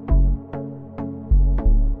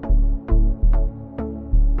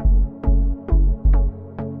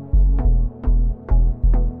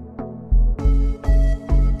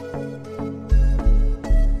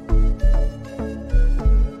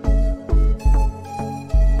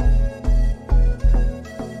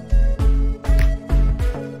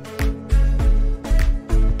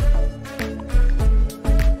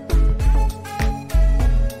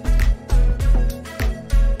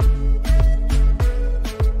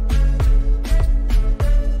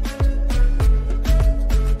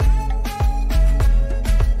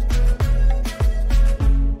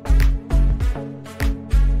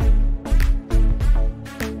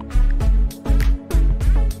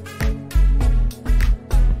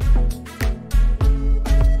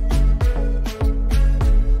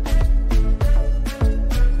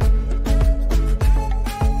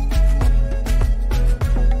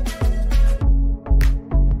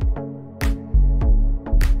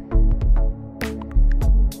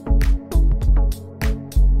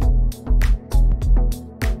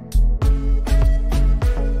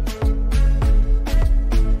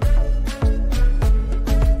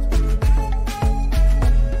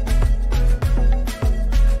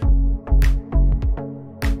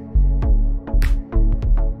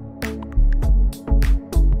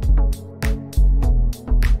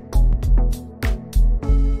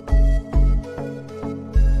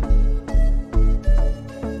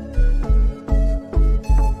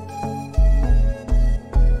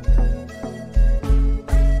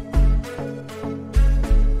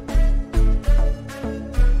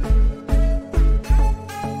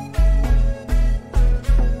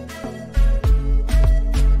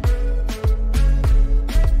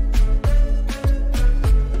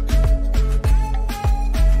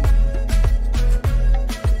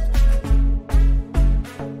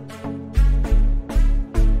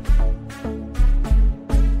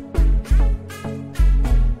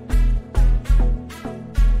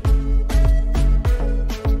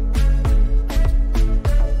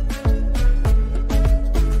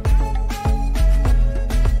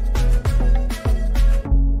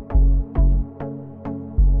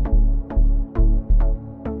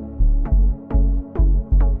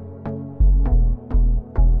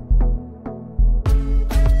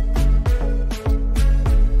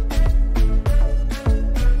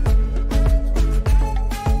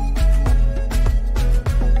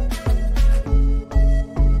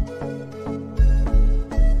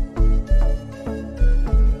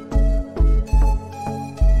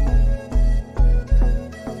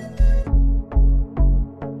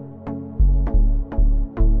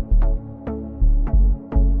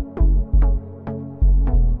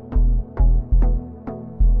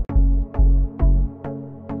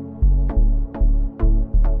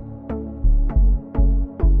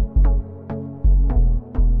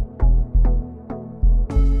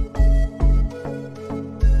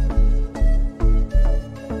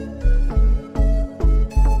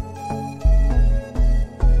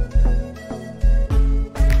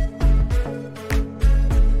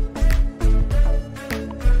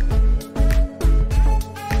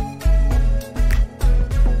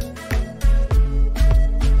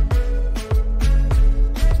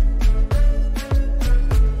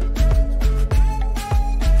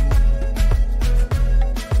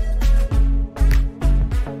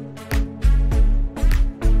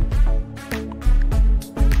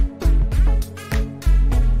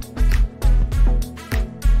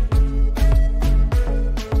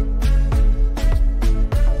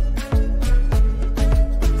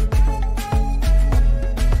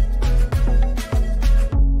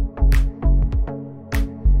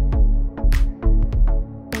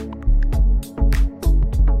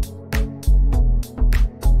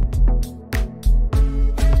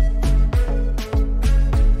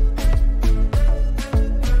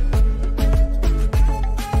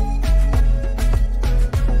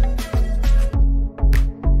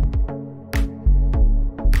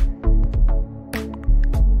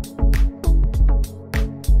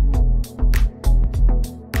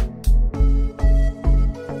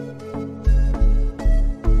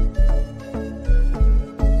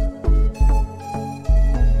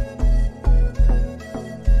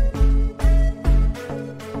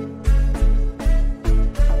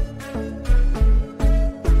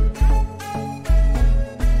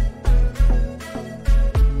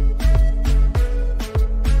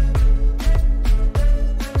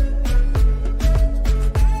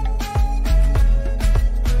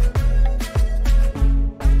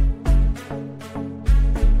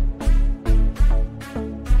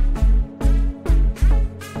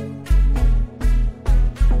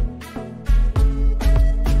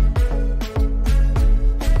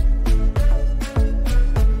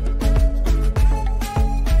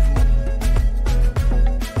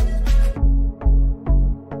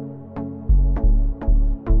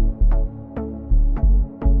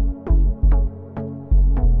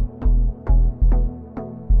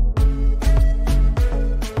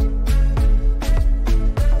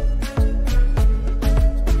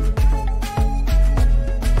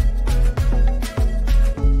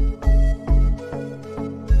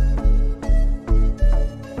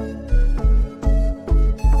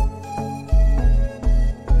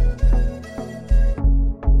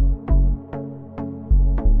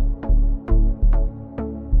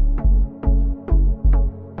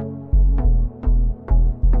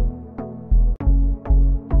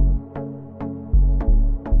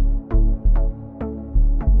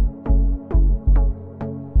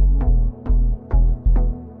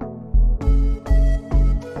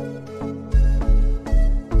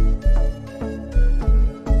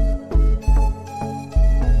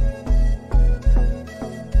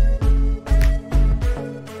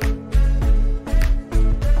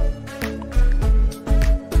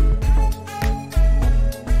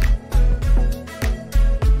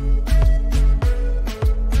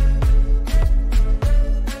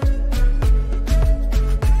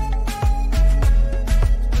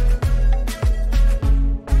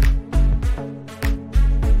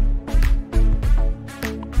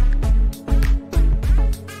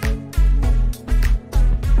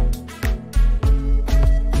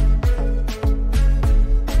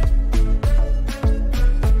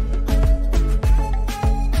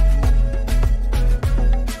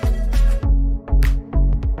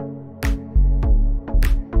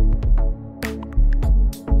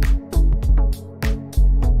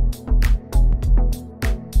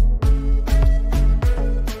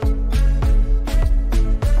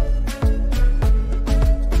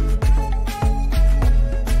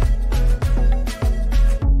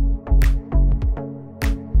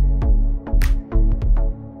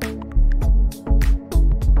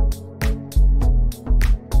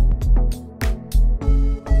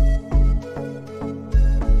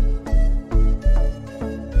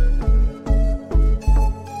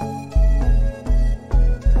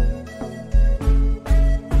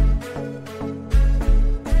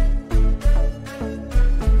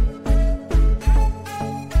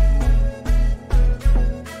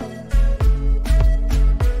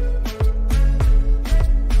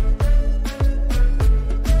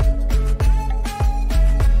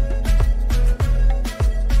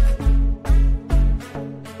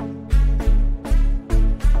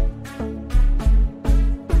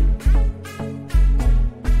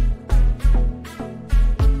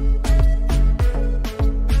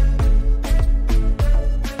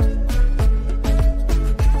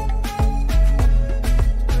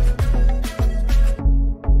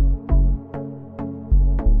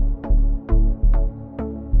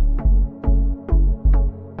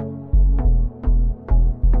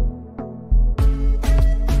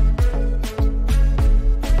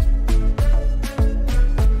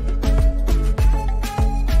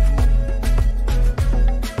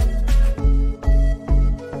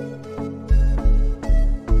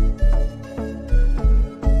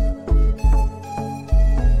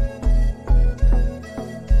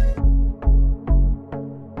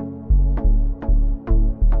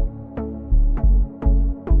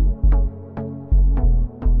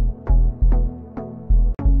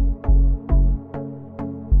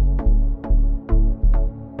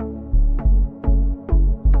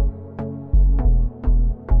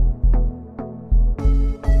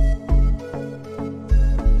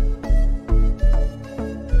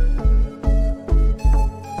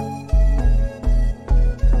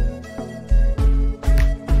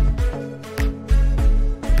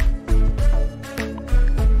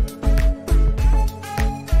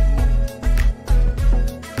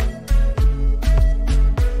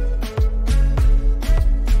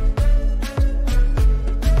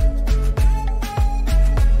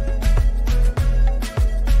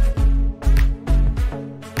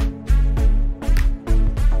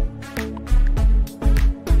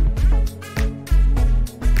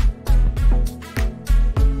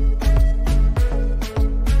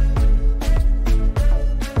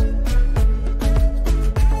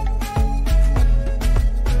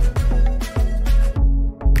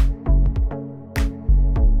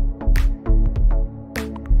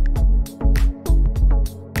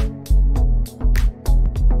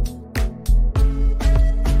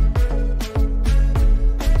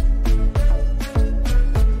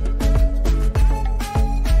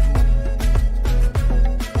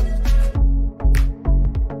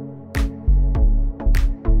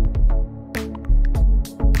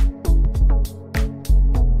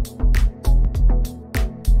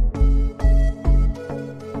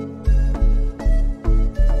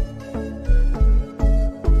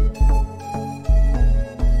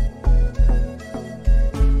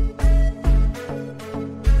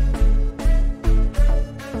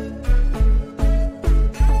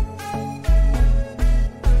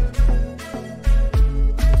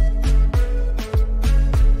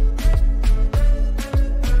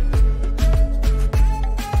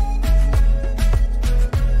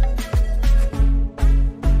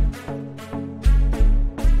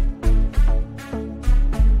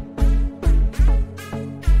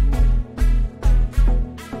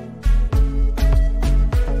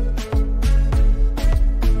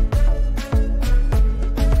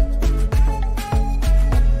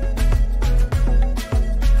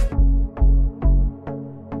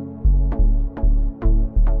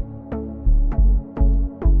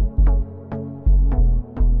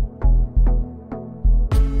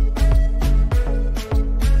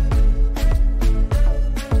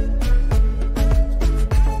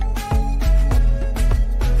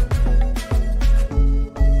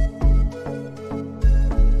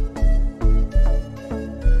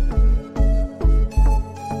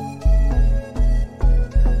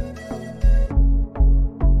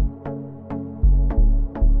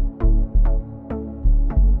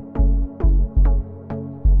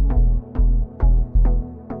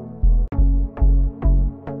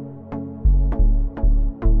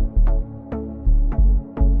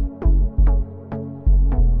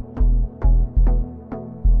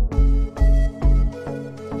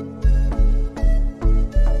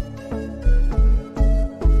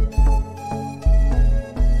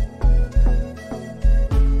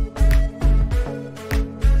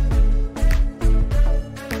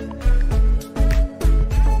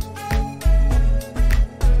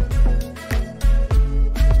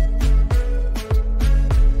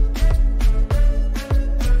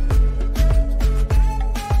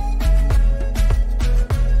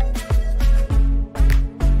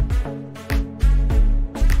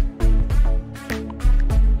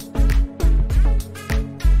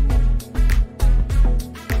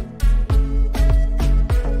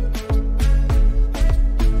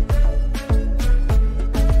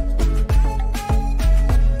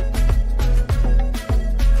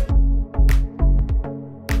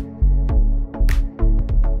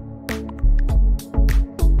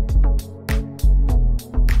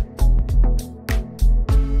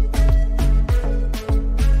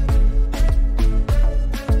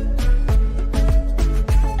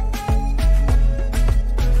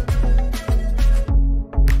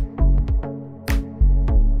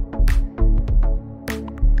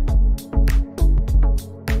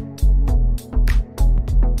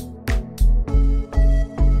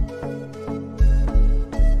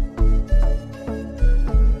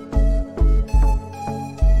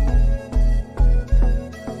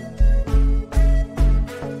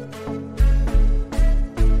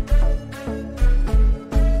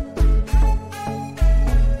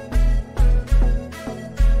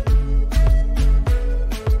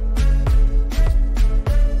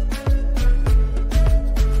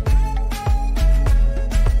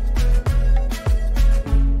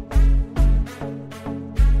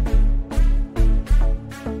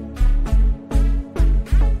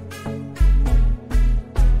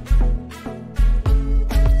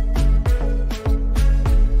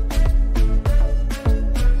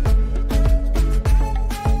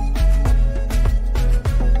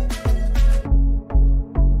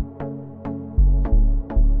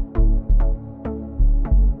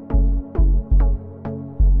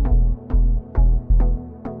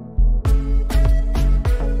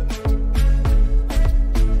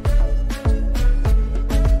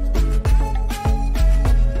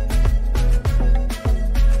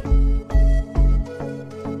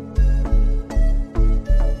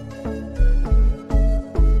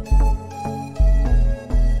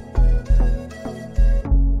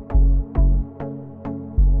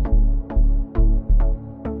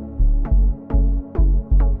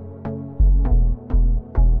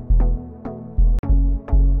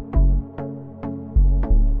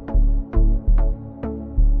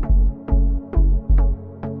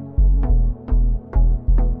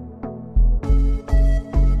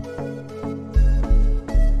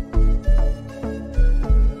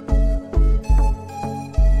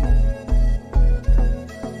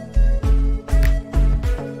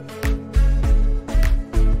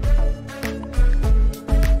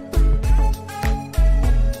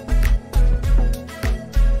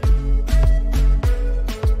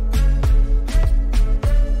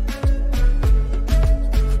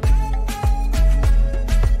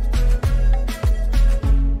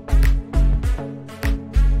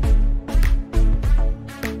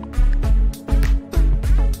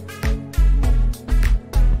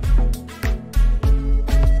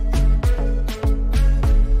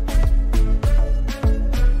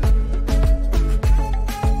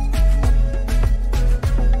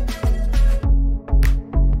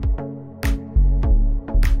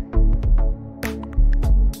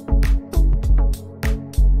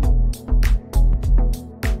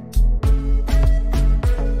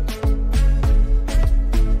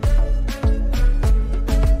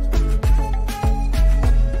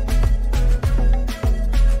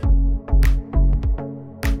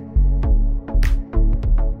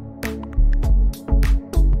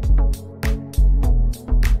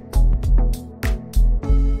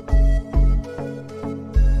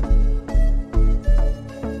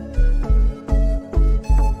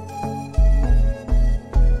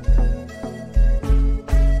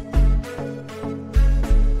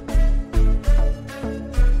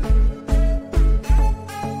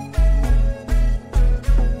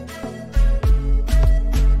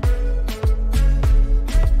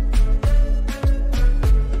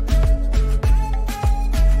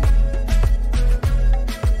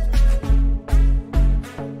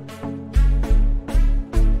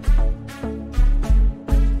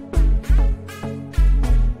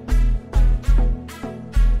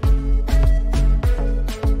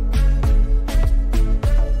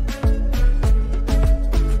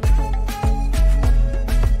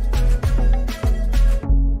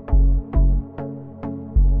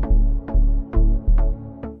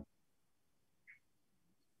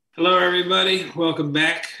 everybody. Welcome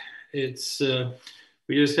back. It's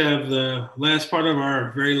we just have the last part of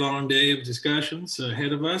our very long day of discussions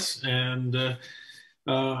ahead of us, and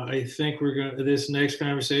I think this next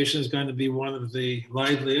conversation is going to be one of the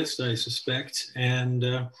liveliest, I suspect. And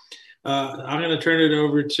I'm going to turn it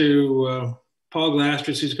over to Paul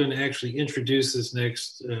Glasters, who's going to actually introduce this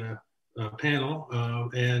next panel.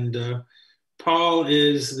 Paul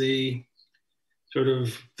is the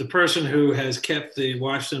person who has kept the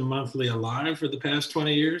Washington Monthly alive for the past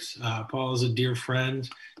 20 years. Paul is a dear friend.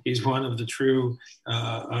 He's one of the true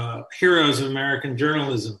heroes of American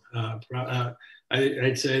journalism.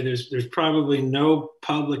 I'd say there's probably no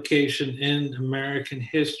publication in American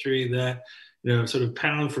history that, sort of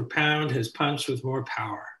pound for pound has punched with more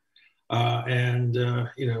power. The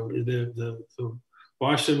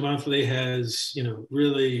Washington Monthly has,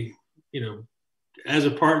 really, as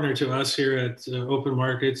a partner to us here at Open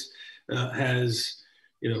Markets, has,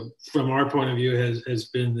 from our point of view, has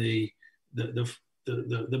been the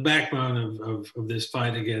backbone of this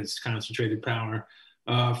fight against concentrated power.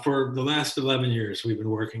 For the last 11 years, we've been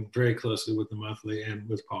working very closely with the Monthly and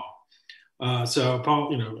with Paul. So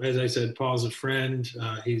Paul, as I said, Paul's a friend.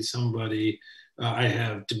 He's somebody I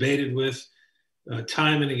have debated with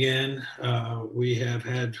time and again. We have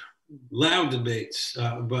had loud debates,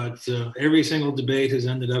 but every single debate has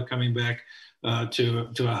ended up coming back to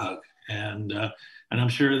a hug. And I'm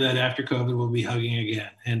sure that after COVID, we'll be hugging again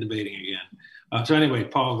and debating again. So anyway,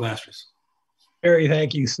 Paul Glasters. Barry,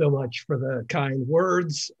 thank you so much for the kind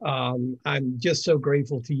words. I'm just so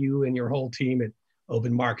grateful to you and your whole team at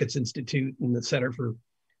Open Markets Institute and the Center for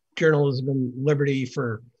Journalism and Liberty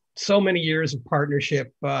for so many years of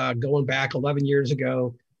partnership, going back 11 years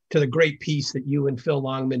ago to the great piece that you and Phil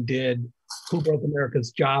Longman did, Who Broke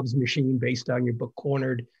America's Jobs Machine, based on your book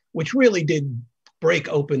Cornered, which really did break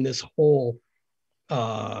open this whole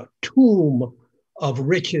tomb of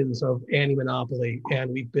riches of anti-monopoly.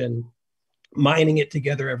 And we've been mining it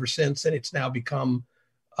together ever since. And it's now become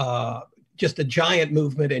just a giant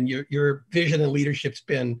movement. And your vision and leadership's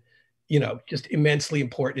been, just immensely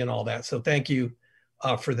important in all that. So thank you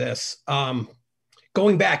for this.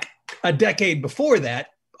 Going back a decade before that,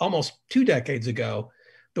 almost 2 decades ago,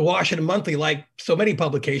 the Washington Monthly, like so many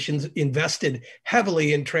publications, invested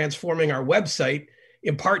heavily in transforming our website,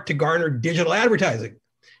 in part to garner digital advertising.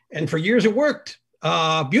 And for years it worked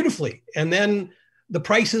beautifully. And then the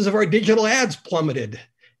prices of our digital ads plummeted.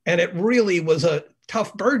 And it really was a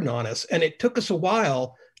tough burden on us. And it took us a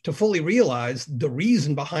while to fully realize the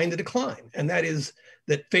reason behind the decline. And that is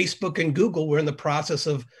that Facebook and Google were in the process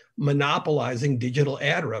of monopolizing digital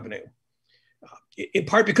ad revenue. In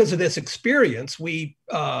part because of this experience, we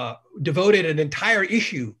devoted an entire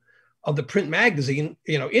issue of the print magazine,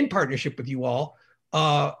 in partnership with you all,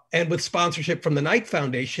 and with sponsorship from the Knight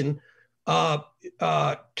Foundation,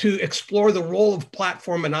 to explore the role of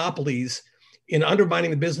platform monopolies in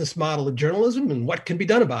undermining the business model of journalism and what can be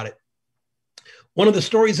done about it. One of the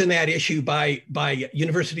stories in that issue by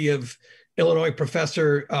University of Illinois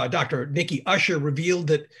professor Dr. Nikki Usher revealed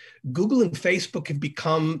that Google and Facebook have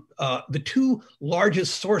become the 2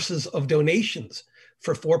 largest sources of donations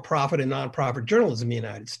for-profit and nonprofit journalism in the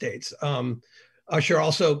United States. Usher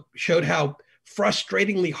also showed how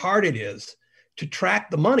frustratingly hard it is to track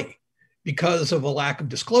the money because of a lack of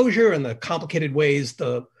disclosure and the complicated ways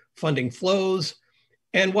the funding flows,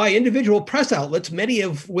 and why individual press outlets, many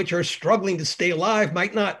of which are struggling to stay alive,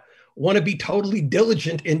 might not want to be totally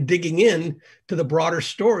diligent in digging in to the broader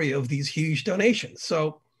story of these huge donations.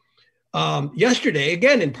 So yesterday,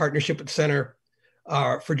 again, in partnership with the Center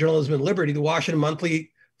for Journalism and Liberty, the Washington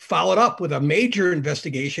Monthly followed up with a major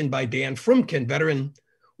investigation by Dan Frumkin, veteran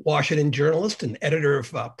Washington journalist and editor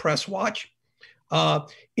of Press Watch,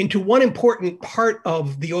 into one important part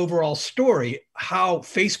of the overall story, how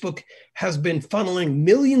Facebook has been funneling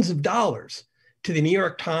millions of dollars to the New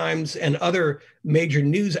York Times and other major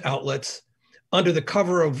news outlets under the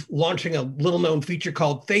cover of launching a little-known feature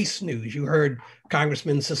called Face News. You heard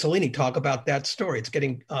Congressman Cicilline talk about that story. It's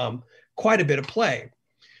getting quite a bit of play.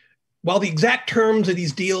 While the exact terms of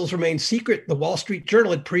these deals remain secret, the Wall Street Journal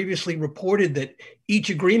had previously reported that each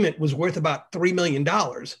agreement was worth about $3 million.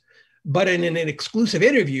 But in an exclusive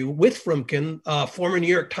interview with Frumkin, former New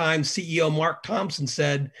York Times CEO Mark Thompson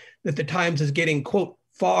said that the Times is getting, quote,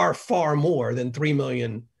 far, far more than $3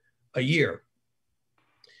 million a year.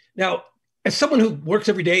 Now, as someone who works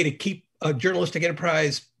every day to keep a journalistic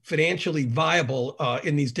enterprise financially viable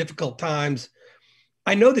in these difficult times,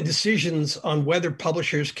 I know the decisions on whether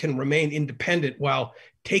publishers can remain independent while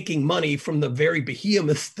taking money from the very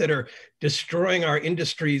behemoths that are destroying our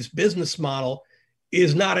industry's business model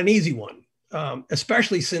is not an easy one,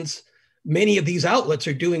 especially since many of these outlets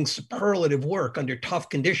are doing superlative work under tough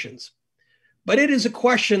conditions. But it is a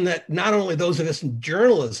question that not only those of us in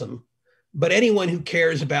journalism, but anyone who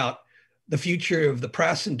cares about the future of the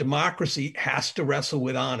press and democracy has to wrestle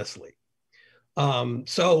with honestly.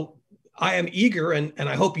 So I am eager, and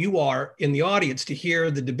I hope you are in the audience, to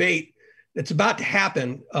hear the debate that's about to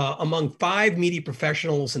happen among 5 media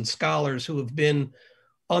professionals and scholars who have been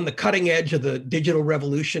on the cutting edge of the digital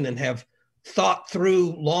revolution and have thought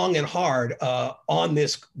through long and hard on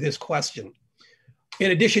this question.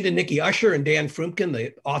 In addition to Nikki Usher and Dan Frumkin,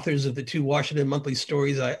 the authors of the 2 Washington Monthly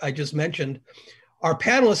stories I just mentioned, our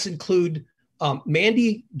panelists include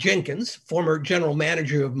Mandy Jenkins, former general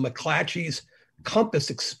manager of McClatchy's Compass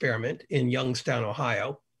experiment in Youngstown,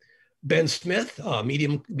 Ohio; Ben Smith,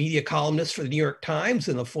 media columnist for the New York Times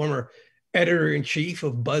and the former editor-in-chief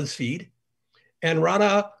of BuzzFeed; and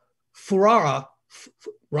Rana Furara.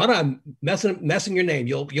 Rana, I'm messing your name.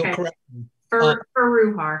 You'll correct me.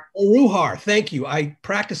 Ruhar, thank you. I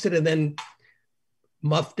practiced it and then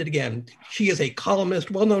muffed it again. She is a columnist,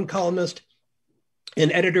 well-known columnist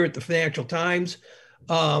and editor at the Financial Times.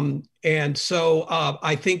 And so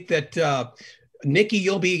I think that Nikki,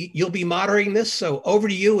 you'll be moderating this. So over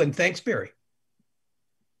to you, and thanks, Barry.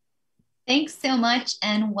 Thanks so much,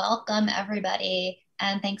 and welcome everybody.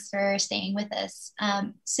 And thanks for staying with us.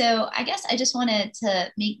 So I guess I just wanted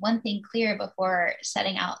to make one thing clear before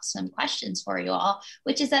setting out some questions for you all,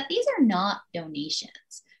 which is that these are not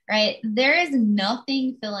donations, right? There is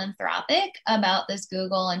nothing philanthropic about this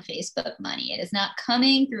Google and Facebook money. It is not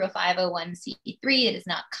coming through a 501c3. It is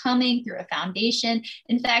not coming through a foundation.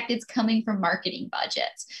 In fact, it's coming from marketing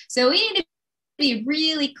budgets. So we need to be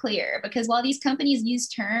really clear, because while these companies use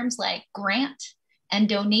terms like grant and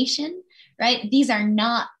donation, right, these are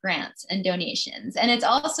not grants and donations. And it's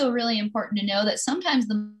also really important to know that sometimes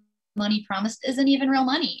the money promised isn't even real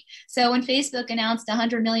money. So when Facebook announced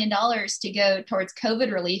 $100 million to go towards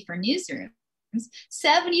COVID relief for newsrooms,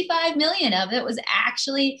 75 million of it was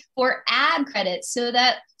actually for ad credits so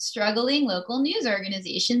that struggling local news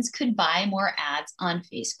organizations could buy more ads on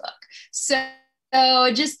Facebook. So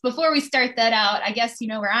just before we start that out, I guess you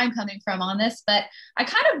know where I'm coming from on this, but I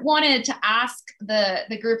kind of wanted to ask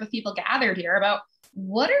the group of people gathered here about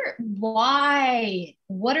what are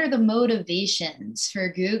the motivations for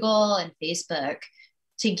Google and Facebook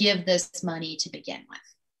to give this money to begin with?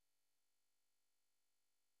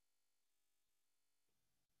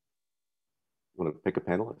 Want to pick a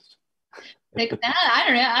panelist? Pick that? I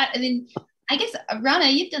don't know. I mean, I guess, Rana,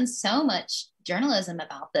 you've done so much journalism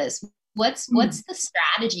about this. What's the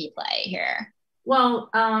strategy play here? Well,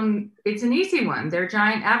 it's an easy one. They're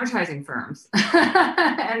giant advertising firms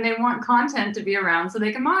and they want content to be around so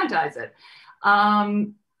they can monetize it.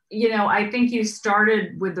 You know, I think you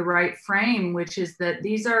started with the right frame, which is that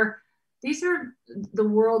these are the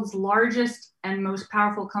world's largest and most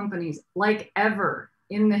powerful companies like ever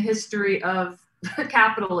in the history of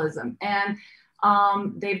capitalism. And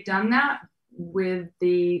they've done that with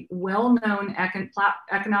the well-known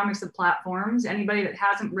economics of platforms. Anybody that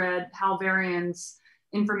hasn't read Hal Varian's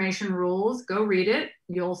Information Rules, go read it.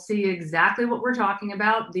 You'll see exactly what we're talking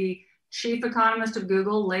about. The chief economist of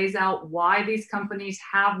Google lays out why these companies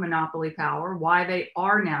have monopoly power, why they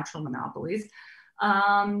are natural monopolies.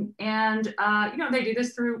 You know, they do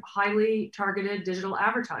this through highly targeted digital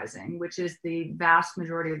advertising, which is the vast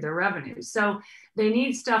majority of their revenues. So they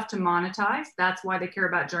need stuff to monetize. That's why they care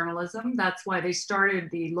about journalism. That's why they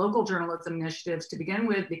started the local journalism initiatives to begin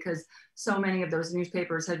with, because so many of those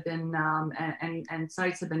newspapers had been and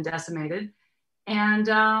sites have been decimated. And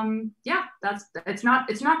yeah, it's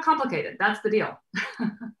not complicated. That's the deal.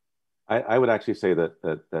 I would actually say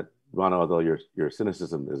that Rana, although your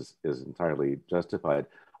cynicism is entirely justified,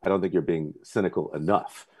 I don't think you're being cynical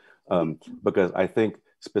enough, because I think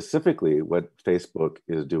specifically what Facebook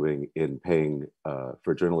is doing in paying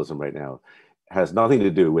for journalism right now has nothing to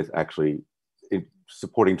do with actually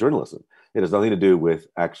supporting journalism. It has nothing to do with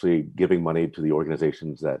actually giving money to the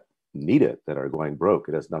organizations that need it, that are going broke.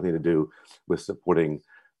 It has nothing to do with supporting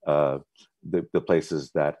the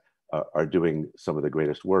places that are doing some of the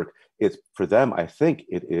greatest work. It's for them, I think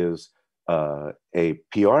it is a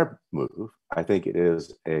PR move. I think it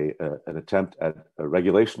is an attempt at a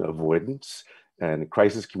regulation avoidance and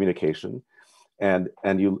crisis communication. And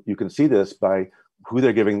you can see this by who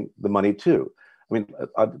they're giving the money to. I mean,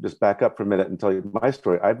 I'll just back up for a minute and tell you my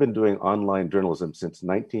story. I've been doing online journalism since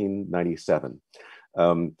 1997.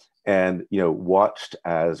 And watched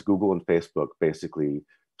as Google and Facebook basically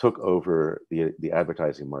took over the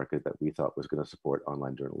advertising market that we thought was going to support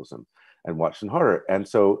online journalism, and watched in horror. And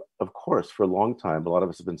so, of course, for a long time, a lot of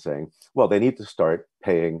us have been saying, well, they need to start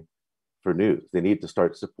paying for news. They need to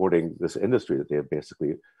start supporting this industry that they have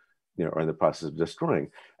basically, are in the process of destroying.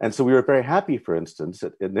 And so we were very happy, for instance,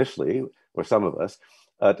 initially, or some of us,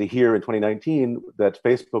 to hear in 2019 that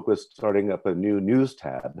Facebook was starting up a new news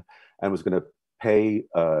tab and was going to pay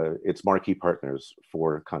its marquee partners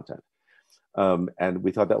for content. And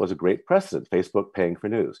we thought that was a great precedent, Facebook paying for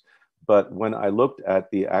news. But when I looked at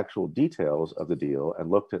the actual details of the deal and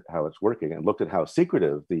looked at how it's working and looked at how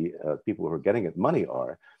secretive the people who are getting it money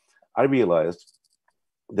are, I realized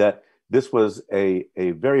that this was a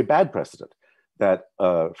very bad precedent. That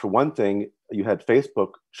for one thing, you had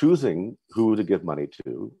Facebook choosing who to give money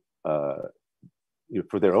to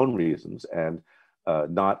for their own reasons, and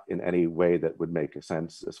not in any way that would make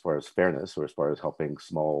sense as far as fairness or as far as helping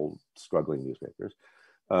small, struggling newspapers.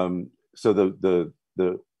 So the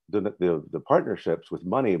partnerships with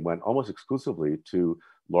money went almost exclusively to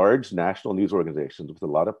large national news organizations with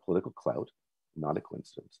a lot of political clout, not a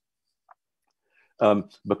coincidence.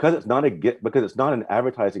 Because it's not an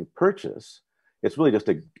advertising purchase, it's really just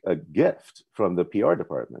a gift from the PR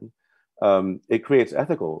department. It creates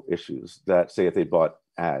ethical issues that, say, if they bought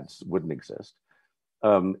ads, wouldn't exist.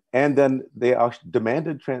 And then they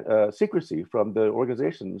demanded secrecy from the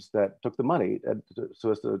organizations that took the money,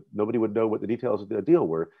 so as to nobody would know what the details of the deal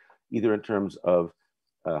were, either in terms of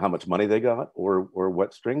how much money they got or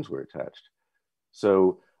what strings were attached.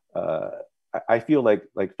 So I feel like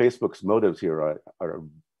Facebook's motives here are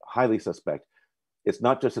highly suspect. It's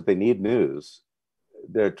not just that they need news;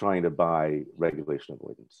 they're trying to buy regulation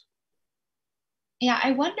avoidance. Yeah,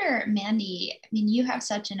 I wonder, Mandy, I mean, you have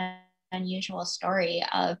such an unusual story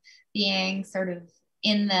of being sort of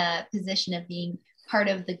in the position of being part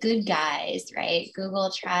of the good guys, right?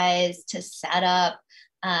 Google tries to set up,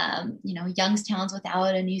 Youngstown's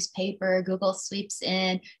without a newspaper. Google sweeps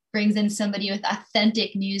in, brings in somebody with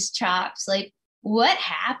authentic news chops. Like, what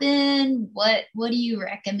happened? What do you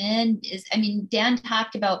recommend? Dan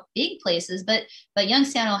talked about big places, but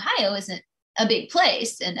Youngstown, Ohio isn't a big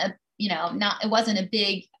place, and it wasn't a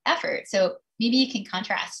big effort. So maybe you can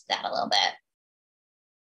contrast that a little bit.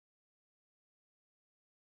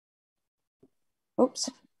 Oops.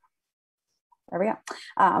 There we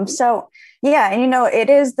go. So yeah, it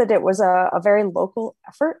is that it was a very local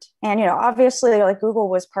effort. And, obviously like Google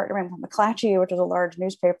was partnering with McClatchy, which is a large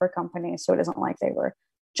newspaper company. So it isn't like they were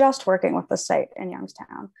just working with the site in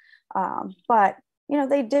Youngstown. But,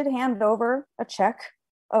 they did hand over a check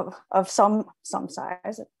of some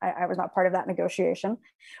size. I was not part of that negotiation,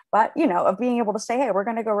 but, of being able to say, hey, we're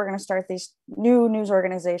going to start these new news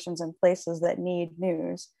organizations in places that need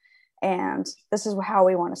news. And this is how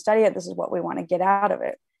we want to study it. This is what we want to get out of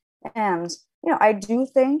it. And, I do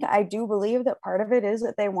believe that part of it is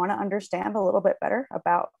that they want to understand a little bit better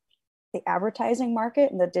about the advertising market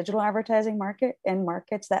and the digital advertising market in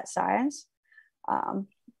markets that size.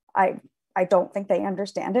 I don't think they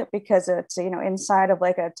understand it because it's, inside of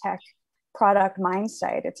like a tech product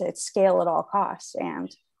mindset, it's scale at all costs, and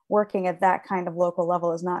working at that kind of local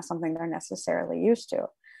level is not something they're necessarily used to.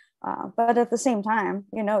 But at the same time,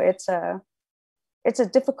 it's a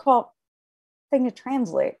difficult thing to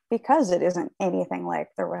translate because it isn't anything like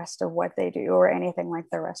the rest of what they do or anything like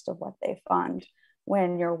the rest of what they fund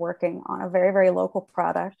when you're working on a very, very local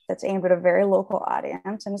product that's aimed at a very local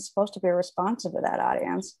audience and it's supposed to be responsive to that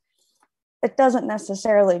audience. It doesn't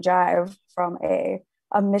necessarily jive from a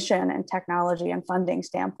mission and technology and funding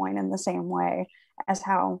standpoint in the same way as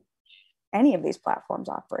how any of these platforms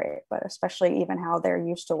operate, but especially even how they're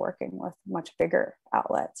used to working with much bigger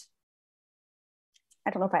outlets. I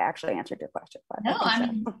don't know if I actually answered your question, but no, I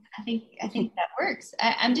think that works.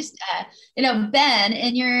 I'm just, Ben,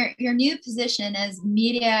 in your new position as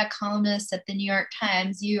media columnist at the New York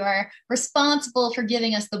Times, you are responsible for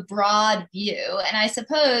giving us the broad view. And I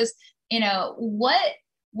suppose,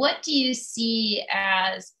 what do you see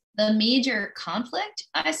as the major conflict,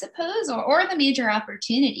 I suppose, or the major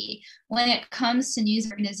opportunity when it comes to news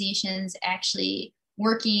organizations actually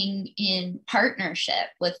working in partnership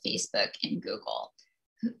with Facebook and Google?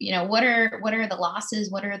 What are the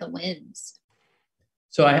losses? What are the wins?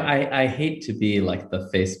 So I hate to be like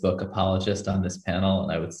the Facebook apologist on this panel,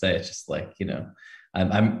 and I would say it's just like,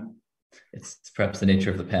 it's perhaps the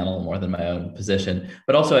nature of the panel more than my own position,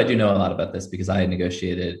 but also I do know a lot about this because I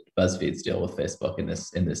negotiated BuzzFeed's deal with Facebook in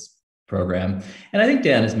this program. And I think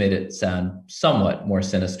Dan has made it sound somewhat more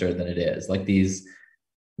sinister than it is. Like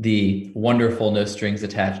the wonderful no strings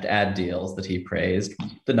attached ad deals that he praised,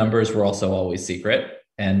 the numbers were also always secret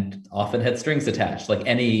and often had strings attached. Like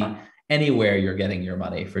any anywhere you're getting your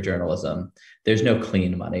money for journalism, there's no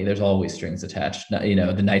clean money. There's always strings attached. You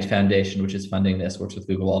know, the Knight Foundation, which is funding this, works with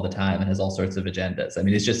Google all the time and has all sorts of agendas. I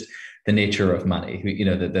mean, it's just the nature of money. You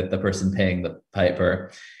know, the person paying the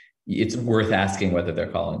piper, it's worth asking whether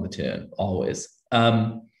they're calling the tune, always.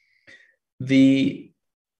 And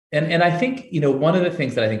I think, you know, one of the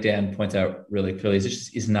things that I think Dan points out really clearly is it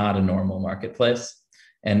just is not a normal marketplace.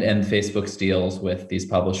 And Facebook's deals with these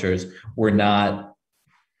publishers were not,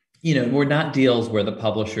 you know, were not deals where the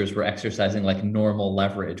publishers were exercising like normal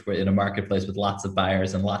leverage, where in a marketplace with lots of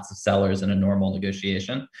buyers and lots of sellers in a normal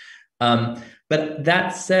negotiation. But that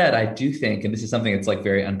said, I do think, and this is something that's like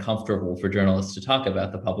very uncomfortable for journalists to talk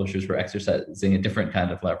about, the publishers were exercising a different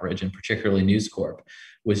kind of leverage, and particularly News Corp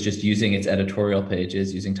was just using its editorial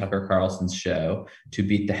pages, using Tucker Carlson's show to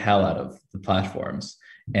beat the hell out of the platforms.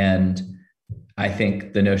 And I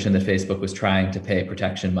think the notion that Facebook was trying to pay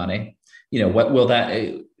protection money, you know, what will that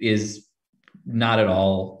is not at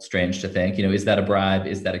all strange to think, you know, is that a bribe?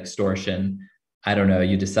 Is that extortion? I don't know,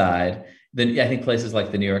 you decide. Then I think places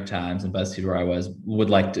like the New York Times and BuzzFeed, where I was, would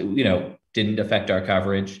like to, you know, didn't affect our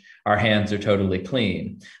coverage. Our hands are totally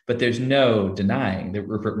clean. But there's no denying that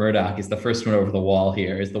Rupert Murdoch is the first one over the wall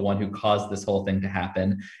here, is the one who caused this whole thing to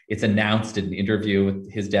happen. It's announced in an interview with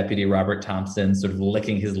his deputy, Robert Thompson, sort of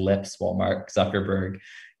licking his lips while Mark Zuckerberg,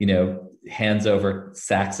 you know, hands over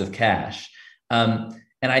sacks of cash.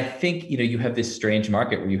 And I think, you know, you have this strange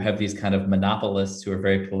market where you have these kind of monopolists who are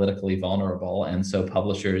very politically vulnerable. And so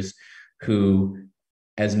publishers who,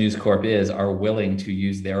 as News Corp is, are willing to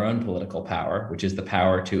use their own political power, which is the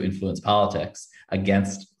power to influence politics,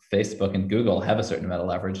 against Facebook and Google, have a certain amount of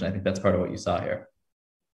leverage. And I think that's part of what you saw here.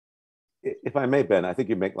 If I may, Ben, I think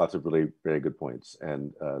you make lots of really very good points.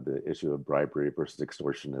 And the issue of bribery versus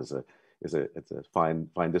extortion is a fine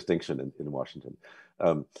distinction in Washington.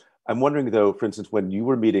 I'm wondering, though, for instance, when you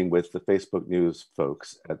were meeting with the Facebook News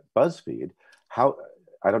folks at BuzzFeed, how,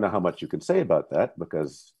 I don't know how much you can say about that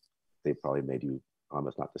because they probably made you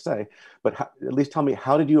promise not to say, but at least tell me,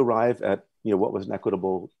 how did you arrive at, you know, what was an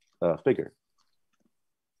equitable figure?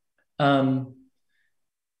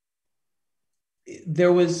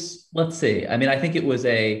 There was, let's see, I mean, I think it was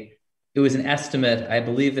an estimate. I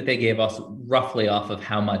believe that they gave us roughly off of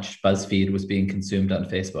how much BuzzFeed was being consumed on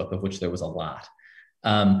Facebook, of which there was a lot.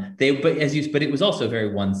 But it was also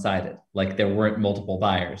very one-sided. Like there weren't multiple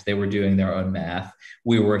buyers. They were doing their own math.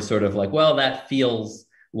 We were sort of like, well, that feels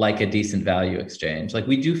like a decent value exchange. Like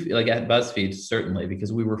we do, like at BuzzFeed, certainly,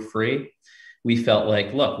 because we were free. We felt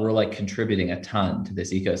like, look, we're like contributing a ton to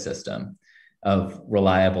this ecosystem of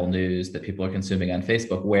reliable news that people are consuming on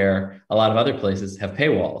Facebook, where a lot of other places have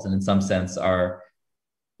paywalls and in some sense are,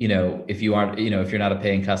 you know, if you aren't, you know, if you're not a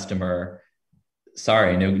paying customer,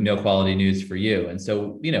 sorry, no quality news for you. And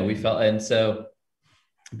so, you know, we felt, and so,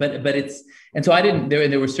 but it's, and so I didn't,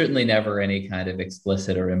 there was certainly never any kind of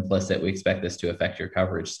explicit or implicit, we expect this to affect your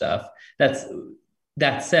coverage stuff.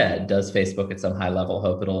 That said, does Facebook at some high level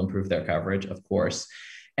hope it'll improve their coverage? Of course.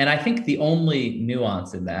 And I think the only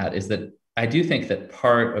nuance in that is that I do think that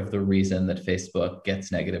part of the reason that Facebook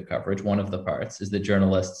gets negative coverage, one of the parts, is that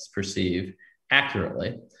journalists perceive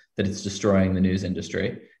accurately that it's destroying the news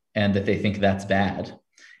industry and that they think that's bad.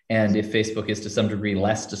 And if Facebook is to some degree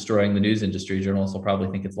less destroying the news industry, journalists will probably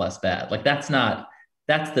think it's less bad. Like that's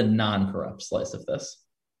the non-corrupt slice of this.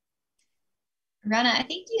 Rana, I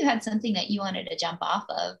think you had something that you wanted to jump off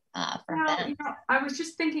of from Ben. You know, I was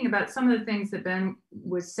just thinking about some of the things that Ben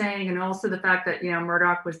was saying, and also the fact that, you know,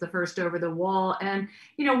 Murdoch was the first over the wall. And,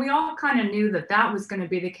 you know, we all kind of knew that that was going to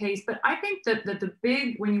be the case. But I think that the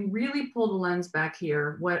big, when you really pull the lens back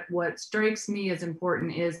here, what strikes me as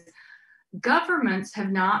important is governments have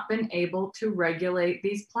not been able to regulate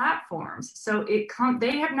these platforms. So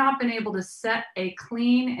they have not been able to set a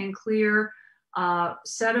clean and clear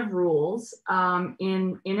set of rules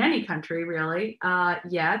in any country really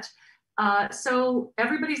yet. So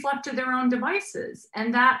everybody's left to their own devices,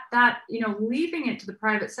 and that you know, leaving it to the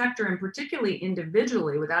private sector, and particularly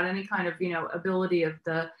individually, without any kind of, you know, ability of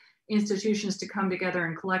the institutions to come together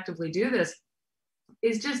and collectively do this,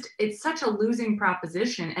 is just, it's such a losing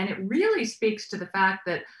proposition. And it really speaks to the fact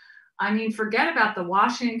that, I mean, forget about the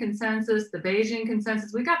Washington consensus, the Beijing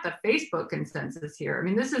consensus. We got the Facebook consensus here. I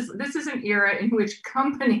mean, this is an era in which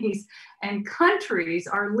companies and countries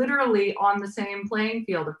are literally on the same playing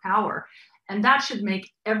field of power. And that should make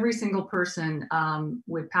every single person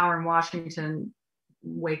with power in Washington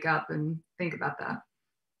wake up and think about that.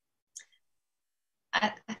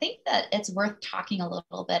 I think that it's worth talking a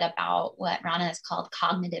little bit about what Rana has called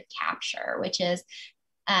cognitive capture, which is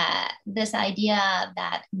this idea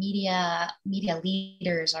that media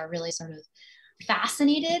leaders are really sort of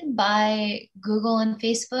fascinated by Google and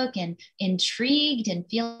Facebook and intrigued and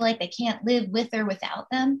feel like they can't live with or without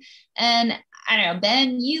them. And I don't know,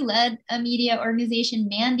 Ben, you led a media organization.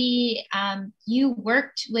 Mandy, you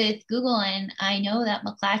worked with Google, and I know that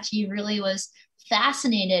McClatchy really was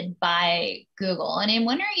fascinated by Google. And I'm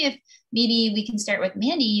wondering if maybe we can start with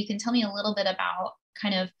Mandy. You can tell me a little bit about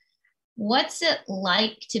kind of what's it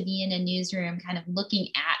like to be in a newsroom kind of looking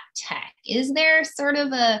at tech? Is there sort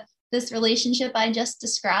of this relationship I just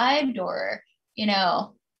described, or, you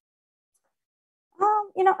know?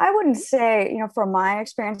 I wouldn't say, from my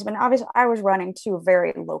experience, but obviously I was running two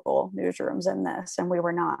very local newsrooms in this, and we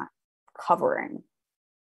were not covering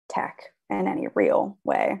tech in any real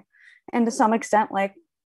way. And to some extent, like,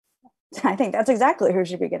 I think that's exactly who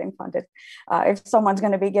should be getting funded. If someone's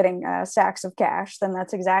going to be getting sacks of cash, then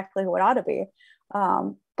that's exactly who it ought to be.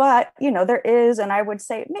 But, there is, and I would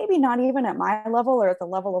say maybe not even at my level or at the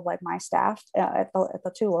level of like my staff at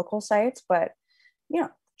the two local sites, but,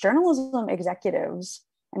 journalism executives,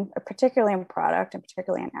 and particularly in product and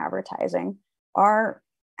particularly in advertising, are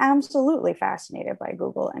absolutely fascinated by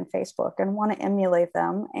Google and Facebook and want to emulate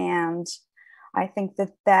them. And I think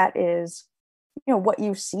that is, what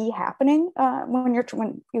you see happening when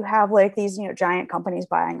you have like these, giant companies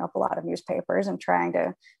buying up a lot of newspapers and trying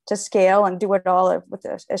to scale and do it all with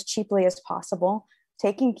as cheaply as possible,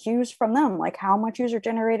 taking cues from them, like how much user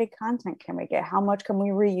generated content can we get? How much can we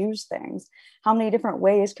reuse things? How many different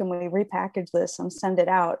ways can we repackage this and send it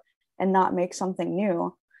out and not make something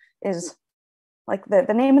new, is like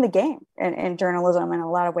the name of the game in journalism in a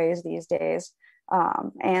lot of ways these days.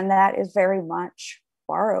 And that is very much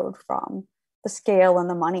borrowed from the scale and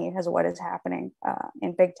the money as what is happening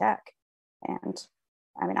in big tech. And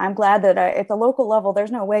I mean, I'm glad that at the local level,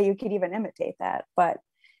 there's no way you could even imitate that. But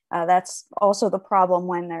that's also the problem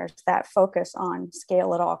when there's that focus on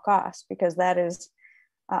scale at all costs, because that's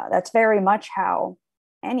very much how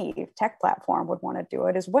any tech platform would want to do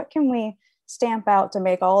it, is what can we stamp out to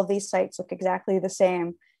make all of these sites look exactly the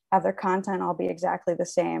same, have their content all be exactly the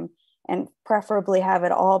same, and preferably have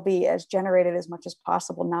it all be as generated as much as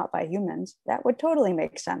possible, not by humans. That would totally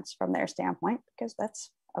make sense from their standpoint, because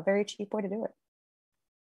that's a very cheap way to do it.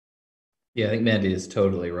 Yeah, I think Mandy is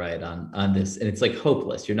totally right on this, and it's like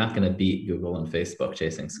hopeless. You're not going to beat Google and Facebook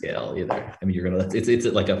chasing scale either. I mean, it's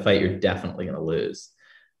like a fight you're definitely going to lose.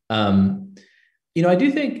 I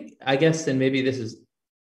do think, I guess, and maybe this is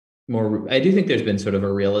more, I do think there's been sort of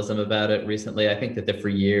a realism about it recently. I think that for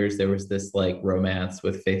years there was this like romance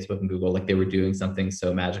with Facebook and Google, like they were doing something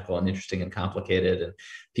so magical and interesting and complicated, and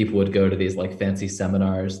people would go to these like fancy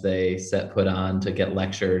seminars they put on to get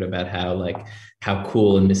lectured about how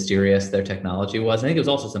cool and mysterious their technology was. I think it was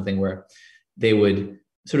also something where they would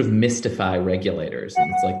sort of mystify regulators, and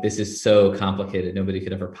it's like, this is so complicated, nobody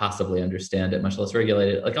could ever possibly understand it, much less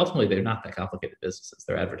regulate it. Like ultimately they're not that complicated businesses,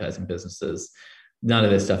 they're advertising businesses. None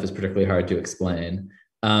of this stuff is particularly hard to explain.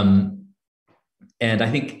 And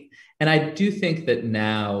I do think that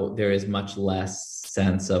now there is much less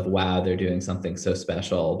sense of, wow, they're doing something so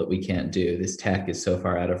special that we can't do. This tech is so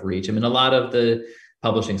far out of reach. I mean, a lot of the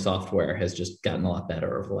publishing software has just gotten a lot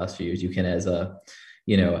better over the last few years. You can, as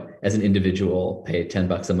an individual, pay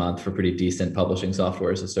 $10 a month for pretty decent publishing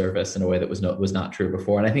software as a service in a way that was not true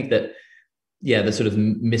before. And I think that, yeah, the sort of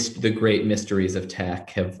the great mysteries of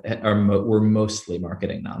tech were mostly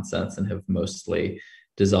marketing nonsense and have mostly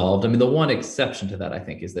dissolved. I mean, the one exception to that, I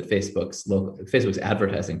think, is that Facebook's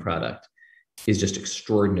advertising product is just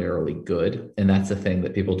extraordinarily good, and that's a thing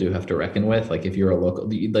that people do have to reckon with. Like, if you're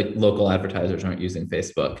local advertisers aren't using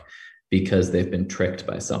Facebook because they've been tricked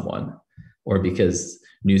by someone, or because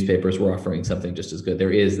newspapers were offering something just as good.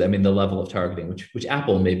 There is, I mean, the level of targeting, which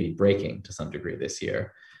Apple may be breaking to some degree this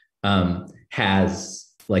year,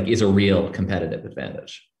 is a real competitive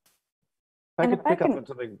advantage. I could pick up on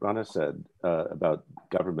something Rana said about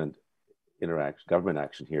government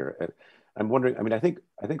action here. I'm wondering, I mean, I think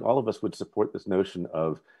all of us would support this notion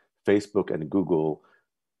of Facebook and Google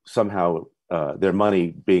somehow their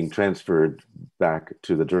money being transferred back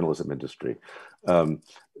to the journalism industry.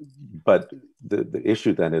 But the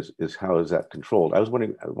issue then is how is that controlled? I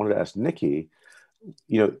wanted to ask Nikki,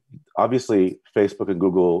 obviously Facebook and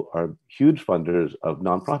Google are huge funders of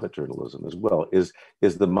nonprofit journalism as well. Is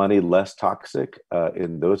the money less toxic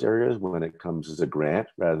in those areas when it comes as a grant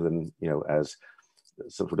rather than, as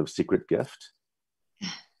some sort of secret gift?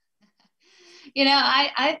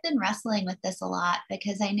 I've been wrestling with this a lot,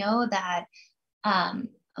 because I know that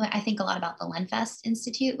I think a lot about the Lenfest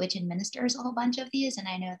Institute, which administers a whole bunch of these. And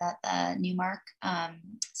I know that the Newmark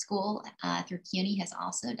School through CUNY has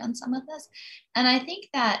also done some of this. And I think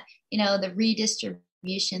that, the redistribution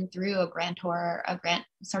distribution through a grantor, a grant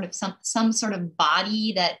sort of some sort of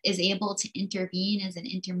body that is able to intervene as an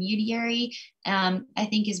intermediary, I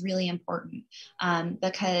think is really important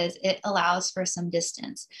because it allows for some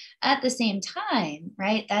distance. At the same time,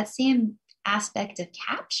 right, that same aspect of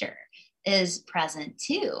capture is present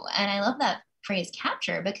too. And I love that phrase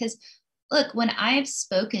capture because look, when I've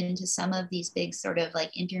spoken to some of these big sort of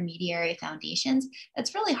like intermediary foundations,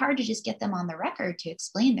 it's really hard to just get them on the record to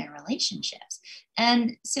explain their relationships.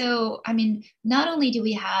 And so, I mean, not only do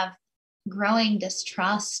we have growing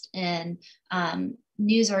distrust in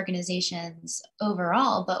news organizations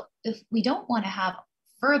overall, but if we don't want to have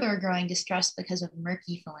further growing distrust because of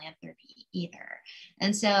murky philanthropy either.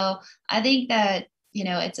 And so I think that, you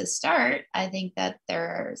know, it's a start. I think that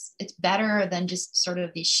it's better than just sort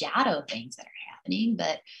of these shadow things that are happening,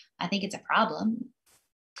 but I think it's a problem.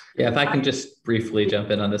 Yeah, if I can just briefly jump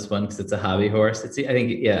in on this one, because it's a hobby horse.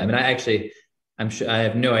 I'm sure I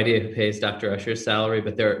have no idea who pays Dr. Usher's salary,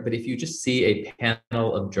 but if you just see a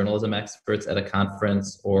panel of journalism experts at a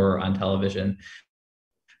conference or on television,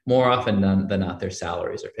 more often than not, their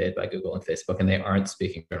salaries are paid by Google and Facebook, and they aren't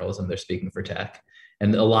speaking journalism, they're speaking for tech.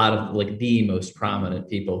 And a lot of like the most prominent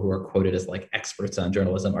people who are quoted as like experts on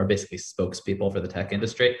journalism are basically spokespeople for the tech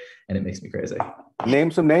industry. And it makes me crazy. Name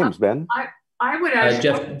some names, Ben. I would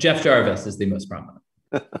actually... Jeff Jarvis is the most prominent.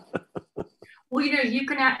 Well, you know, you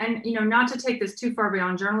can, and you know, not to take this too far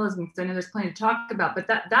beyond journalism, because I know there's plenty to talk about, but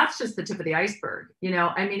that's just the tip of the iceberg. You know,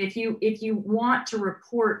 I mean, if you want to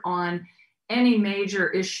report on any major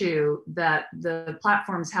issue that the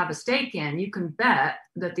platforms have a stake in, you can bet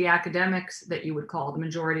that the academics that you would call, the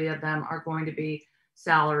majority of them are going to be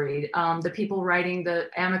salaried. The people writing the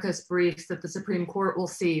amicus briefs that the Supreme Court will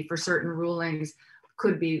see for certain rulings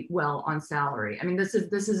could be well on salary. I mean, this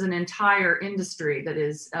is an entire industry that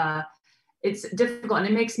is, it's difficult, and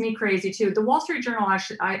it makes me crazy too. The Wall Street Journal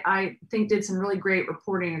actually, I think, did some really great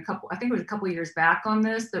reporting I think it was a couple of years back on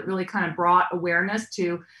this, that really kind of brought awareness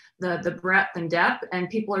to the breadth and depth, and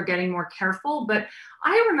people are getting more careful. But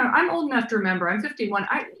I remember, I'm old enough to remember, I'm 51.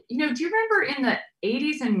 Do you remember in the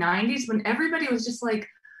 80s and 90s when everybody was just like,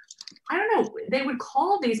 I don't know, they would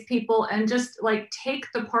call these people and just like take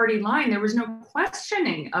the party line. There was no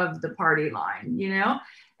questioning of the party line, you know?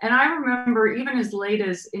 And I remember even as late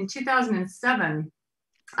as in 2007,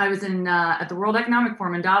 I was at the World Economic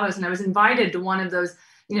Forum in Davos, and I was invited to one of those,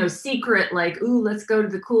 you know, secret, like, ooh, let's go to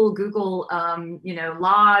the cool Google, you know,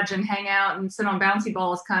 lodge and hang out and sit on bouncy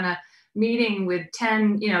balls kind of meeting with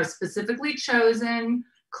 10, you know, specifically chosen,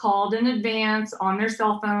 called in advance on their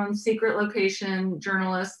cell phones, secret location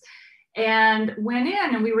journalists, and went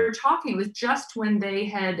in and we were talking. It was just when they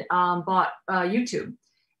had bought YouTube.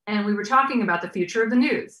 And we were talking about the future of the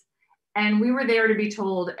news. And we were there to be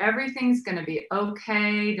told, everything's going to be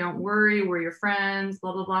okay. Don't worry. We're your friends,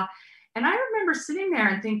 blah, blah, blah. And I remember sitting there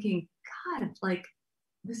and thinking, God, like,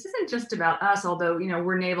 this isn't just about us, although, you know,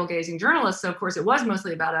 we're navel gazing journalists. So of course it was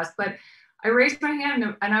mostly about us, but I raised my hand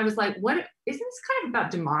and I was like, what, isn't this kind of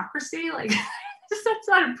about democracy? Like, that's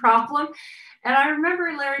not a problem. And I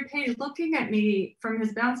remember Larry Page looking at me from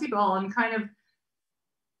his bouncy ball and kind of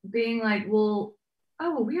being like, well,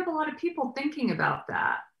 oh, we have a lot of people thinking about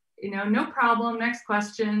that. You know, no problem, next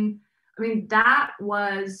question. I mean, that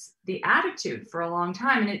was the attitude for a long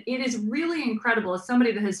time. And it is really incredible, as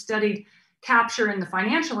somebody that has studied capture in the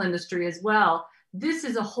financial industry as well, this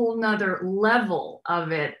is a whole nother level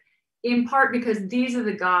of it, in part because these are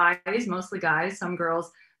the guys, mostly guys, some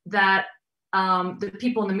girls, that the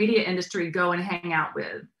people in the media industry go and hang out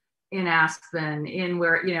with in Aspen, in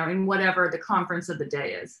where, you know, in whatever the conference of the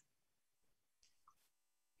day is.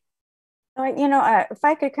 You know, if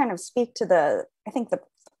I could kind of speak to the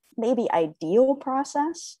maybe ideal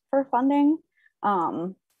process for funding.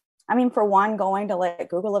 I mean, for one, going to like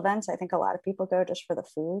Google events, I think a lot of people go just for the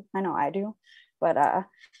food. I know I do, but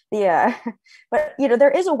but you know, there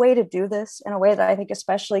is a way to do this in a way that I think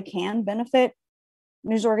especially can benefit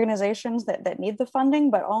news organizations that need the funding,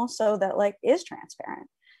 but also that like is transparent.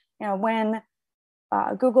 You know, when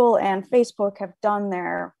Google and Facebook have done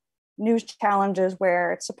their news challenges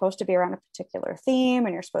where it's supposed to be around a particular theme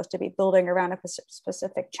and you're supposed to be building around a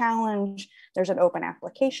specific challenge, there's an open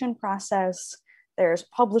application process, there's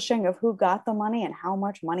publishing of who got the money and how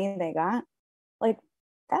much money they got. Like,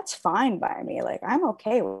 that's fine by me. Like, I'm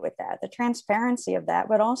okay with that, the transparency of that,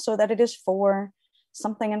 but also that it is for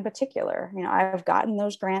something in particular. You know, I've gotten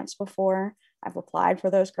those grants before, I've applied for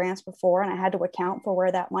those grants before, and I had to account for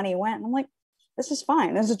where that money went. And I'm like, this is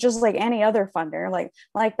fine. This is just like any other funder.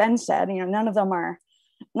 Like Ben said, you know, none of them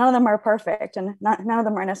are perfect, and none of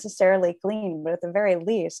them are necessarily clean, but at the very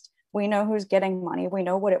least, We know who's getting money, we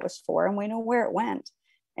know what it was for, and we know where it went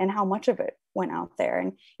and how much of it went out there.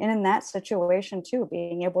 And in that situation too,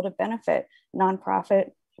 being able to benefit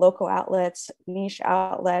nonprofit, local outlets, niche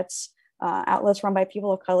outlets, outlets run by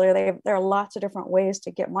people of color. There are lots of different ways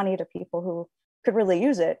to get money to people who could really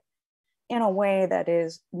use it in a way that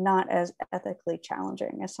is not as ethically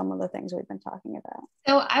challenging as some of the things we've been talking about.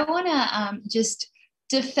 So I want to just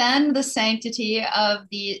defend the sanctity of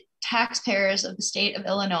the taxpayers of the state of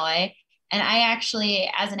Illinois. And I actually,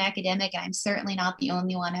 as an academic, I'm certainly not the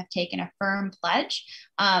only one, have taken a firm pledge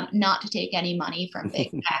not to take any money from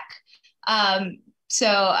big tech.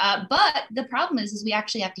 But the problem is we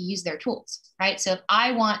actually have to use their tools, right? So if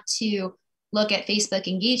I want to look at Facebook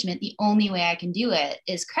engagement, the only way I can do it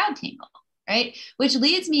is CrowdTangle, right? Which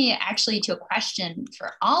leads me actually to a question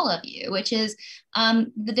for all of you, which is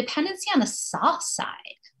the dependency on the soft side,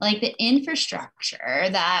 like the infrastructure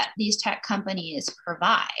that these tech companies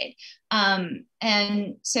provide.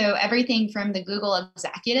 And so everything from the Google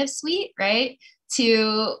Executive Suite, right,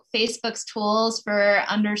 to Facebook's tools for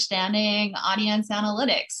understanding audience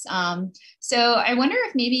analytics. So I wonder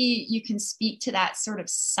if maybe you can speak to that sort of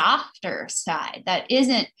softer side that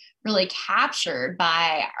isn't really captured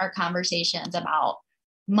by our conversations about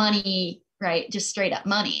money, right? Just straight up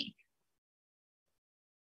money.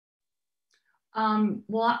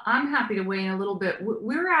 Well, I'm happy to weigh in a little bit.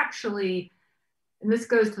 We're actually, and this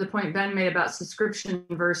goes to the point Ben made about subscription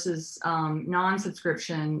versus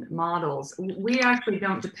non-subscription models. We actually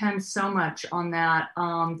don't depend so much on that.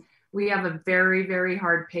 We have a very, very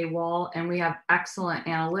hard paywall and we have excellent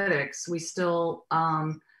analytics. We still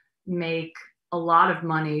make a lot of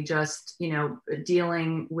money just,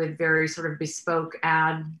 dealing with very sort of bespoke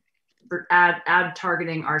ad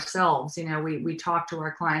targeting ourselves. We talk to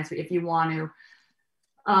our clients. If you want to,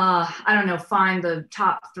 find the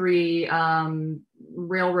top 3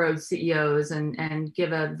 railroad CEOs and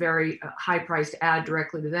give a very high priced ad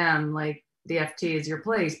directly to them, like the FT is your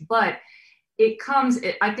place. But I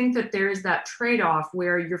think that there is that trade-off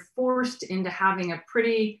where you're forced into having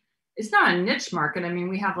it's not a niche market. I mean,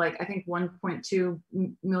 we have I think 1.2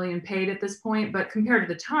 million paid at this point, but compared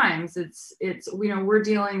to the Times, we're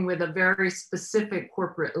dealing with a very specific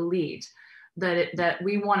corporate elite that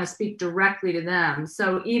we want to speak directly to them.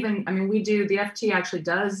 So the FT actually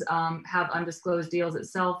does have undisclosed deals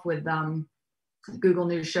itself with Google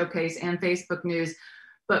News Showcase and Facebook News.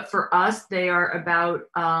 But for us, they are about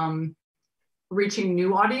reaching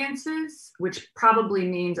new audiences, which probably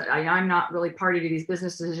means, I'm not really party to these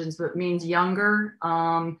business decisions, but means younger,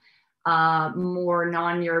 more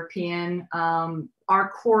non-European. Our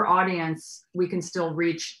core audience, we can still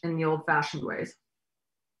reach in the old-fashioned ways.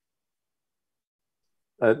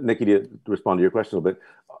 Nikki, to respond to your question a little bit,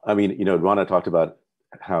 I mean, Rana talked about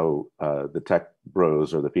how the tech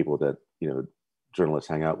bros are the people that, journalists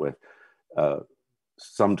hang out with,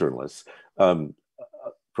 some journalists.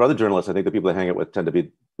 For other journalists, I think the people they hang out with tend to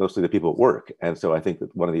be mostly the people at work. And so I think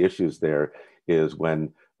that one of the issues there is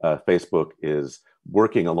when Facebook is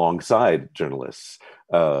working alongside journalists.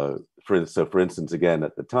 For instance, again,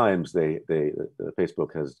 at the Times,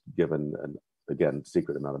 Facebook has given an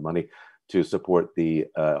secret amount of money to support the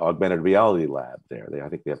augmented reality lab there. I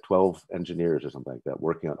think they have 12 engineers or something like that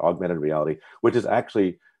working on augmented reality, which is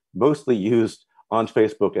actually mostly used on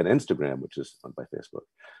Facebook and Instagram, which is owned by Facebook.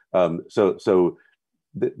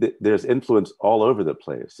 There's influence all over the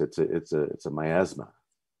place. It's a miasma.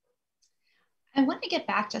 I want to get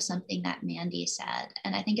back to something that Mandy said,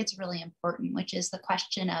 and I think it's really important, which is the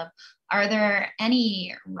question of, are there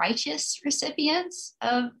any righteous recipients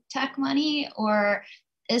of tech money, or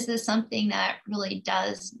is this something that really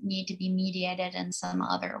does need to be mediated in some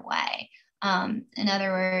other way? In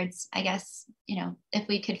other words, I guess, if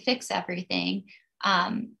we could fix everything,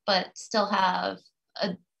 but still have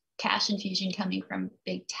a cash infusion coming from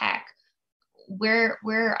big tech, where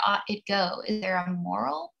ought it go? Is there a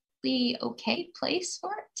morally okay place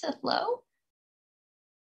for it to flow?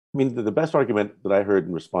 I mean, the best argument that I heard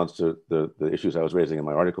in response to the issues I was raising in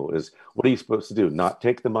my article is, what are you supposed to do? Not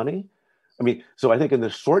take the money? I mean, so I think in the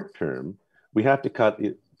short term, we have to cut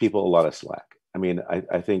people a lot of slack. I mean,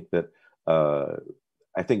 I think that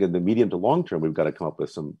I think in the medium to long term, we've got to come up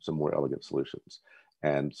with some more elegant solutions.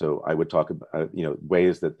 And so I would talk about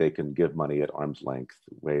ways that they can give money at arm's length,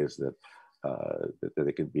 ways that that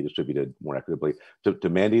they can be distributed more equitably. To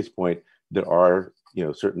Mandy's point, there are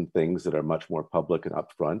certain things that are much more public and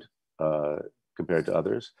upfront compared to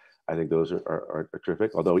others. I think those are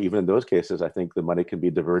terrific. Although even in those cases, I think the money can be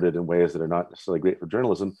diverted in ways that are not necessarily great for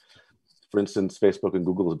journalism. For instance, Facebook and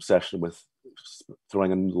Google's obsession with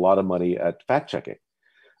throwing a lot of money at fact checking.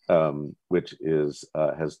 which is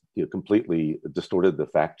has completely distorted the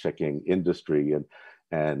fact-checking industry,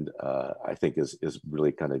 and I think is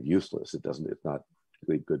really kind of useless. It's not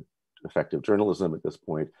really good, effective journalism at this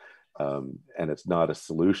point, and it's not a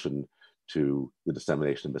solution to the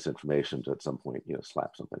dissemination of misinformation to at some point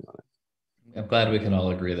slap something on it. I'm glad we can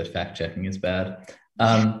all agree that fact checking is bad.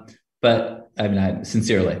 But I mean,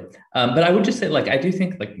 sincerely, but I would just say, like, I do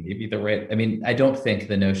think like maybe I don't think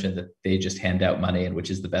the notion that they just hand out money and which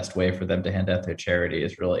is the best way for them to hand out their charity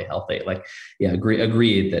is really healthy. Like, yeah,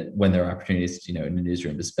 agreed that when there are opportunities, in the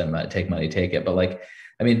newsroom to spend money, take it. But like,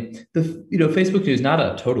 I mean, Facebook news is not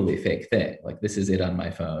a totally fake thing. Like, this is it on my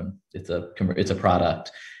phone. It's a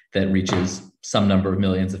product that reaches some number of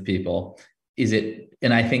millions of people.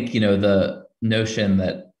 And I think, the notion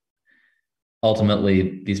that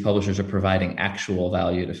ultimately these publishers are providing actual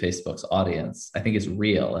value to Facebook's audience, I think is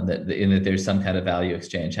real, and that there's some kind of value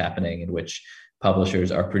exchange happening in which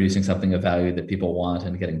publishers are producing something of value that people want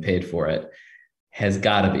and getting paid for it, has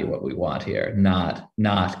got to be what we want here.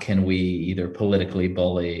 Not can we either politically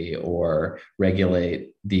bully or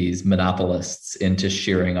regulate these monopolists into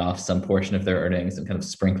shearing off some portion of their earnings and kind of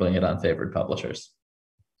sprinkling it on favored publishers.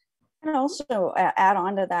 And also add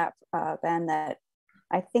on to that, Ben, that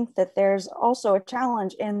I think that there's also a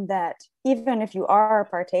challenge in that even if you are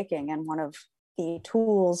partaking in one of the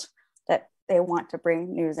tools that they want to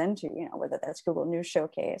bring news into, whether that's Google News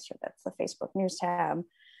Showcase or that's the Facebook News tab,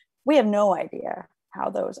 we have no idea how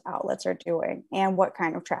those outlets are doing and what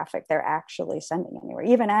kind of traffic they're actually sending anywhere.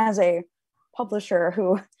 Even as a publisher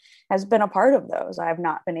who has been a part of those, I've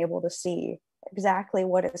not been able to see exactly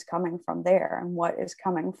what is coming from there and what is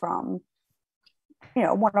coming from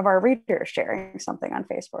one of our readers sharing something on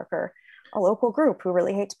Facebook, or a local group who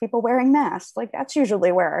really hates people wearing masks. Like, that's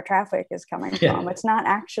usually where our traffic is coming from. It's not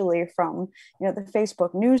actually from, the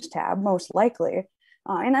Facebook News tab, most likely.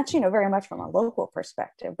 And that's, very much from a local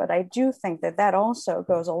perspective. But I do think that also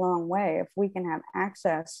goes a long way if we can have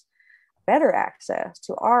better access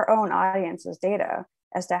to our own audience's data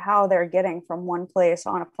as to how they're getting from one place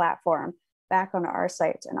on a platform back onto our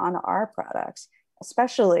sites and onto our products,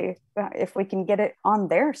 especially if we can get it on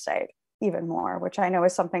their site even more, which I know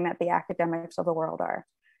is something that the academics of the world are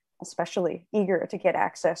especially eager to get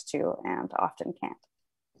access to and often can't.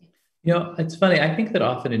 It's funny. I think that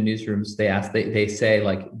often in newsrooms, they say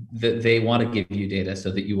like they want to give you data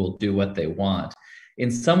so that you will do what they want. In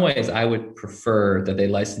some ways, I would prefer that they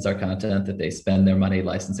license our content, that they spend their money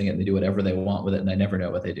licensing it and they do whatever they want with it. And I never know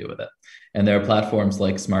what they do with it. And there are platforms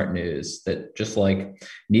like Smart News that just like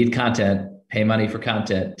need content, pay money for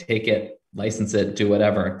content, take it, license it, do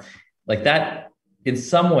whatever. Like that, in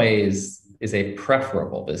some ways, is a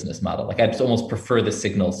preferable business model. Like, I just almost prefer the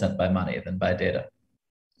signal sent by money than by data.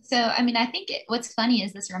 So, I mean, I think what's funny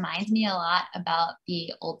is this reminds me a lot about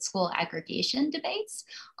the old school aggregation debates,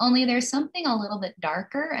 only there's something a little bit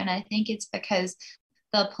darker. And I think it's because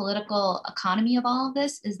the political economy of all of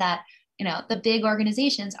this is that, the big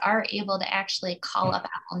organizations are able to actually call up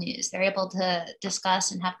Apple News. They're able to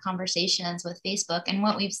discuss and have conversations with Facebook. And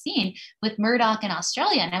what we've seen with Murdoch in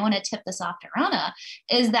Australia, and I want to tip this off to Rana,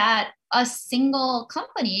 is that a single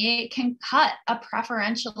company can cut a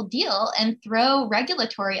preferential deal and throw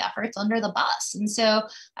regulatory efforts under the bus. And so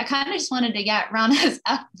I kind of just wanted to get Rana's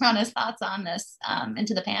thoughts on this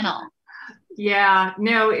into the panel. Yeah,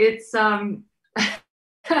 no, it's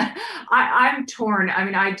I'm torn. I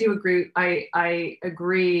mean, I do agree. I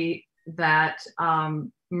agree that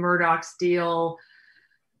Murdoch's deal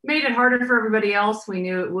made it harder for everybody else. We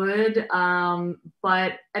knew it would.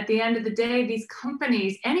 But at the end of the day, these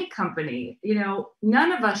companies, any company,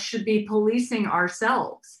 none of us should be policing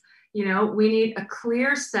ourselves. We need a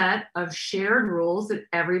clear set of shared rules that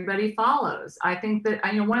everybody follows. I think that,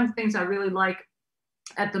 one of the things I really like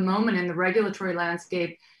at the moment in the regulatory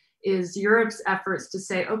landscape is Europe's efforts to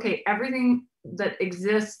say, okay, everything that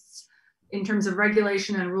exists in terms of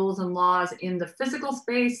regulation and rules and laws in the physical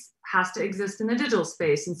space has to exist in the digital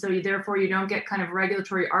space. And so therefore you don't get kind of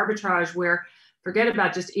regulatory arbitrage where, forget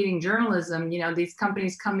about just eating journalism, these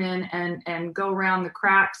companies come in and go around the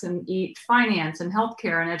cracks and eat finance and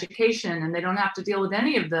healthcare and education, and they don't have to deal with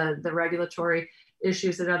any of the regulatory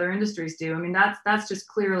issues that other industries do. I mean, that's just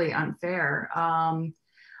clearly unfair.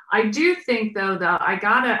 I do think, though, that I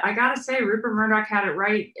gotta say, Rupert Murdoch had it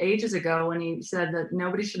right ages ago when he said that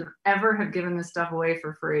nobody should have ever have given this stuff away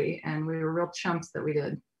for free, and we were real chumps that we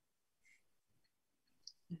did.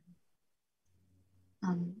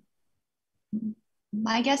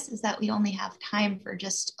 My guess is that we only have time for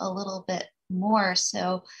just a little bit more.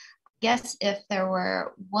 So I guess if there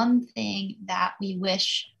were one thing that we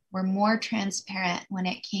wish were more transparent when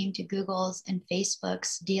it came to Google's and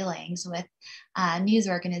Facebook's dealings with news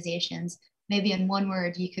organizations? Maybe in one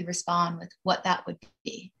word, you could respond with what that would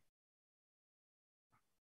be.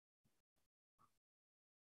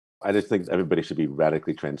 I just think everybody should be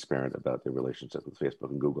radically transparent about their relationship with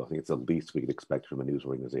Facebook and Google. I think it's the least we could expect from a news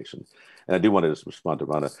organization. And I do want to just respond to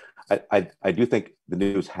Rana. I do think the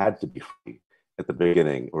news had to be free at the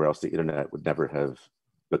beginning, or else the internet would never have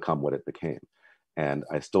become what it became. And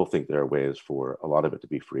I still think there are ways for a lot of it to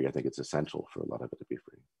be free. I think it's essential for a lot of it to be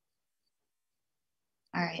free.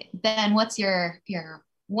 All right, Ben, what's your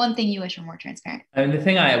one thing you wish were more transparent? I mean, the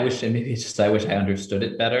thing I wish, and maybe it's just I wish I understood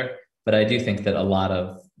it better, but I do think that a lot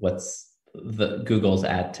of what's the Google's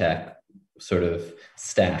ad tech sort of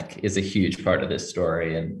stack is a huge part of this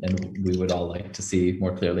story, and we would all like to see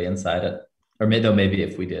more clearly inside it. Or maybe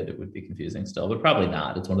if we did, it would be confusing still, but probably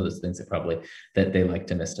not. It's one of those things that they like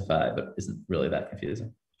to mystify, but isn't really that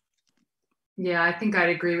confusing. Yeah, I think I'd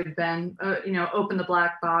agree with Ben. Open the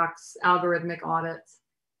black box, algorithmic audits.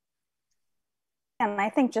 And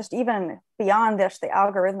I think just even beyond this, the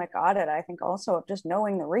algorithmic audit, I think also of just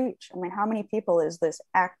knowing the reach. I mean, how many people is this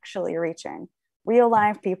actually reaching? Real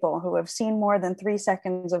live people who have seen more than 3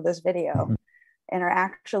 seconds of this video and are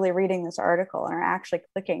actually reading this article and are actually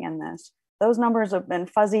clicking in this. Those numbers have been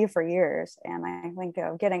fuzzy for years. And I think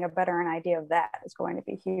getting a better idea of that is going to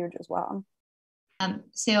be huge as well.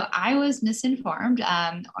 So I was misinformed.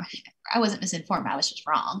 I wasn't misinformed, I was just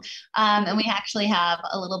wrong. And we actually have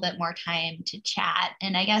a little bit more time to chat.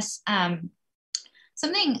 And I guess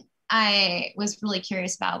something I was really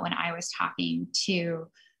curious about when I was talking to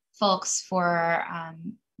folks for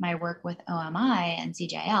my work with OMI and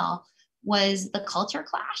CJL was the culture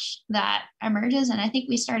clash that emerges. And I think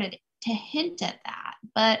we started to hint at that,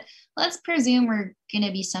 but let's presume we're going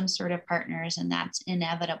to be some sort of partners and that's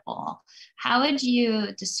inevitable. How would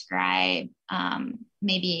you describe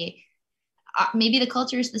maybe the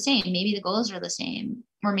culture is the same, maybe the goals are the same,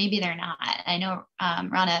 or maybe they're not? I know,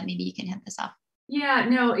 Rana, maybe you can hit this off. Yeah,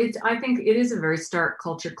 no, I think it is a very stark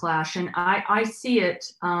culture clash, and I see it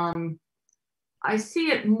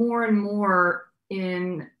more and more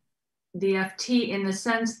in the FT in the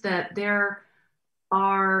sense that there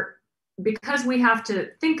are, because we have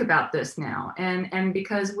to think about this now, and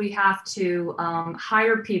because we have to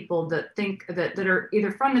hire people that think that are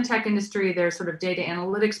either from the tech industry, they're sort of data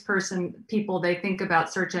analytics people, they think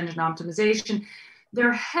about search engine optimization.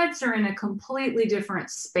 Their heads are in a completely different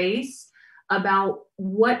space about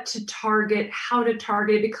what to target, how to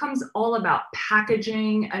target. It becomes all about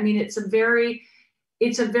packaging. I mean, it's a very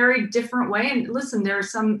different way. And listen,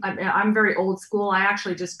 I'm very old school. I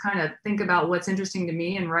actually just kind of think about what's interesting to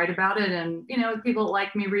me and write about it. And, people that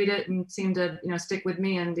like me read it and seem to, stick with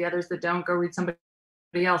me, and the others that don't, go read somebody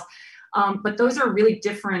else. But those are really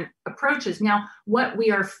different approaches. Now, what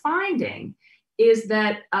we are finding is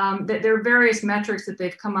that there are various metrics that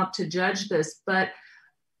they've come up to judge this, but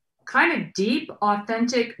kind of deep,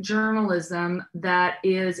 authentic journalism that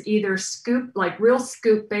is either real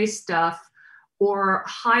scoop-based stuff, or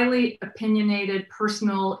highly opinionated,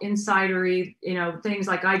 personal, insidery, things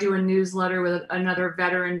like I do a newsletter with another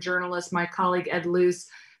veteran journalist, my colleague Ed Luce,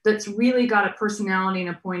 that's really got a personality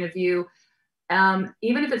and a point of view.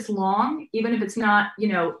 Even if it's long, even if it's not,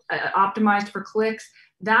 optimized for clicks,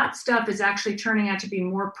 that stuff is actually turning out to be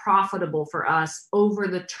more profitable for us over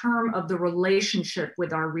the term of the relationship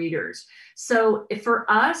with our readers. So for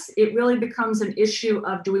us, it really becomes an issue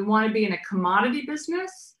of, do we want to be in a commodity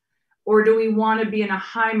business, or do we want to be in a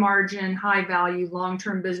high margin, high value,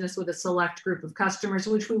 long-term business with a select group of customers,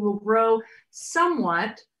 which we will grow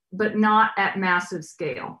somewhat, but not at massive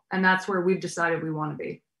scale? And that's where we've decided we want to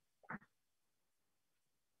be.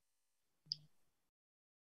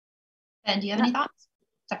 Ben, do you have any thoughts?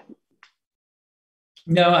 Sorry.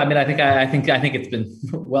 No, I mean, I think it's been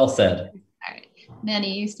well said. All right,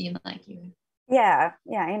 Manny, you seem like you. Yeah.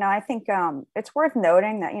 I think it's worth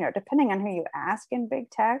noting that depending on who you ask in big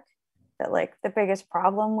tech, that like the biggest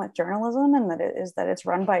problem with journalism and that it's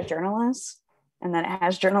run by journalists and that it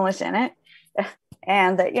has journalists in it,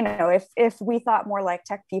 and that if we thought more like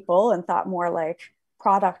tech people and thought more like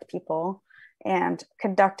product people and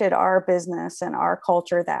conducted our business and our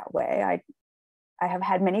culture that way, I have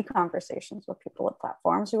had many conversations with people at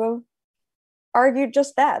platforms who have argued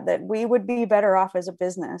just that we would be better off as a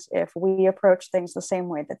business if we approach things the same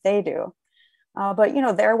way that they do. But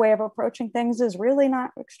their way of approaching things is really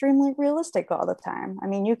not extremely realistic all the time. I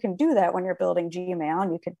mean, you can do that when you're building Gmail,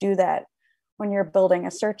 and you could do that when you're building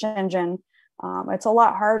a search engine. It's a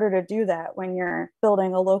lot harder to do that when you're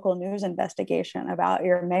building a local news investigation about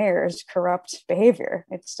your mayor's corrupt behavior.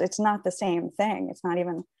 It's not the same thing. It's not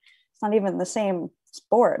even It's not even the same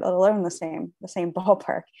sport, let alone the same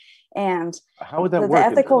ballpark. And how would that the work?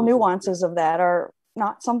 ethical nuances of that are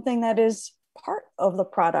not something that is part of the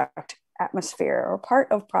product atmosphere or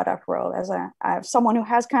part of product world. As I have someone who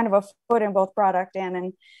has kind of a foot in both product and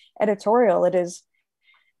in editorial,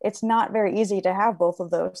 it's not very easy to have both of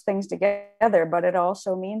those things together, but it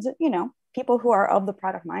also means that, people who are of the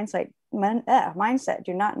product mindset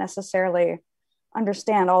do not necessarily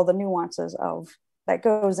understand all the nuances of that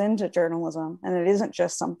goes into journalism. And it isn't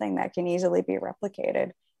just something that can easily be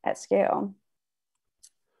replicated at scale.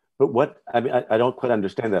 But I don't quite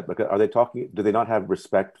understand that, because do they not have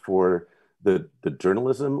respect for the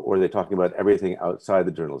journalism, or are they talking about everything outside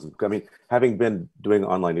the journalism? I mean, having been doing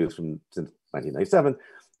online news since 1997,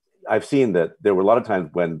 I've seen that there were a lot of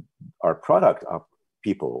times when our product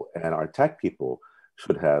people and our tech people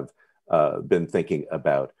should have been thinking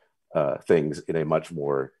about things in a much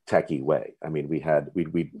more techie way. I mean,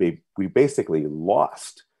 we basically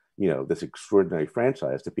lost, this extraordinary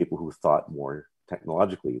franchise to people who thought more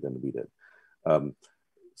technologically than we did.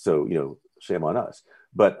 So, shame on us.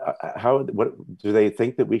 But what do they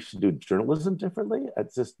think that we should do journalism differently?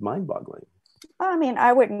 It's just mind-boggling. I mean,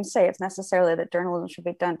 I wouldn't say it's necessarily that journalism should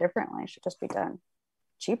be done differently. It should just be done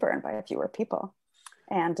cheaper and by fewer people.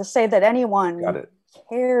 And to say that anyone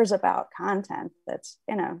cares about content that's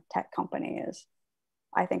in a tech company is,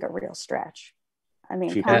 I think, a real stretch. I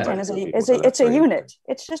mean, content it's a unit.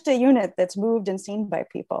 It's just a unit that's moved and seen by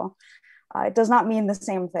people. It does not mean the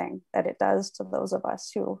same thing that it does to those of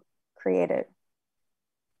us who create it.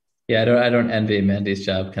 Yeah, I don't envy Mandy's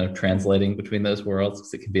job kind of translating between those worlds,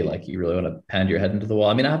 because it can be like you really want to pound your head into the wall.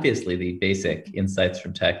 I mean, obviously the basic insights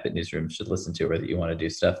from tech that newsrooms should listen to, or that you want to do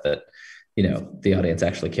stuff that, the audience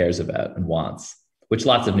actually cares about and wants, which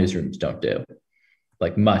lots of newsrooms don't do.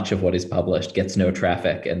 Like, much of what is published gets no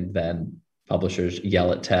traffic, and then publishers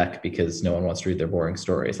yell at tech because no one wants to read their boring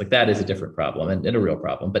stories. Like, that is a different problem and a real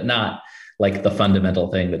problem, but not like the fundamental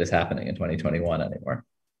thing that is happening in 2021 anymore.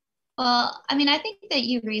 Well, I mean, I think that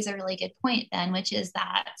you raise a really good point, Ben, which is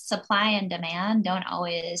that supply and demand don't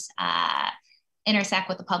always intersect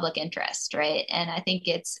with the public interest, right? And I think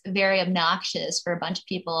it's very obnoxious for a bunch of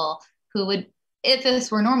people who would, if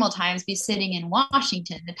this were normal times, be sitting in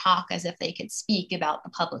Washington to talk as if they could speak about the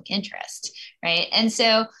public interest, right? And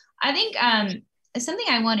so I think something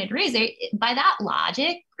I wanted to raise, by that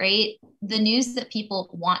logic, right, the news that people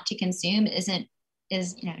want to consume is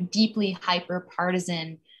deeply hyper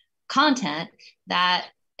partisan content that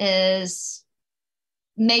is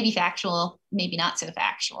maybe factual, maybe not so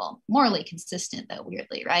factual, morally consistent though,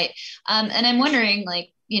 weirdly, right? And I'm wondering,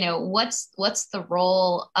 what's the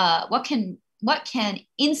role? What can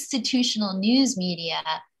institutional news media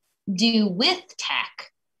do with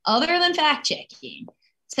tech other than fact checking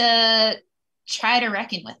to try to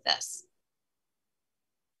reckon with this?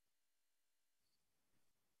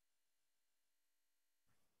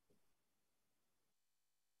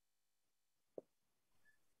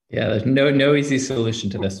 Yeah, there's no easy solution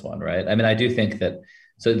to this one, right? I mean, I do think that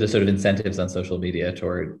the sort of incentives on social media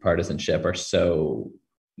toward partisanship are so,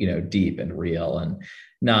 deep and real, and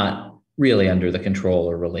not really under the control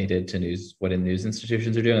or related to what news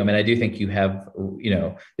institutions are doing. I mean, I do think you have,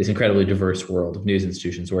 this incredibly diverse world of news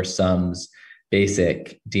institutions where some's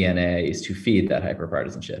basic DNA is to feed that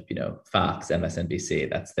hyperpartisanship. Fox, MSNBC,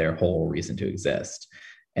 that's their whole reason to exist,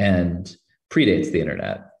 and predates the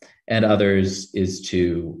internet. And others is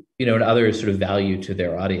to, and others sort of value to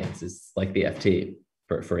their audience is like the FT,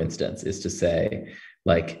 for instance, is to say,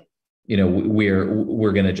 like,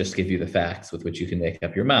 we're going to just give you the facts with which you can make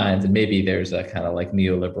up your minds. And maybe there's a kind of like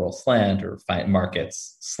neoliberal slant or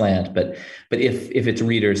markets slant, but if its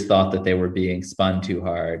readers thought that they were being spun too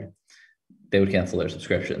hard, they would cancel their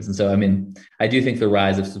subscriptions. And so, I mean, I do think the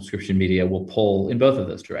rise of subscription media will pull in both of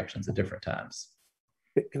those directions at different times.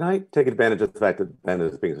 Can I take advantage of the fact that Ben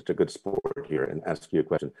is being such a good sport here and ask you a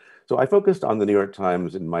question? So I focused on the New York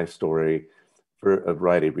Times in my story for a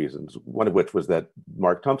variety of reasons, one of which was that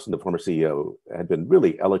Mark Thompson, the former CEO, had been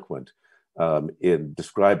really eloquent in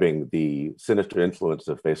describing the sinister influence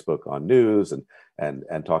of Facebook on news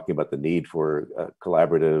and talking about the need for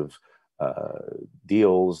collaborative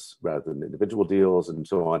deals rather than individual deals and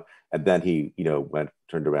so on. And then he,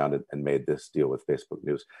 turned around and made this deal with Facebook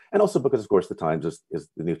News. And also because, of course, the Times is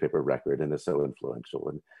the newspaper record and is so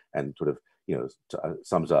influential and sort of,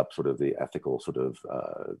 sums up sort of the ethical sort of,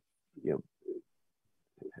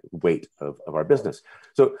 weight of our business.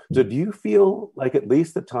 So do you feel like at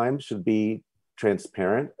least the Times should be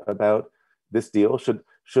transparent about this deal?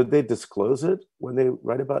 Should they disclose it when they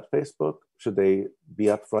write about Facebook? Should they be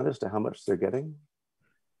upfront as to how much they're getting?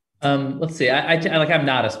 Let's see. I'm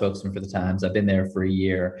not a spokesman for the Times. I've been there for a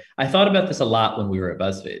year. I thought about this a lot when we were at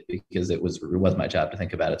BuzzFeed because it was my job to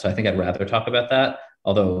think about it. So I think I'd rather talk about that,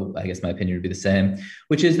 although I guess my opinion would be the same,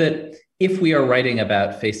 which is that if we are writing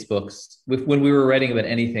about when we were writing about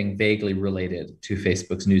anything vaguely related to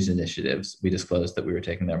Facebook's news initiatives, we disclosed that we were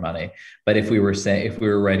taking their money. But if we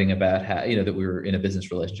were writing about how, that we were in a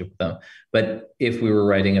business relationship with them, but if we were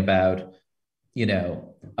writing about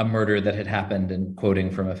a murder that had happened and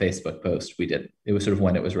quoting from a Facebook post, we did. It was sort of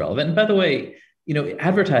when it was relevant. And by the way,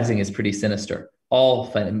 advertising is pretty sinister.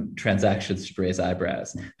 All transactions should raise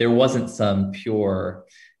eyebrows. There wasn't some pure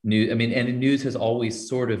news. And news has always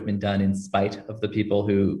sort of been done in spite of the people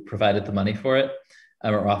who provided the money for it,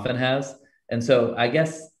 or often has. And so I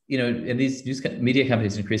guess, in these media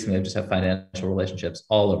companies increasingly just have financial relationships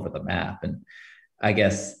all over the map. And I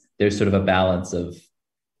guess there's sort of a balance of,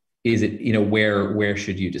 is it, where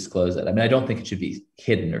should you disclose it? I don't think it should be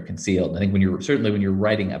hidden or concealed. I think when you're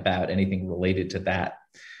writing about anything related to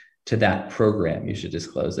that program, you should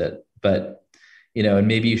disclose it. But, and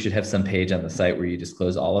maybe you should have some page on the site where you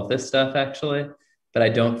disclose all of this stuff actually. But I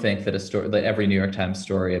don't think that every New York Times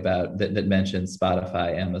story about that mentions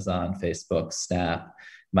Spotify, Amazon, Facebook, Snap,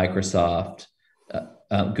 Microsoft,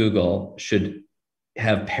 Google should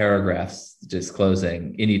have paragraphs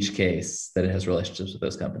disclosing in each case that it has relationships with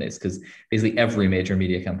those companies, because basically every major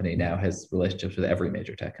media company now has relationships with every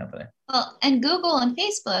major tech company. Well, and Google and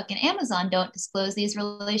Facebook and Amazon don't disclose these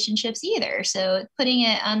relationships either. So putting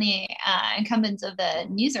it on the incumbents of the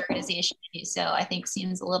news organization to do so, I think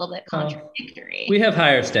seems a little bit contradictory. We have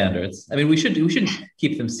higher standards. We shouldn't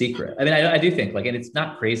keep them secret. I do think and it's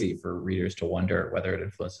not crazy for readers to wonder whether it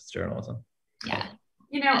influences journalism. Yeah.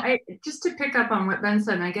 Just to pick up on what Ben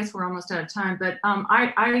said, and I guess we're almost out of time, but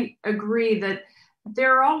I agree that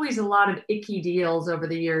there are always a lot of icky deals over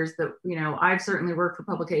the years that, I've certainly worked for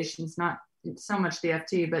publications, not so much the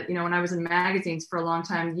FT, but, when I was in magazines for a long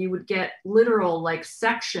time, you would get literal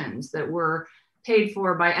sections that were paid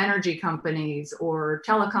for by energy companies or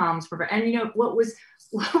telecoms. And, what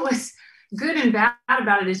was good and bad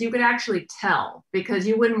about it is you could actually tell, because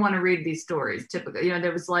you wouldn't want to read these stories typically.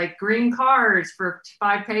 There was green cards for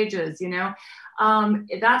 5 pages,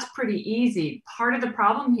 that's pretty easy. Part of the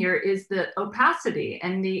problem here is the opacity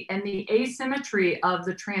and the asymmetry of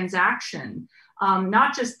the transaction,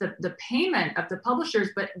 not just the payment of the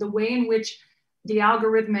publishers, but the way in which the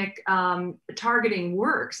algorithmic targeting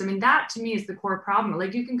works. That to me is the core problem.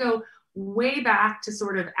 You can go way back to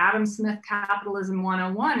sort of Adam Smith Capitalism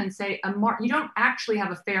 101 and say you don't actually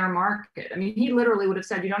have a fair market. He literally would have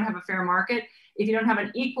said you don't have a fair market if you don't have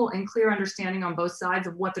an equal and clear understanding on both sides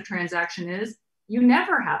of what the transaction is. You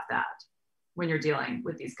never have that when you're dealing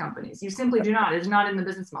with these companies. You simply do not. It's not in the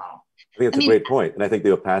business model. I think it's a great point. And I think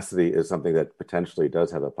the opacity is something that potentially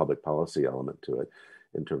does have a public policy element to it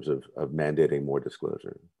in terms of mandating more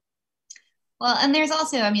disclosure. Well, and there's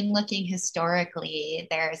also, looking historically,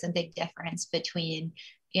 there's a big difference between,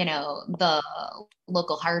 the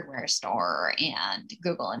local hardware store and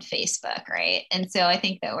Google and Facebook, right? And so I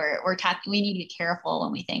think that we need to be careful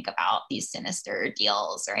when we think about these sinister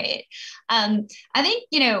deals, right? I think,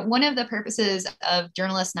 one of the purposes of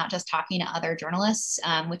journalists not just talking to other journalists,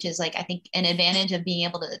 which is I think an advantage of being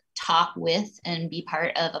able to talk with and be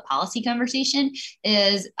part of a policy conversation,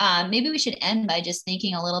 is maybe we should end by just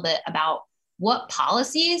thinking a little bit about what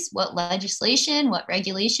policies, what legislation, what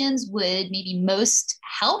regulations would maybe most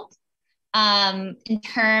help in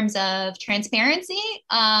terms of transparency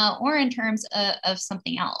or in terms of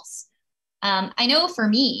something else. I know for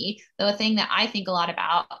me, the thing that I think a lot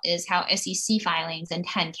about is how SEC filings and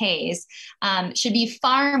 10Ks should be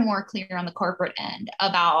far more clear on the corporate end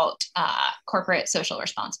about corporate social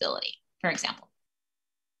responsibility, for example.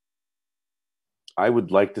 I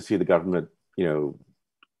would like to see the government,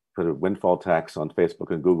 put a windfall tax on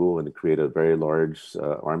Facebook and Google and create a very large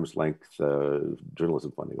arm's length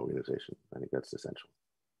journalism funding organization. I think that's essential.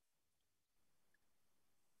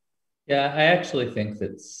 Yeah, I actually think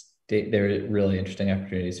that there are really interesting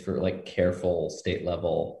opportunities for careful state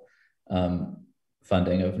level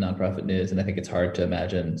funding of nonprofit news. And I think it's hard to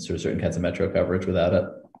imagine sort of certain kinds of metro coverage without it.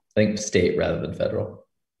 I think state rather than federal.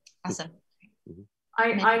 Awesome.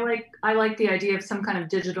 I like the idea of some kind of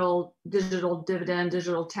digital dividend,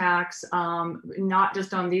 digital tax, not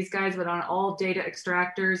just on these guys, but on all data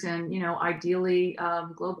extractors and, ideally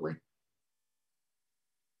globally.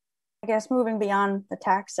 I guess moving beyond the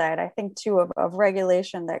tax side, I think too of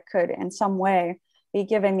regulation that could in some way be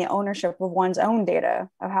giving the ownership of one's own data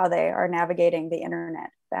of how they are navigating the internet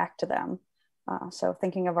back to them. So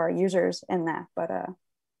thinking of our users in that, but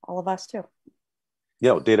all of us too.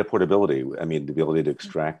 Yeah, data portability. I mean, the ability to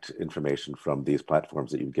extract information from these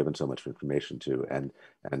platforms that you've given so much information to, and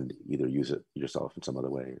either use it yourself in some other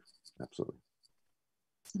way. Absolutely.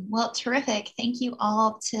 Well, terrific. Thank you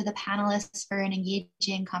all to the panelists for an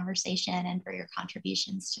engaging conversation and for your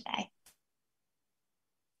contributions today.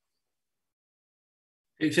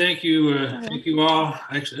 Hey, thank you all.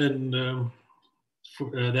 Actually, and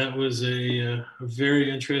that was a very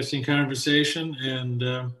interesting conversation, and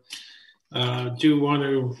do want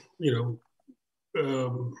to,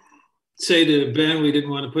 say to Ben, we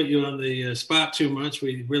didn't want to put you on the spot too much.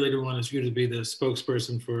 We really don't want you to be the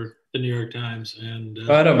spokesperson for the New York Times. And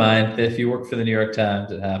I don't mind. If you work for the New York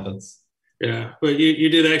Times, it happens. Yeah, but you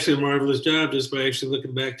did actually a marvelous job just by actually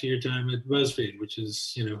looking back to your time at BuzzFeed, which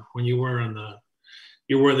is, when you were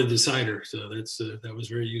you were the decider. So that was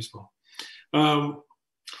very useful.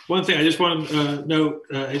 One thing I just want to note,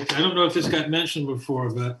 I don't know if this got mentioned before,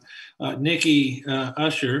 but Nikki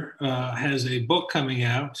Usher has a book coming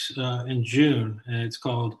out in June, and it's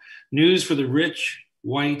called News for the Rich,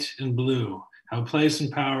 White, and Blue, How Place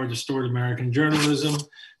and Power Distort American Journalism.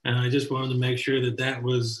 And I just wanted to make sure that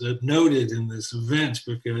was noted in this event,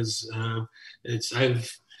 because I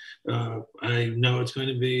know it's going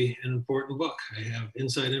to be an important book. I have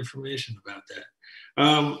inside information about that.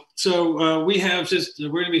 So we're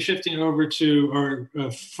going to be shifting over to our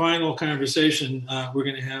final conversation. We're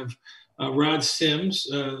going to have Rod Sims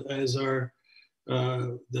as our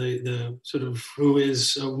the sort of who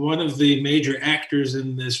is one of the major actors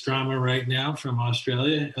in this drama right now from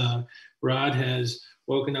Australia. Rod has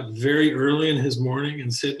woken up very early in his morning in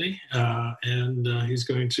Sydney, and he's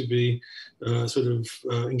going to be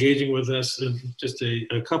engaging with us in just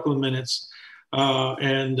a couple of minutes.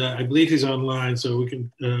 And I believe he's online, so we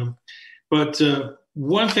can. But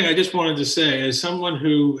one thing I just wanted to say, as someone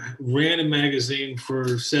who ran a magazine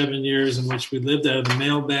for 7 years in which we lived out of the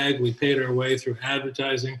mailbag, we paid our way through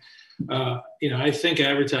advertising. I think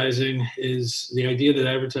advertising is the idea that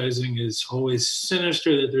advertising is always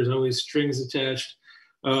sinister, that there's always strings attached.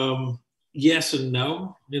 Yes and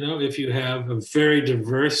no. If you have a very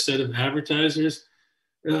diverse set of advertisers,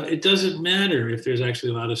 it doesn't matter if there's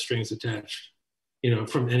actually a lot of strings attached,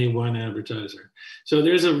 from any one advertiser. So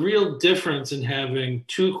there's a real difference in having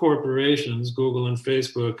two corporations, Google and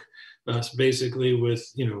Facebook, basically with,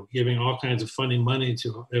 giving all kinds of funding money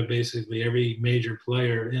to basically every major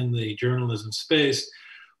player in the journalism space,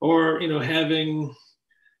 or, having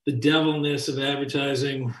the devilness of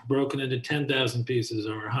advertising broken into 10,000 pieces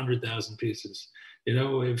or 100,000 pieces.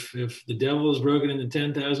 If the devil is broken into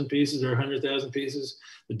 10,000 pieces or 100,000 pieces,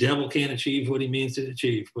 the devil can't achieve what he means to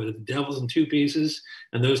achieve. But if the devil's in two pieces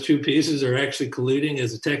and those two pieces are actually colluding,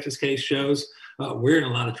 as the Texas case shows, we're in a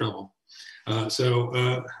lot of trouble.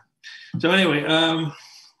 So anyway,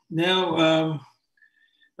 now,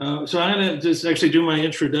 so I'm going to just actually do my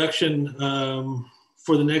introduction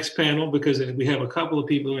for the next panel, because we have a couple of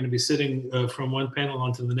people who are going to be sitting from one panel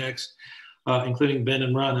onto the next, including Ben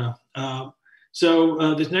and Rana.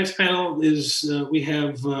 So this next panel is, we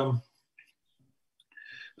have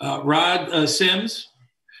Rod Sims,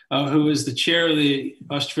 who is the chair of the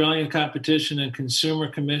Australian Competition and Consumer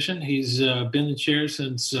Commission. He's been the chair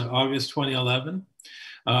since August 2011.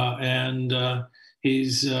 And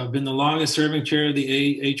he's been the longest serving chair of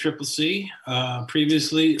the ACCC.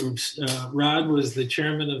 Previously, Rod was the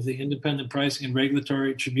chairman of the Independent Pricing and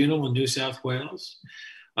Regulatory Tribunal in New South Wales.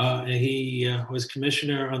 And he was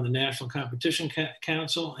commissioner on the National Competition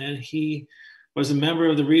Council, and he was a member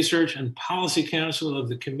of the Research and Policy Council of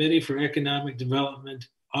the Committee for Economic Development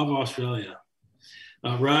of Australia.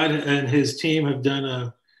 Rod and his team have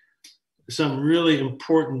done some really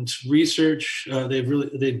important research. They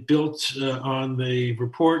built on the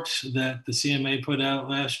report that the CMA put out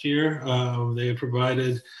last year. They have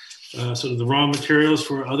provided sort of the raw materials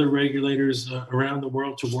for other regulators around the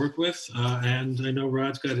world to work with. And I know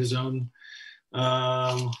Rod's got his own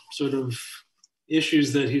sort of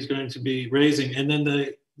issues that he's going to be raising. And then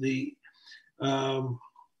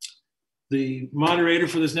the moderator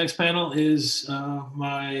for this next panel is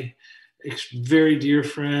my very dear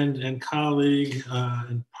friend and colleague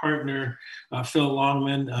and partner, Phil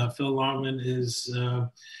Longman. Phil Longman is,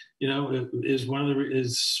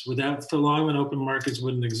 without Phil Longman, open markets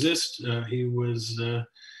wouldn't exist. He was,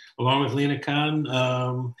 along with Lena Khan,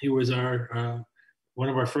 he was one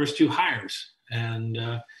of our first two hires. And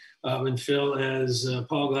Phil, as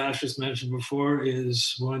Paul Glass just mentioned before,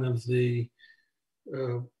 is one of the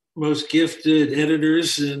most gifted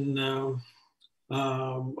editors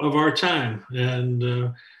of our time.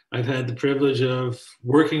 And I've had the privilege of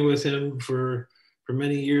working with him for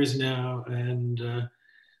many years now. And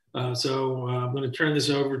So I'm going to turn this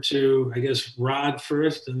over to, I guess, Rod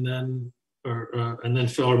first, and then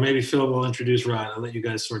Phil, or maybe Phil will introduce Rod. I'll let you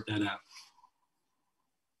guys sort that out.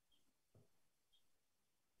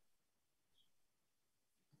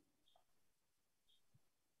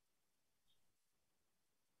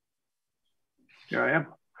 Here I am.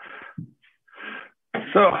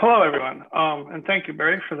 So hello, everyone. And thank you,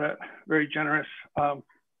 Barry, for that very generous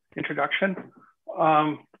introduction.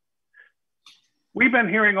 We've been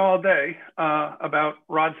hearing all day about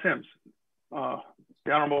Rod Sims, the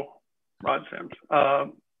Honorable Rod Sims.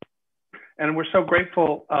 And we're so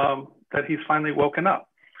grateful that he's finally woken up.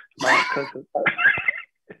 Because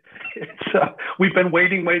we've been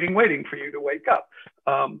waiting for you to wake up.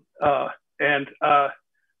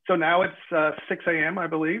 So now it's 6 a.m., I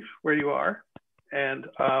believe, where you are. And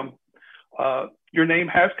your name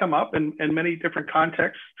has come up in many different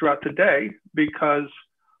contexts throughout the day because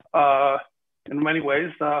in many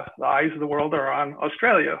ways, the eyes of the world are on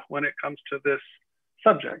Australia when it comes to this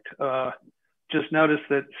subject. Just noticed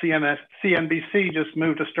that CNBC just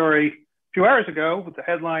moved a story a few hours ago with the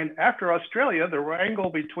headline, "After Australia, the wrangle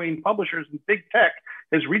between publishers and big tech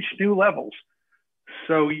has reached new levels."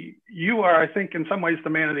 So you are, I think, in some ways the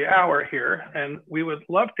man of the hour here. And we would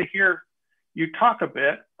love to hear you talk a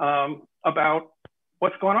bit about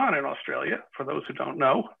what's going on in Australia, for those who don't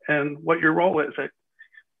know, and what your role is.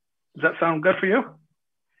 Does that sound good for you?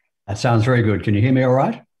 That sounds very good. Can you hear me all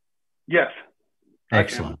right? Yes.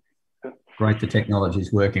 Excellent. Great, the technology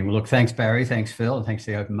is working. Well, look, thanks, Barry. Thanks, Phil. And thanks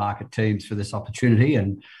to the Open Market teams for this opportunity.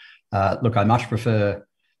 And look, I much prefer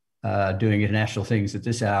doing international things at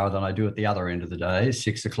this hour than I do at the other end of the day.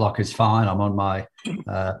 6 o'clock is fine. I'm on my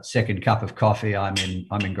second cup of coffee. I'm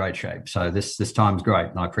in great shape. So this time's great,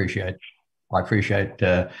 and I appreciate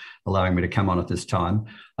allowing me to come on at this time.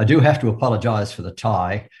 I do have to apologise for the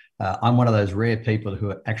tie. I'm one of those rare people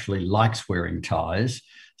who actually likes wearing ties.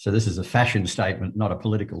 So this is a fashion statement, not a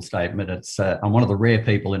political statement. I'm one of the rare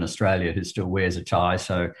people in Australia who still wears a tie.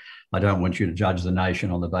 So I don't want you to judge the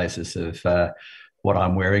nation on the basis of what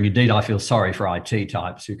I'm wearing. Indeed, I feel sorry for IT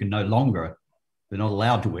types who they're not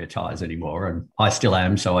allowed to wear ties anymore. And I still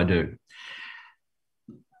am, so I do.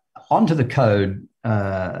 On to the code.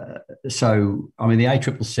 So, I mean, the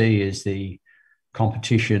ACCC is the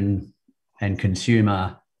competition and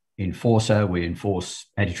consumer enforcer. We enforce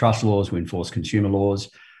antitrust laws, we enforce consumer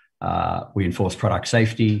laws, we enforce product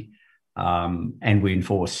safety, and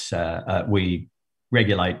we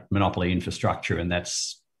regulate monopoly infrastructure, and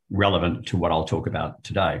that's relevant to what I'll talk about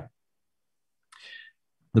today.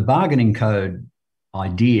 The bargaining code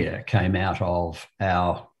idea came out of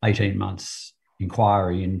our 18 months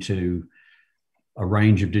inquiry into a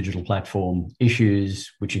range of digital platform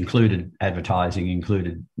issues, which included advertising,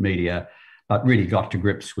 included media, but really got to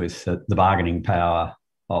grips with the bargaining power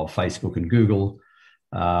of Facebook and Google.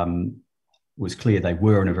 Was clear they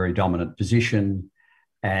were in a very dominant position,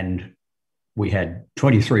 and we had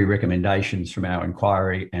 23 recommendations from our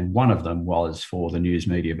inquiry, and one of them was for the News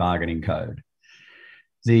Media Bargaining Code.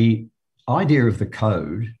 The idea of the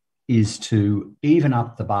code is to even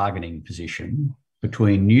up the bargaining position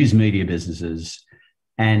between news media businesses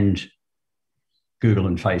and Google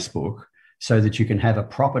and Facebook so that you can have a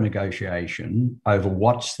proper negotiation over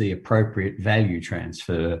what's the appropriate value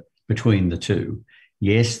transfer between the two.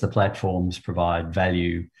 Yes, the platforms provide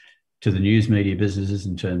value to the news media businesses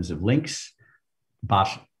in terms of links, but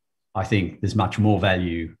I think there's much more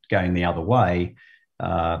value going the other way.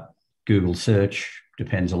 Google search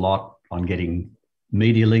depends a lot on getting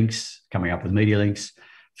media links, coming up with media links.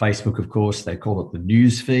 Facebook, of course, they call it the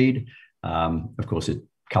news feed. Of course, it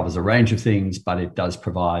covers a range of things, but it does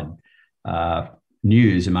provide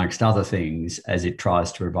news, amongst other things, as it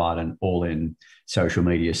tries to provide an all-in social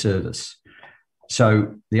media service.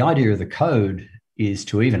 So the idea of the code is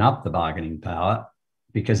to even up the bargaining power,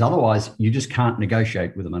 because otherwise you just can't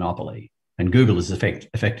negotiate with a monopoly. And Google is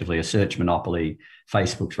effectively a search monopoly.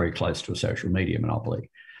 Facebook's very close to a social media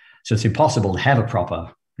monopoly. So it's impossible to have a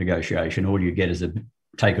proper negotiation. All you get is a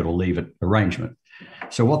take it or leave it arrangement.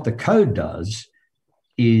 So what the code does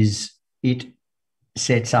is it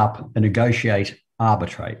sets up a negotiate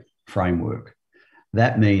arbitrate framework.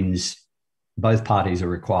 That means both parties are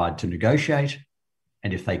required to negotiate,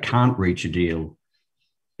 and if they can't reach a deal,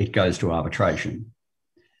 it goes to arbitration.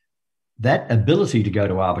 That ability to go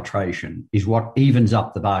to arbitration is what evens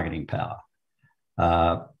up the bargaining power.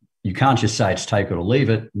 You can't just say it's take it or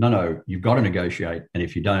leave it. No, you've got to negotiate, and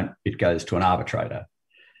if you don't, it goes to an arbitrator.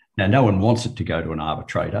 Now, no one wants it to go to an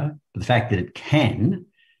arbitrator, but the fact that it can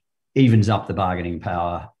evens up the bargaining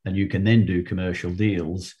power, and you can then do commercial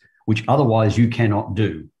deals, which otherwise you cannot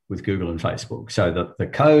do with Google and Facebook. So the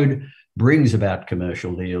code brings about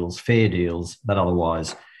commercial deals, fair deals that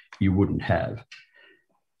otherwise you wouldn't have.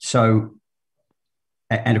 So,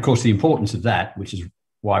 and of course, the importance of that, which is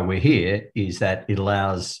why we're here, is that it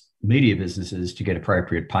allows media businesses to get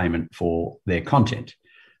appropriate payment for their content.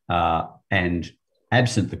 And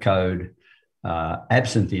absent the code,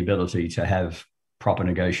 absent the ability to have proper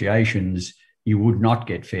negotiations, you would not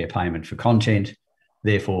get fair payment for content.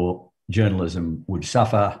 Therefore, journalism would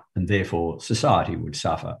suffer, and therefore society would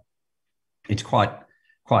suffer. It's quite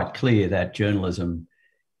clear that journalism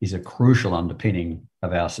is a crucial underpinning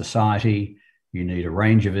of our society. You need a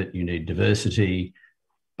range of it, you need diversity,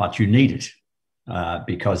 but you need it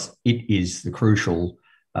because it is the crucial,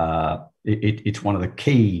 it's one of the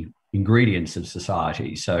key ingredients of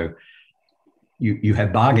society. So you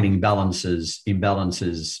have bargaining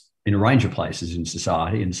imbalances in a range of places in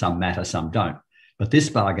society, and some matter, some don't. But this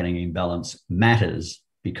bargaining imbalance matters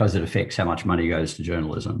because it affects how much money goes to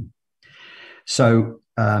journalism. So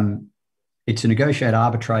it's a negotiate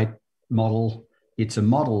arbitrate model. It's a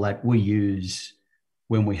model that we use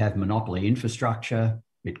when we have monopoly infrastructure.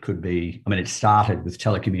 It could be, it started with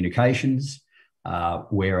telecommunications,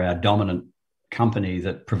 where our dominant company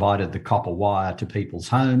that provided the copper wire to people's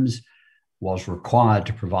homes was required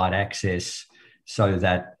to provide access so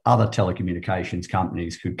that other telecommunications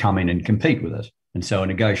companies could come in and compete with it. And so a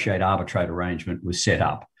negotiate arbitrate arrangement was set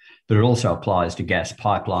up. But it also applies to gas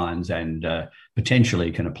pipelines and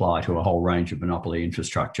potentially can apply to a whole range of monopoly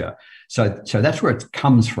infrastructure. So that's where it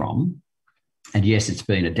comes from. And yes, it's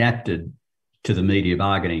been adapted to the media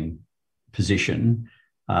bargaining position,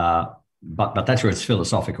 but that's where its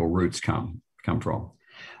philosophical roots come from.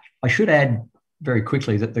 I should add very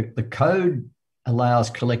quickly that the code allows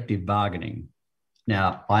collective bargaining.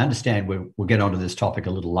 Now, I understand we'll get onto this topic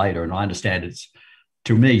a little later, and I understand it's,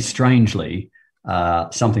 to me, strangely,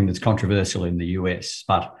 something that's controversial in the US.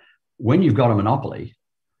 But when you've got a monopoly,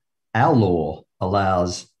 our law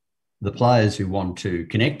allows the players who want to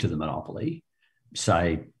connect to the monopoly,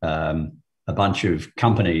 say a bunch of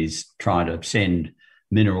companies trying to send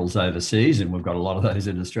minerals overseas, and we've got a lot of those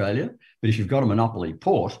in Australia. But if you've got a monopoly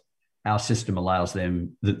port, our system allows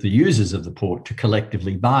them, the users of the port, to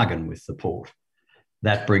collectively bargain with the port.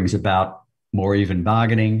 That brings about more even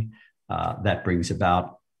bargaining. That brings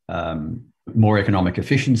about more economic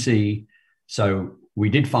efficiency. So we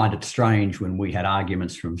did find it strange when we had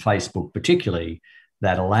arguments from Facebook, particularly,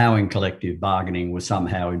 that allowing collective bargaining was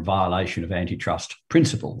somehow in violation of antitrust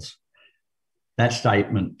principles. That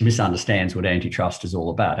statement misunderstands what antitrust is all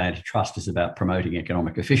about. Antitrust is about promoting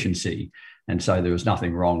economic efficiency. And so there was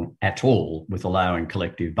nothing wrong at all with allowing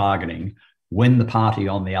collective bargaining when the party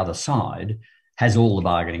on the other side has all the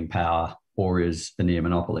bargaining power or is the near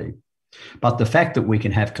monopoly. But the fact that we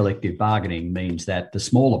can have collective bargaining means that the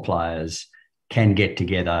smaller players can get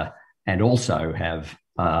together and also have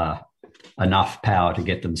enough power to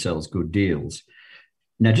get themselves good deals.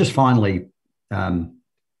 Now, just finally,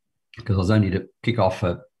 because I was only to kick off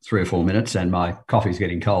for 3 or 4 minutes and my coffee's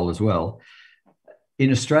getting cold as well. In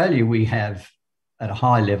Australia, we have at a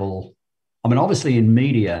high level, obviously in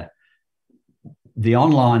media, the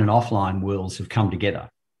online and offline worlds have come together.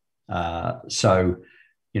 So,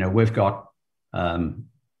 we've got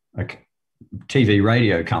TV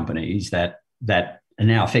radio companies that are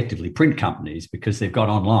now effectively print companies because they've got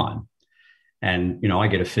online. And, I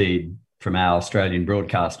get a feed from our Australian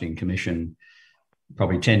Broadcasting Commission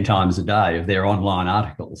probably 10 times a day of their online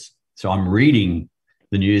articles. So I'm reading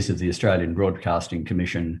the news of the Australian Broadcasting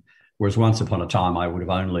Commission, whereas once upon a time I would have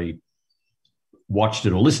only watched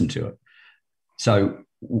it or listened to it. So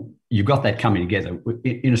you've got that coming together.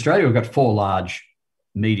 In Australia, we've got 4 large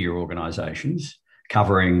media organisations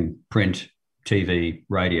covering print, TV,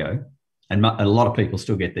 radio, and a lot of people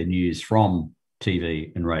still get their news from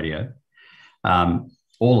TV and radio.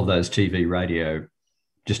 All of those TV, radio,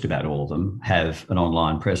 just about all of them have an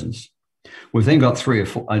online presence. We've then got 3 or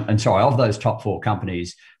 4, of those top 4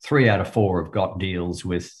 companies, 3 out of 4 have got deals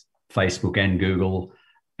with Facebook and Google,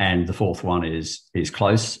 and the 4th one is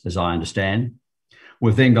close, as I understand.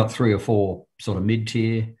 We've then got 3 or 4 sort of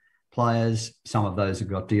mid-tier players. Some of those have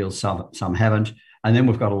got deals, some haven't. And then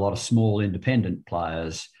we've got a lot of small independent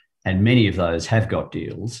players, and many of those have got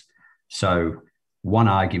deals. So one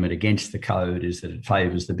argument against the code is that it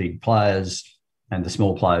favours the big players and the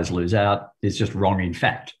small players lose out. Is just wrong in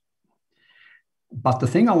fact. But the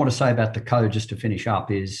thing I want to say about the code, just to finish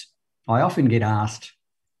up, is I often get asked,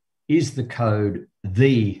 is the code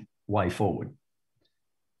the way forward?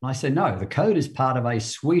 And I say, no, the code is part of a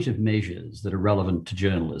suite of measures that are relevant to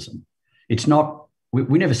journalism. It's not,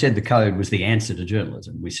 we never said the code was the answer to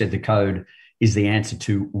journalism. We said the code is the answer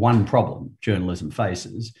to one problem journalism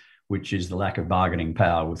faces, which is the lack of bargaining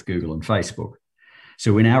power with Google and Facebook.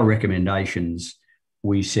 So in our recommendations,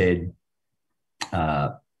 we said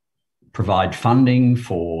provide funding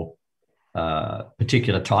for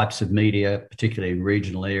particular types of media, particularly in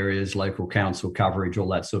regional areas, local council coverage, all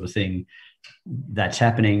that sort of thing. That's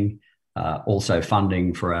happening. Also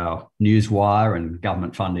funding for our newswire and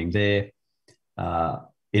government funding there.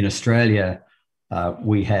 In Australia,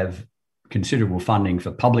 we have considerable funding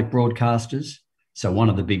for public broadcasters. So one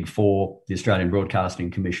of the big four, the Australian Broadcasting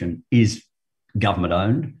Commission, is government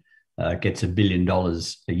owned, gets $1 billion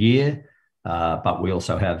a year. But we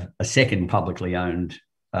also have a second publicly owned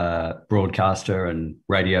broadcaster and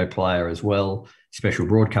radio player as well, Special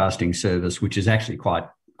Broadcasting Service, which is actually quite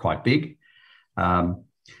big.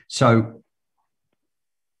 So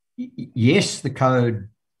yes, the code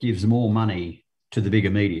gives more money to the bigger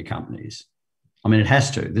media companies. I mean, it has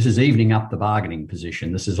to. This is evening up the bargaining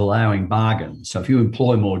position. This is allowing bargains. So if you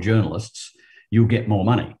employ more journalists, you'll get more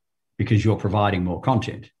money because you're providing more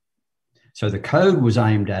content. So the code was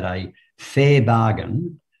aimed at a fair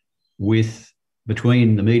bargain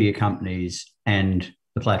between the media companies and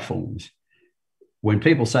the platforms. When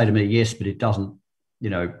people say to me, yes, but it doesn't,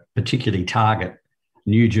 particularly target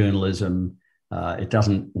new journalism, it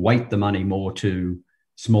doesn't weight the money more to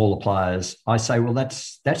smaller players, I say, well,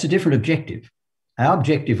 that's a different objective. Our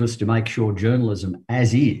objective was to make sure journalism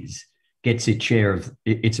as is gets its share of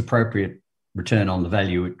its appropriate return on the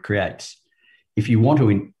value it creates. If you want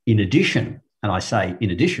to, in addition, and I say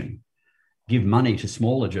in addition, give money to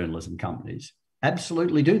smaller journalism companies,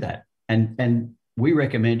 absolutely do that. And we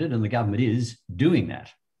recommended, and the government is doing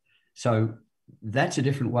that. So that's a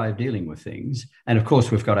different way of dealing with things. And of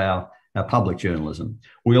course, we've got our public journalism.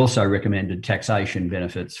 We also recommended taxation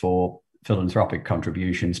benefits for philanthropic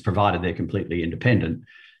contributions, provided they're completely independent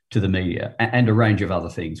to the media, and a range of other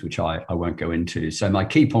things, which I won't go into. So my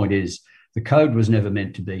key point is the code was never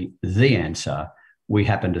meant to be the answer. We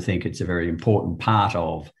happen to think it's a very important part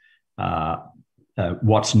of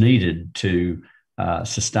what's needed to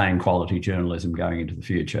sustain quality journalism going into the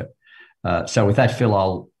future. So with that, Phil,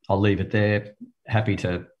 I'll leave it there. Happy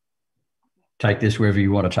to take this wherever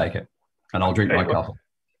you want to take it, and I'll drink my coffee.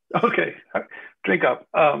 Okay, drink up.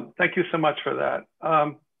 Thank you so much for that.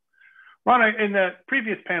 Ron, in the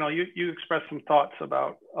previous panel, you expressed some thoughts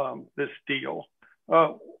about this deal.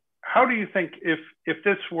 How do you think if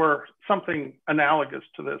this were something analogous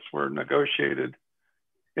to this were negotiated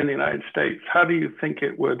in the United States, how do you think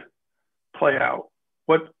it would play out?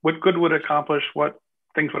 What good would it accomplish? What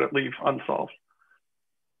things would it leave unsolved?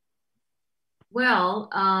 Well,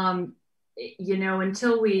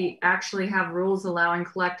 until we actually have rules allowing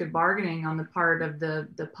collective bargaining on the part of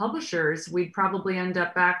the publishers, we'd probably end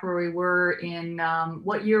up back where we were in,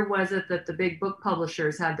 what year was it that the big book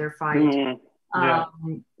publishers had their fight? Yeah.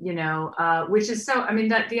 Which is so,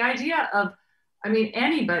 that the idea of,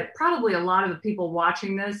 anybody, probably a lot of the people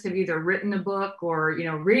watching this have either written a book or,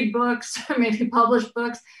 read books, maybe publish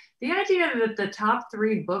books. The idea that the top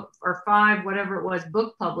 3 book or 5, whatever it was,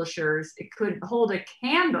 book publishers, it could hold a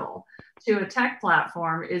candle to a tech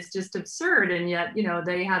platform is just absurd. And yet,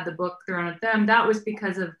 they had the book thrown at them. That was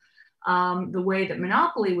because of the way that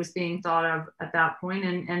monopoly was being thought of at that point.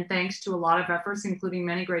 And thanks to a lot of efforts, including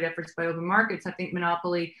many great efforts by open markets, I think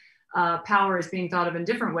monopoly power is being thought of in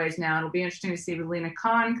different ways now. It'll be interesting to see with Lena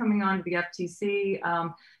Khan coming on to the FTC,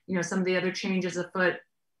 some of the other changes afoot.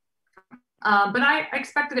 But I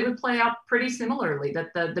expect that it would play out pretty similarly,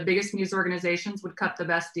 that the biggest news organizations would cut the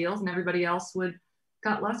best deals and everybody else would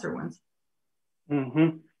cut lesser ones.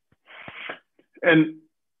 Mm-hmm. And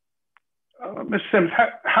Ms. Sims,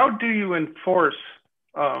 how do you enforce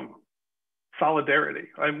solidarity?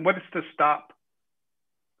 What is to stop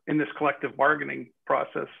in this collective bargaining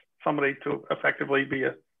process somebody to effectively be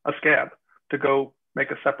a scab to go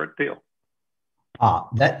make a separate deal?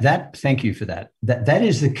 Thank you for that. That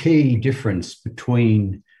is the key difference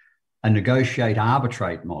between a negotiate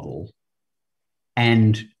arbitrate model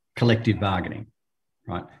and collective bargaining,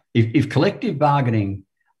 right? If collective bargaining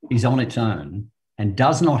is on its own and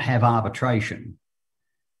does not have arbitration,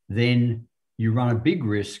 then you run a big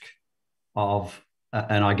risk of,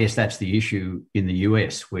 and I guess that's the issue in the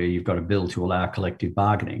US, where you've got a bill to allow collective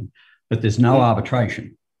bargaining, but there's no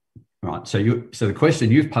arbitration. Right. So the question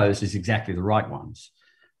you've posed is exactly the right ones.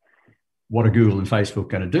 What are Google and Facebook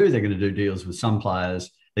going to do? They're going to do deals with some players.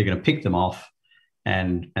 They're going to pick them off,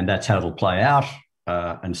 and that's how it'll play out.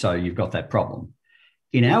 And so you've got that problem.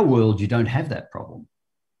 In our world, you don't have that problem,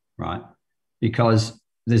 right? Because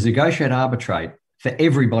there's negotiate arbitrate for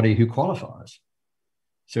everybody who qualifies.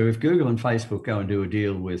 So if Google and Facebook go and do a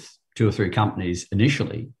deal with 2 or 3 companies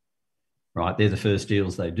initially, right? They're the first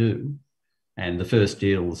deals they do. And the first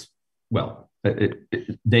deals, well,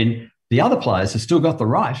 then the other players have still got the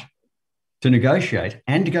right to negotiate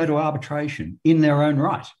and to go to arbitration in their own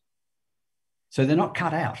right. So they're not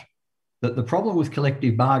cut out. The problem with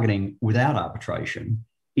collective bargaining without arbitration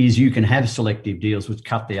is you can have selective deals which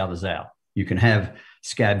cut the others out. You can have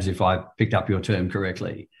scabs, if I picked up your term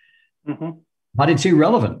correctly. Mm-hmm. But it's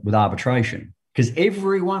irrelevant with arbitration because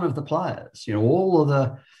every one of the players, all of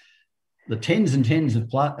the tens and tens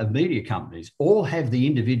of media companies all have the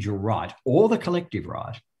individual right or the collective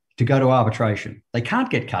right to go to arbitration. They can't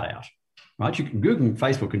get cut out, right? Google and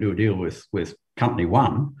Facebook can do a deal with company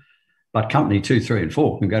 1, but company 2, 3, and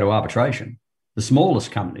 4 can go to arbitration. The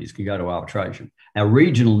smallest companies can go to arbitration. Our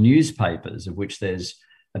regional newspapers, of which there's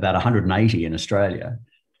about 180 in Australia,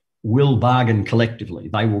 will bargain collectively.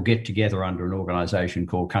 They will get together under an organisation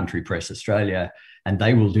called Country Press Australia, and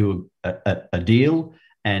they will do a deal.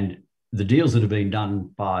 And the deals that have been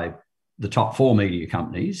done by the top 4 media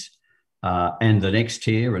companies and the next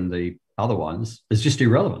tier and the other ones is just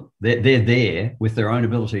irrelevant. They're there with their own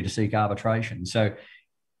ability to seek arbitration. So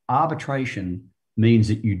arbitration means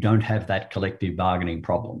that you don't have that collective bargaining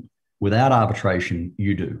problem. Without arbitration,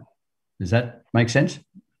 you do. Does that make sense?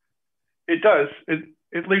 It does.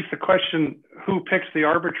 It leaves the question, who picks the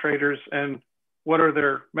arbitrators and what are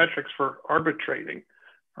their metrics for arbitrating,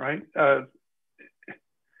 right?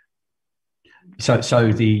 So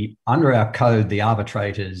under our code, the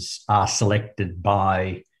arbitrators are selected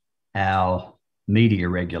by our media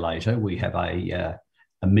regulator. We have a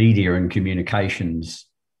media and communications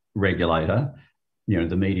regulator.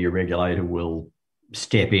 The media regulator will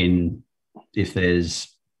step in if there's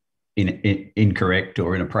incorrect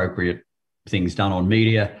or inappropriate things done on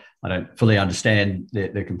media. I don't fully understand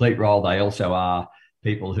their complete role. They also are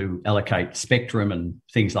people who allocate spectrum and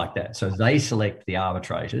things like that. So they select the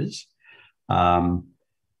arbitrators.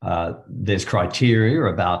 There's criteria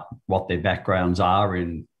about what their backgrounds are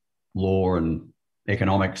in law and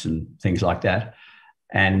economics and things like that.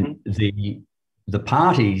 And the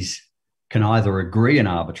parties can either agree an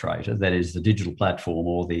arbitrator, that is the digital platform,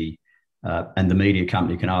 or and the media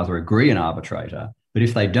company can either agree an arbitrator. But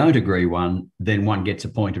if they don't agree one, then one gets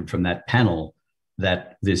appointed from that panel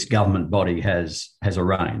that this government body has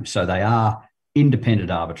arranged. So they are independent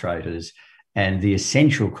arbitrators, and the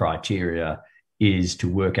essential criteria is to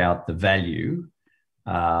work out the value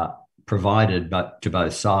provided to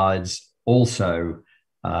both sides, also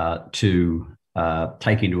to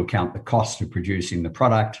take into account the cost of producing the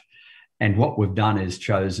product. And what we've done is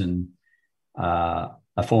chosen a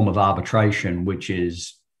form of arbitration, which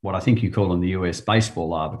is what I think you call in the US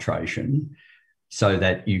baseball arbitration, so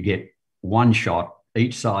that you get one shot,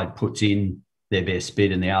 each side puts in their best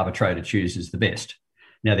bid and the arbitrator chooses the best.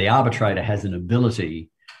 Now, the arbitrator has an ability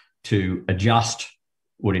to adjust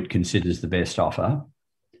what it considers the best offer.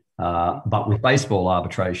 But with baseball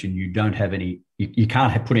arbitration, you don't have you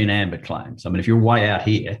can't put in ambit claims. I mean, if you're way out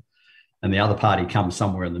here and the other party comes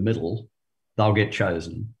somewhere in the middle, they'll get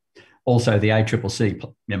chosen. Also, the ACCC,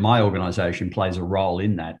 my organisation, plays a role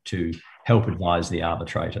in that to help advise the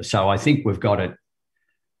arbitrator. So I think we've got it,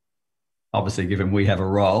 obviously, given we have a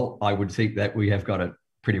role, I would think that we have got it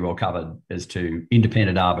pretty well covered as to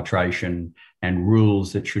independent arbitration and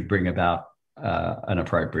rules that should bring about an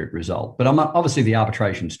appropriate result. But obviously the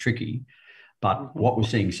arbitration's tricky, but what we're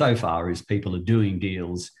seeing so far is people are doing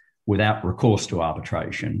deals without recourse to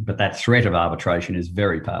arbitration, but that threat of arbitration is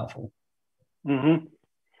very powerful. Mm-hmm.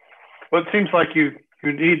 Well, it seems like you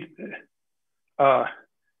need,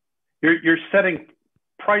 you're setting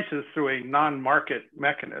prices through a non-market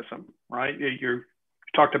mechanism, right? You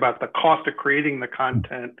talked about the cost of creating the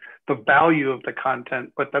content, the value of the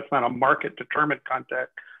content, but that's not a market determined content.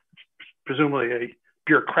 It's presumably a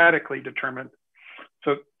bureaucratically determined.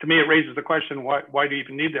 So to me, it raises the question, why do you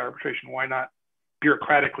even need the arbitration? Why not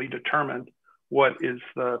bureaucratically determine what is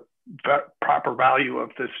the proper value of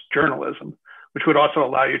this journalism, which would also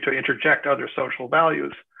allow you to interject other social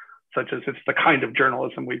values, such as it's the kind of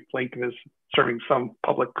journalism we think is serving some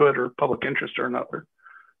public good or public interest or another.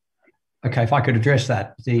 Okay, if I could address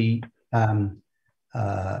that. The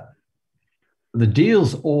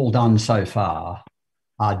deals all done so far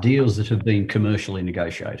are deals that have been commercially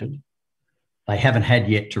negotiated. They haven't had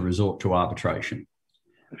yet to resort to arbitration.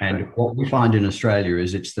 And what we find in Australia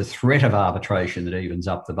is it's the threat of arbitration that evens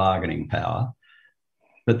up the bargaining power.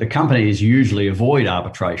 But the companies usually avoid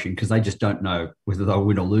arbitration because they just don't know whether they'll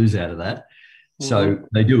win or lose out of that. Mm-hmm. So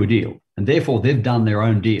they do a deal, and therefore they've done their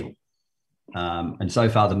own deal. And so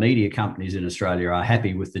far, the media companies in Australia are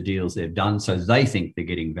happy with the deals they've done, so they think they're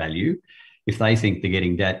getting value. if they think they're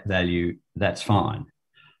getting that value, that's fine.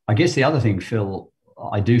 I guess the other thing, Phil,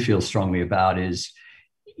 I do feel strongly about is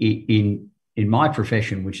in my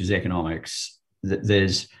profession, which is economics,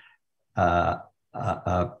 there's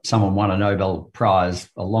someone won a Nobel Prize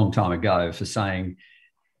a long time ago for saying,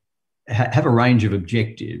 have a range of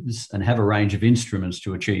objectives and have a range of instruments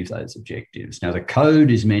to achieve those objectives. Now, the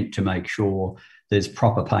code is meant to make sure there's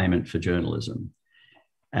proper payment for journalism.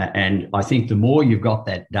 And I think the more you've got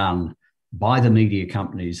that done by the media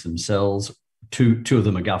companies themselves, two of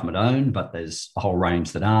them are government owned, but there's a whole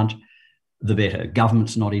range that aren't, the better.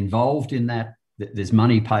 Government's not involved in that. There's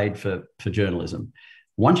money paid for journalism.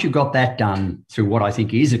 Once you've got that done through what I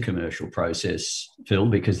think is a commercial process, Phil,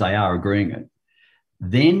 because they are agreeing it,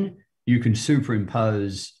 then you can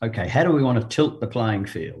superimpose, okay, how do we want to tilt the playing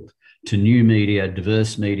field to new media,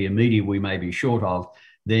 diverse media we may be short of?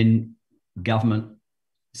 Then government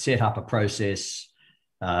set up a process,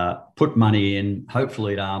 put money in,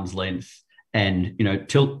 hopefully at arm's length, and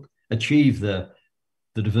achieve the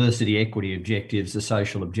diversity, equity objectives, the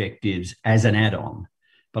social objectives as an add-on.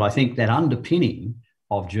 But I think that underpinning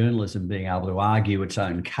of journalism being able to argue its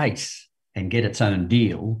own case and get its own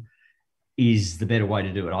deal is the better way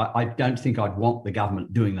to do it. I don't think I'd want the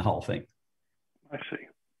government doing the whole thing. I see.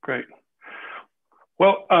 Great.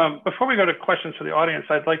 Well, before we go to questions for the audience,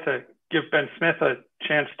 I'd like to give Ben Smith a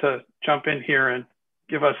chance to jump in here and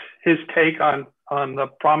give us his take on the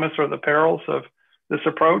promise or the perils of this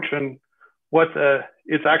approach and what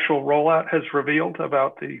its actual rollout has revealed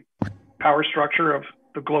about the power structure of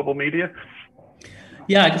the global media.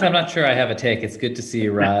 Yeah, because I'm not sure I have a take. It's good to see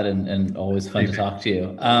you, Rod, and always fun to talk to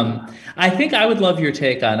you. I think I would love your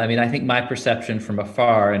take on, I think my perception from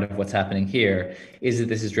afar and of what's happening here is that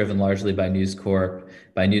this is driven largely by News Corp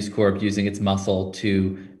using its muscle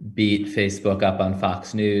to beat Facebook up on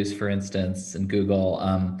Fox News, for instance, and Google,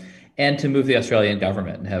 and to move the Australian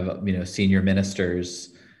government and have, senior ministers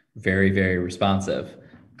very, very responsive.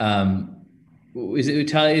 Is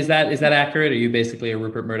that accurate? Are you basically a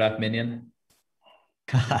Rupert Murdoch minion?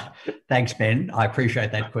 Thanks, Ben. I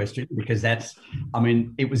appreciate that question because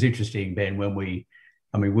it was interesting, Ben, when we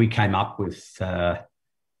came up with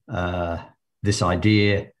this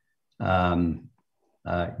idea.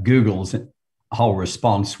 Google's whole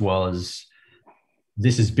response was,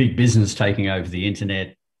 this is big business taking over the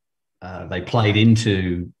internet. They played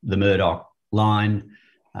into the Murdoch line,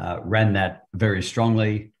 ran that very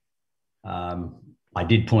strongly. I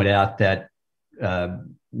did point out that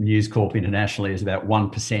News Corp internationally is about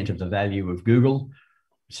 1% of the value of Google.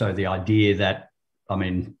 So the idea that,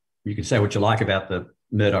 you can say what you like about the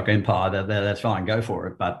Murdoch empire, that's fine, go for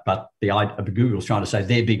it. But the idea of Google's trying to say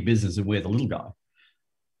they're big business and we're the little guy,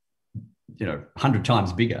 100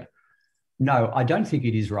 times bigger. No, I don't think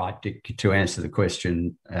it is right to answer the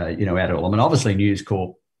question, at all. Obviously News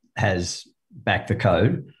Corp has backed the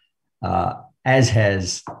code, as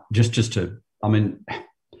has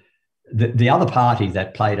the other party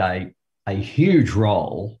that played a huge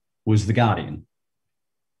role was The Guardian.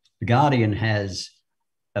 The Guardian has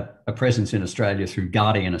a presence in Australia through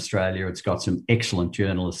Guardian Australia. It's got some excellent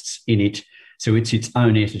journalists in it. So it's its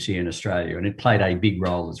own entity in Australia, and it played a big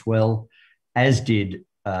role as well, as did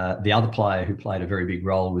the other player who played a very big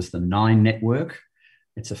role was the Nine Network.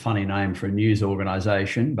 It's a funny name for a news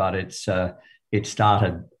organisation, but it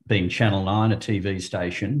started being Channel 9, a TV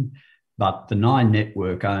station. But the Nine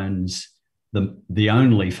Network owns the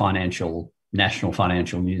only national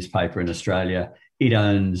financial newspaper in Australia. It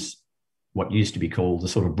owns what used to be called the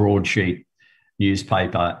sort of broadsheet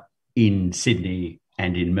newspaper in Sydney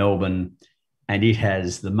and in Melbourne. And it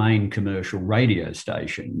has the main commercial radio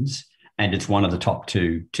stations, and it's one of the top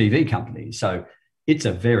 2 TV companies. So it's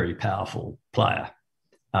a very powerful player.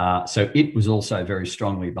 So it was also very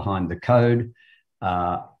strongly behind the code.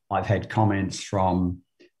 I've had comments from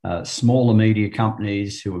smaller media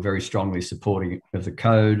companies who are very strongly supporting of the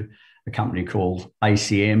code, a company called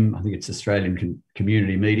ACM, I think it's Australian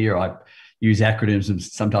Community Media. I use acronyms and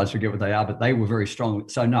sometimes forget what they are, but they were very strong.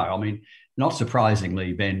 So no, not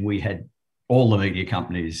surprisingly, Ben, we had all the media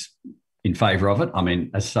companies in favour of it.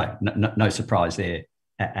 As I say, no surprise there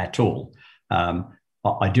at all.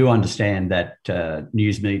 I do understand that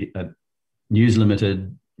News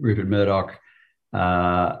Limited, Rupert Murdoch,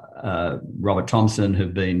 Robert Thompson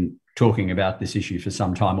have been talking about this issue for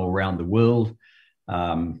some time all around the world.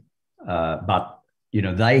 But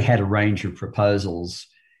they had a range of proposals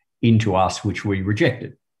into us, which we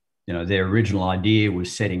rejected. Their original idea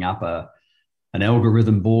was setting up an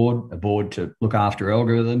algorithm board, a board to look after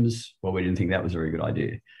algorithms. Well, we didn't think that was a very good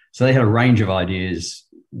idea. So they had a range of ideas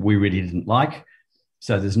we really didn't like.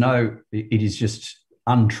 So it is just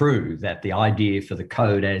untrue that the idea for the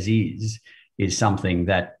code as is something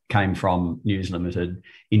that came from News Limited.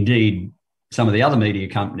 Indeed, some of the other media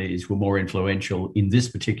companies were more influential in this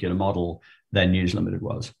particular model than News Limited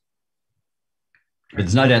was. But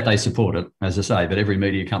there's no doubt they support it, as I say, but every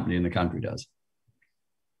media company in the country does.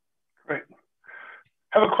 Great.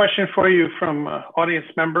 I have a question for you from audience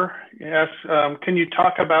member. Yes, can you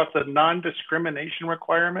talk about the non-discrimination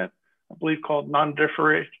requirement, I believe called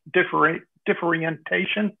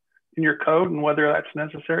non-differentiation in your code, and whether that's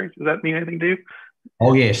necessary? Does that mean anything to you?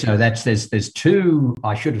 Oh yes, no. There's two.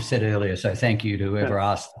 I should have said earlier. So thank you to whoever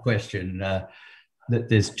asked the question. That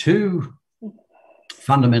there's two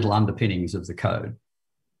fundamental underpinnings of the code.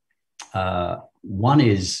 One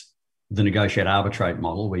is the negotiate arbitrate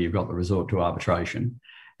model, where you've got the resort to arbitration,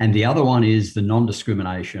 and the other one is the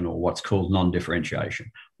non-discrimination, or what's called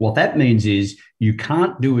non-differentiation. What that means is you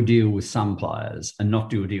can't do a deal with some players and not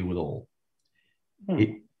do a deal with all.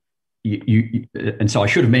 And so I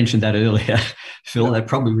should have mentioned that earlier, Phil. That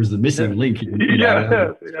probably was the missing link. Puts a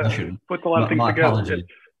lot of things my together. apologies.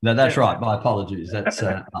 No, that's right. My apologies. That's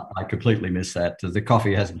I completely missed that. The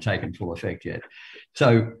coffee hasn't taken full effect yet.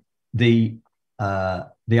 So the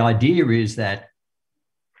idea is that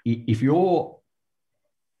if you want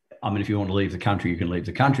to leave the country, you can leave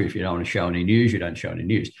the country. If you don't want to show any news, you don't show any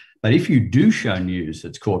news. But if you do show news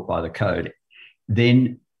that's caught by the code,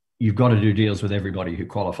 then you've got to do deals with everybody who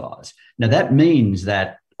qualifies. Now, that means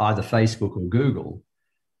that either Facebook or Google,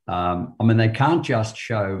 they can't just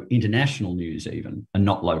show international news even and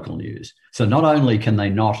not local news. So not only can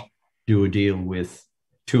they not do a deal with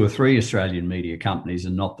 2 or 3 Australian media companies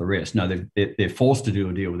and not the rest. No, they're forced to do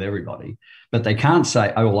a deal with everybody. But they can't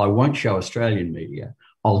say, oh, well, I won't show Australian media.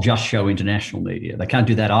 I'll just show international media. They can't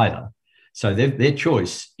do that either. So their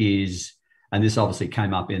choice is, and this obviously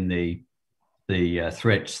came up in the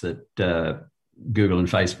threats that Google and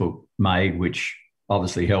Facebook made, which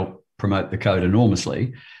obviously helped promote the code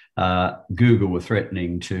enormously. Google were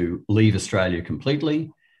threatening to leave Australia completely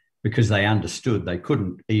because they understood they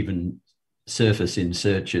couldn't even surface in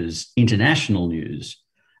searches international news.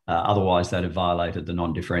 Otherwise, they'd have violated the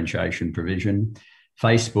non-differentiation provision.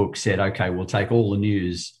 Facebook said, okay, we'll take all the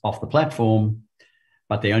news off the platform.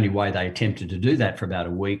 But the only way they attempted to do that for about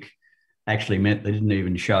a week actually meant they didn't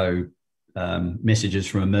even show messages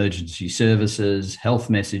from emergency services, health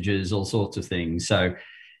messages, all sorts of things. So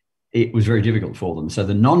it was very difficult for them. So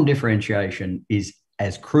the non-differentiation is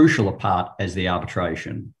as crucial a part as the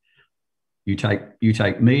arbitration. You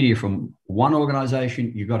take media from one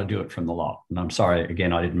organisation, you've got to do it from the lot. And I'm sorry,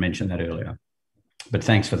 again, I didn't mention that earlier. But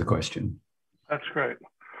thanks for the question. That's great.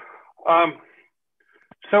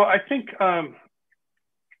 So I think I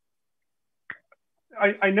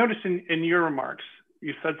noticed in your remarks,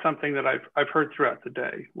 you said something that I've heard throughout the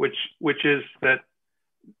day, which is that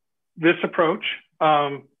this approach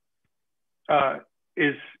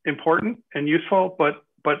is important and useful, but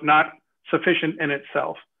not sufficient in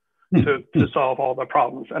itself to solve all the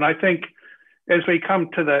problems. And I think as we come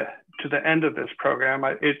to the end of this program,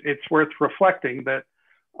 it's worth reflecting that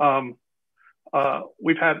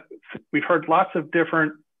we've heard lots of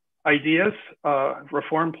different ideas,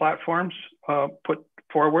 reform platforms put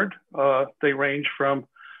forward. They range from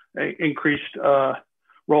an increased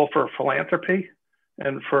role for philanthropy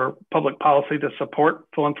and for public policy to support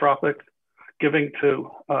philanthropic giving to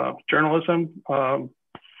journalism.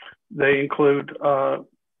 They include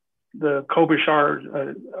the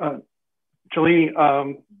Klobuchar,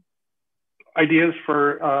 Cicilline ideas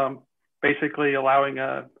for basically allowing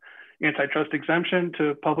a antitrust exemption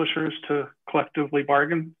to publishers to collectively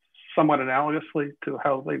bargain, somewhat analogously to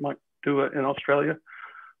how they might do it in Australia.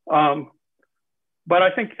 But I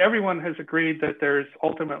think everyone has agreed that there's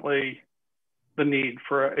ultimately the need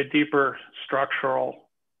for a deeper structural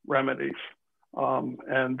remedies,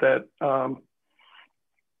 and that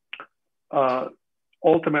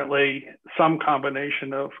ultimately some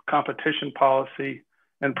combination of competition policy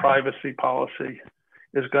and privacy policy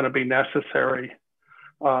is going to be necessary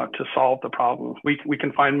to solve the problem. We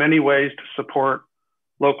can find many ways to support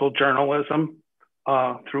local journalism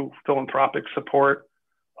through philanthropic support,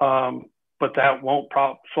 but that won't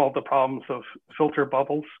solve the problems of filter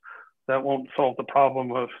bubbles. That won't solve the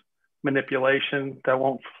problem of manipulation. That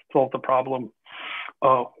won't solve the problem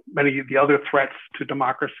of many of the other threats to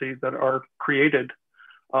democracy that are created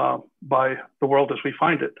by the world as we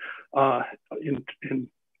find it in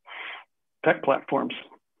tech platforms.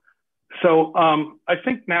 So I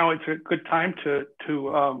think now it's a good time to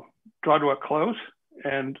draw to a close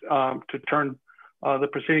and to turn the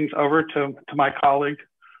proceedings over to my colleague,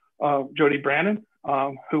 Jody Brannon,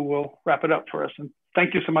 who will wrap it up for us. And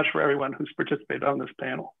thank you so much for everyone who's participated on this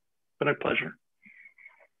panel. It's been a pleasure.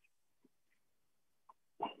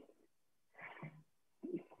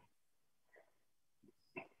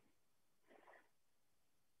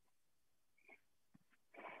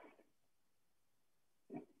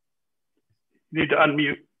 You need to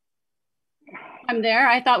unmute. I'm there.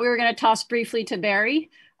 I thought we were going to toss briefly to Barry.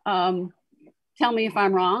 Tell me if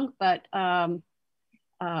I'm wrong, but I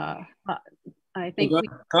think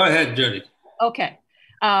go ahead, Jody. Okay.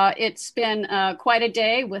 It's been quite a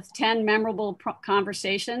day with 10 memorable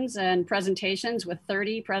conversations and presentations with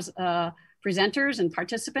 30 presenters and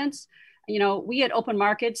participants. You know, we at Open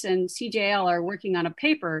Markets and CJL are working on a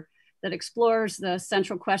paper that explores the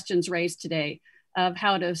central questions raised today of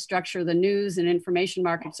how to structure the news and information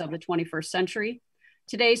markets of the 21st century.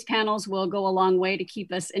 Today's panels will go a long way to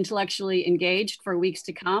keep us intellectually engaged for weeks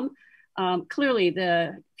to come. Clearly,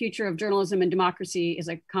 the future of journalism and democracy is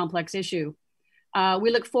a complex issue.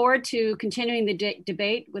 We look forward to continuing the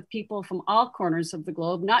debate with people from all corners of the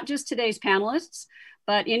globe, not just today's panelists,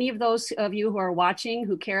 but any of those of you who are watching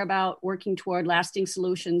who care about working toward lasting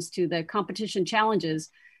solutions to the competition challenges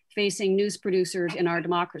facing news producers in our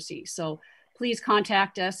democracy. So please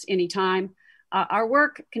contact us anytime. Our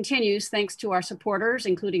work continues thanks to our supporters,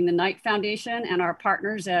 including the Knight Foundation and our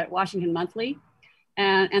partners at Washington Monthly.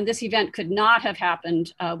 And this event could not have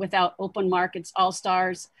happened without Open Markets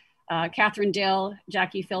All-Stars, Catherine Dill,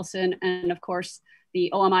 Jackie Filson, and of course,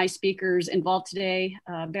 the OMI speakers involved today,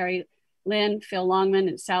 Barry Lynn, Phil Longman,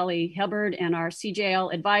 and Sally Hubbard, and our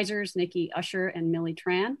CJL advisors, Nikki Usher and Millie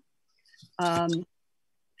Tran.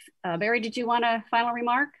 Barry, did you want a final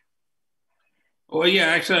remark? Well, yeah,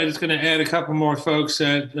 actually, I'm just going to add a couple more folks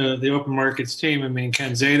at the Open Markets team. I mean,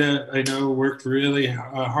 Ken Zeta, I know, worked really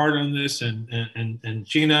hard on this, and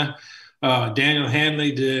Gina. Daniel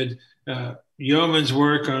Hanley did yeoman's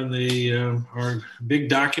work on our big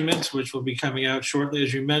documents, which will be coming out shortly,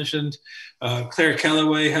 as you mentioned. Claire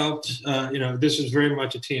Kellaway helped. You know, this is very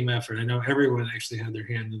much a team effort. I know everyone actually had their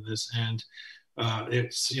hand in this, and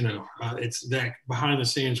it's, you know, it's that behind the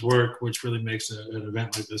scenes work which really makes an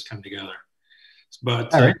event like this come together.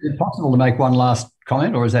 But Harry, is it possible to make one last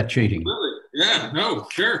comment, or is that cheating? Really? Yeah, no,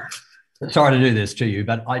 sure. Sorry to do this to you,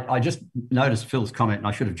 but I just noticed Phil's comment, and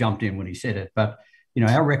I should have jumped in when he said it. But you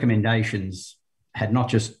know, our recommendations had not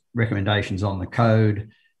just recommendations on the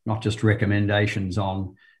code, not just recommendations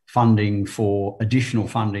on funding for additional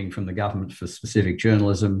funding from the government for specific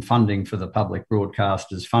journalism, funding for the public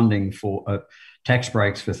broadcasters, funding for tax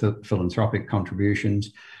breaks for philanthropic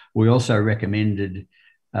contributions. We also recommended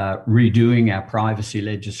redoing our privacy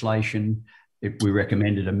legislation. We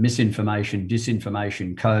recommended a misinformation,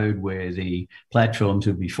 disinformation code where the platforms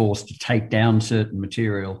would be forced to take down certain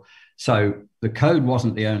material. So the code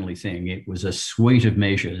wasn't the only thing. It was a suite of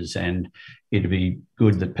measures, and it'd be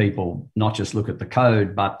good that people not just look at the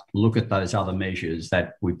code, but look at those other measures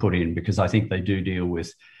that we put in, because I think they do deal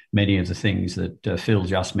with many of the things that Phil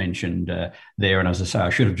just mentioned there. And as I say, I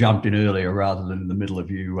should have jumped in earlier rather than in the middle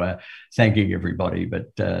of you thanking everybody,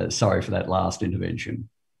 but sorry for that last intervention.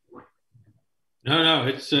 No,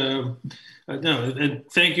 it's, no, and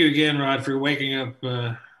thank you again, Rod, for waking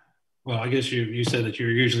up. Well, I guess you said that you're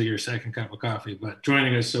usually your second cup of coffee, but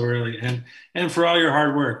joining us so early, and for all your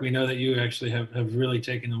hard work. We know that you actually have really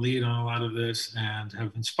taken the lead on a lot of this and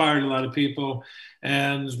have inspired a lot of people,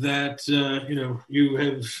 and that you know, you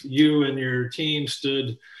and your team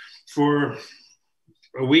stood for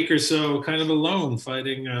a week or so kind of alone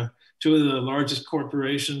fighting two of the largest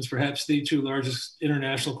corporations, perhaps the two largest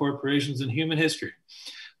international corporations in human history.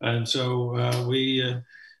 And so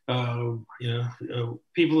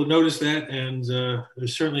people have noticed that, and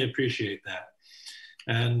certainly appreciate that.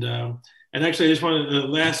 And actually, I just wanted to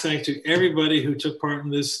last thank to everybody who took part in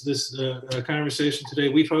this conversation today.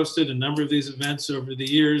 We've hosted a number of these events over the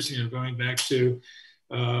years, you know, going back to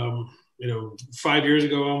 5 years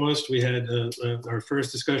ago almost. We had our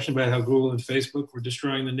first discussion about how Google and Facebook were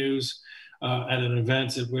destroying the news at an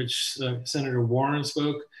event at which Senator Warren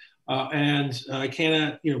spoke. And I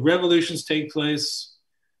cannot, you know, revolutions take place.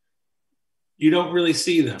 You don't really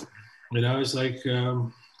see them, you know, it's like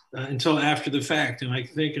until after the fact. And I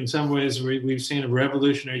think in some ways we've seen a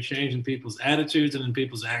revolutionary change in people's attitudes and in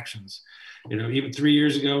people's actions. You know, even 3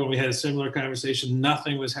 years ago when we had a similar conversation,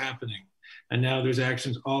 nothing was happening. And now there's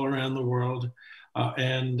actions all around the world.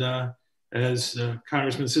 As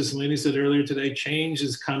Congressman Cicilline said earlier today, change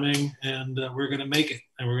is coming, and we're going to make it.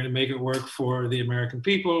 And we're going to make it work for the American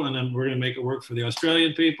people, and then we're going to make it work for the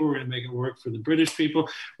Australian people. We're going to make it work for the British people.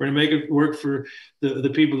 We're going to make it work for the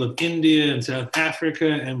people of India and South Africa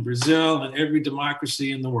and Brazil and every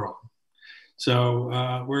democracy in the world.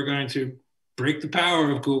 So we're going to break the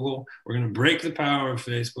power of Google. We're going to break the power of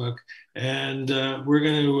Facebook. And we're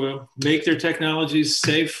going to make their technologies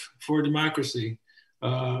safe for democracy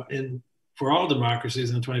and for all democracies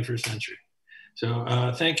in the 21st century.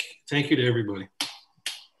 So thank you to everybody.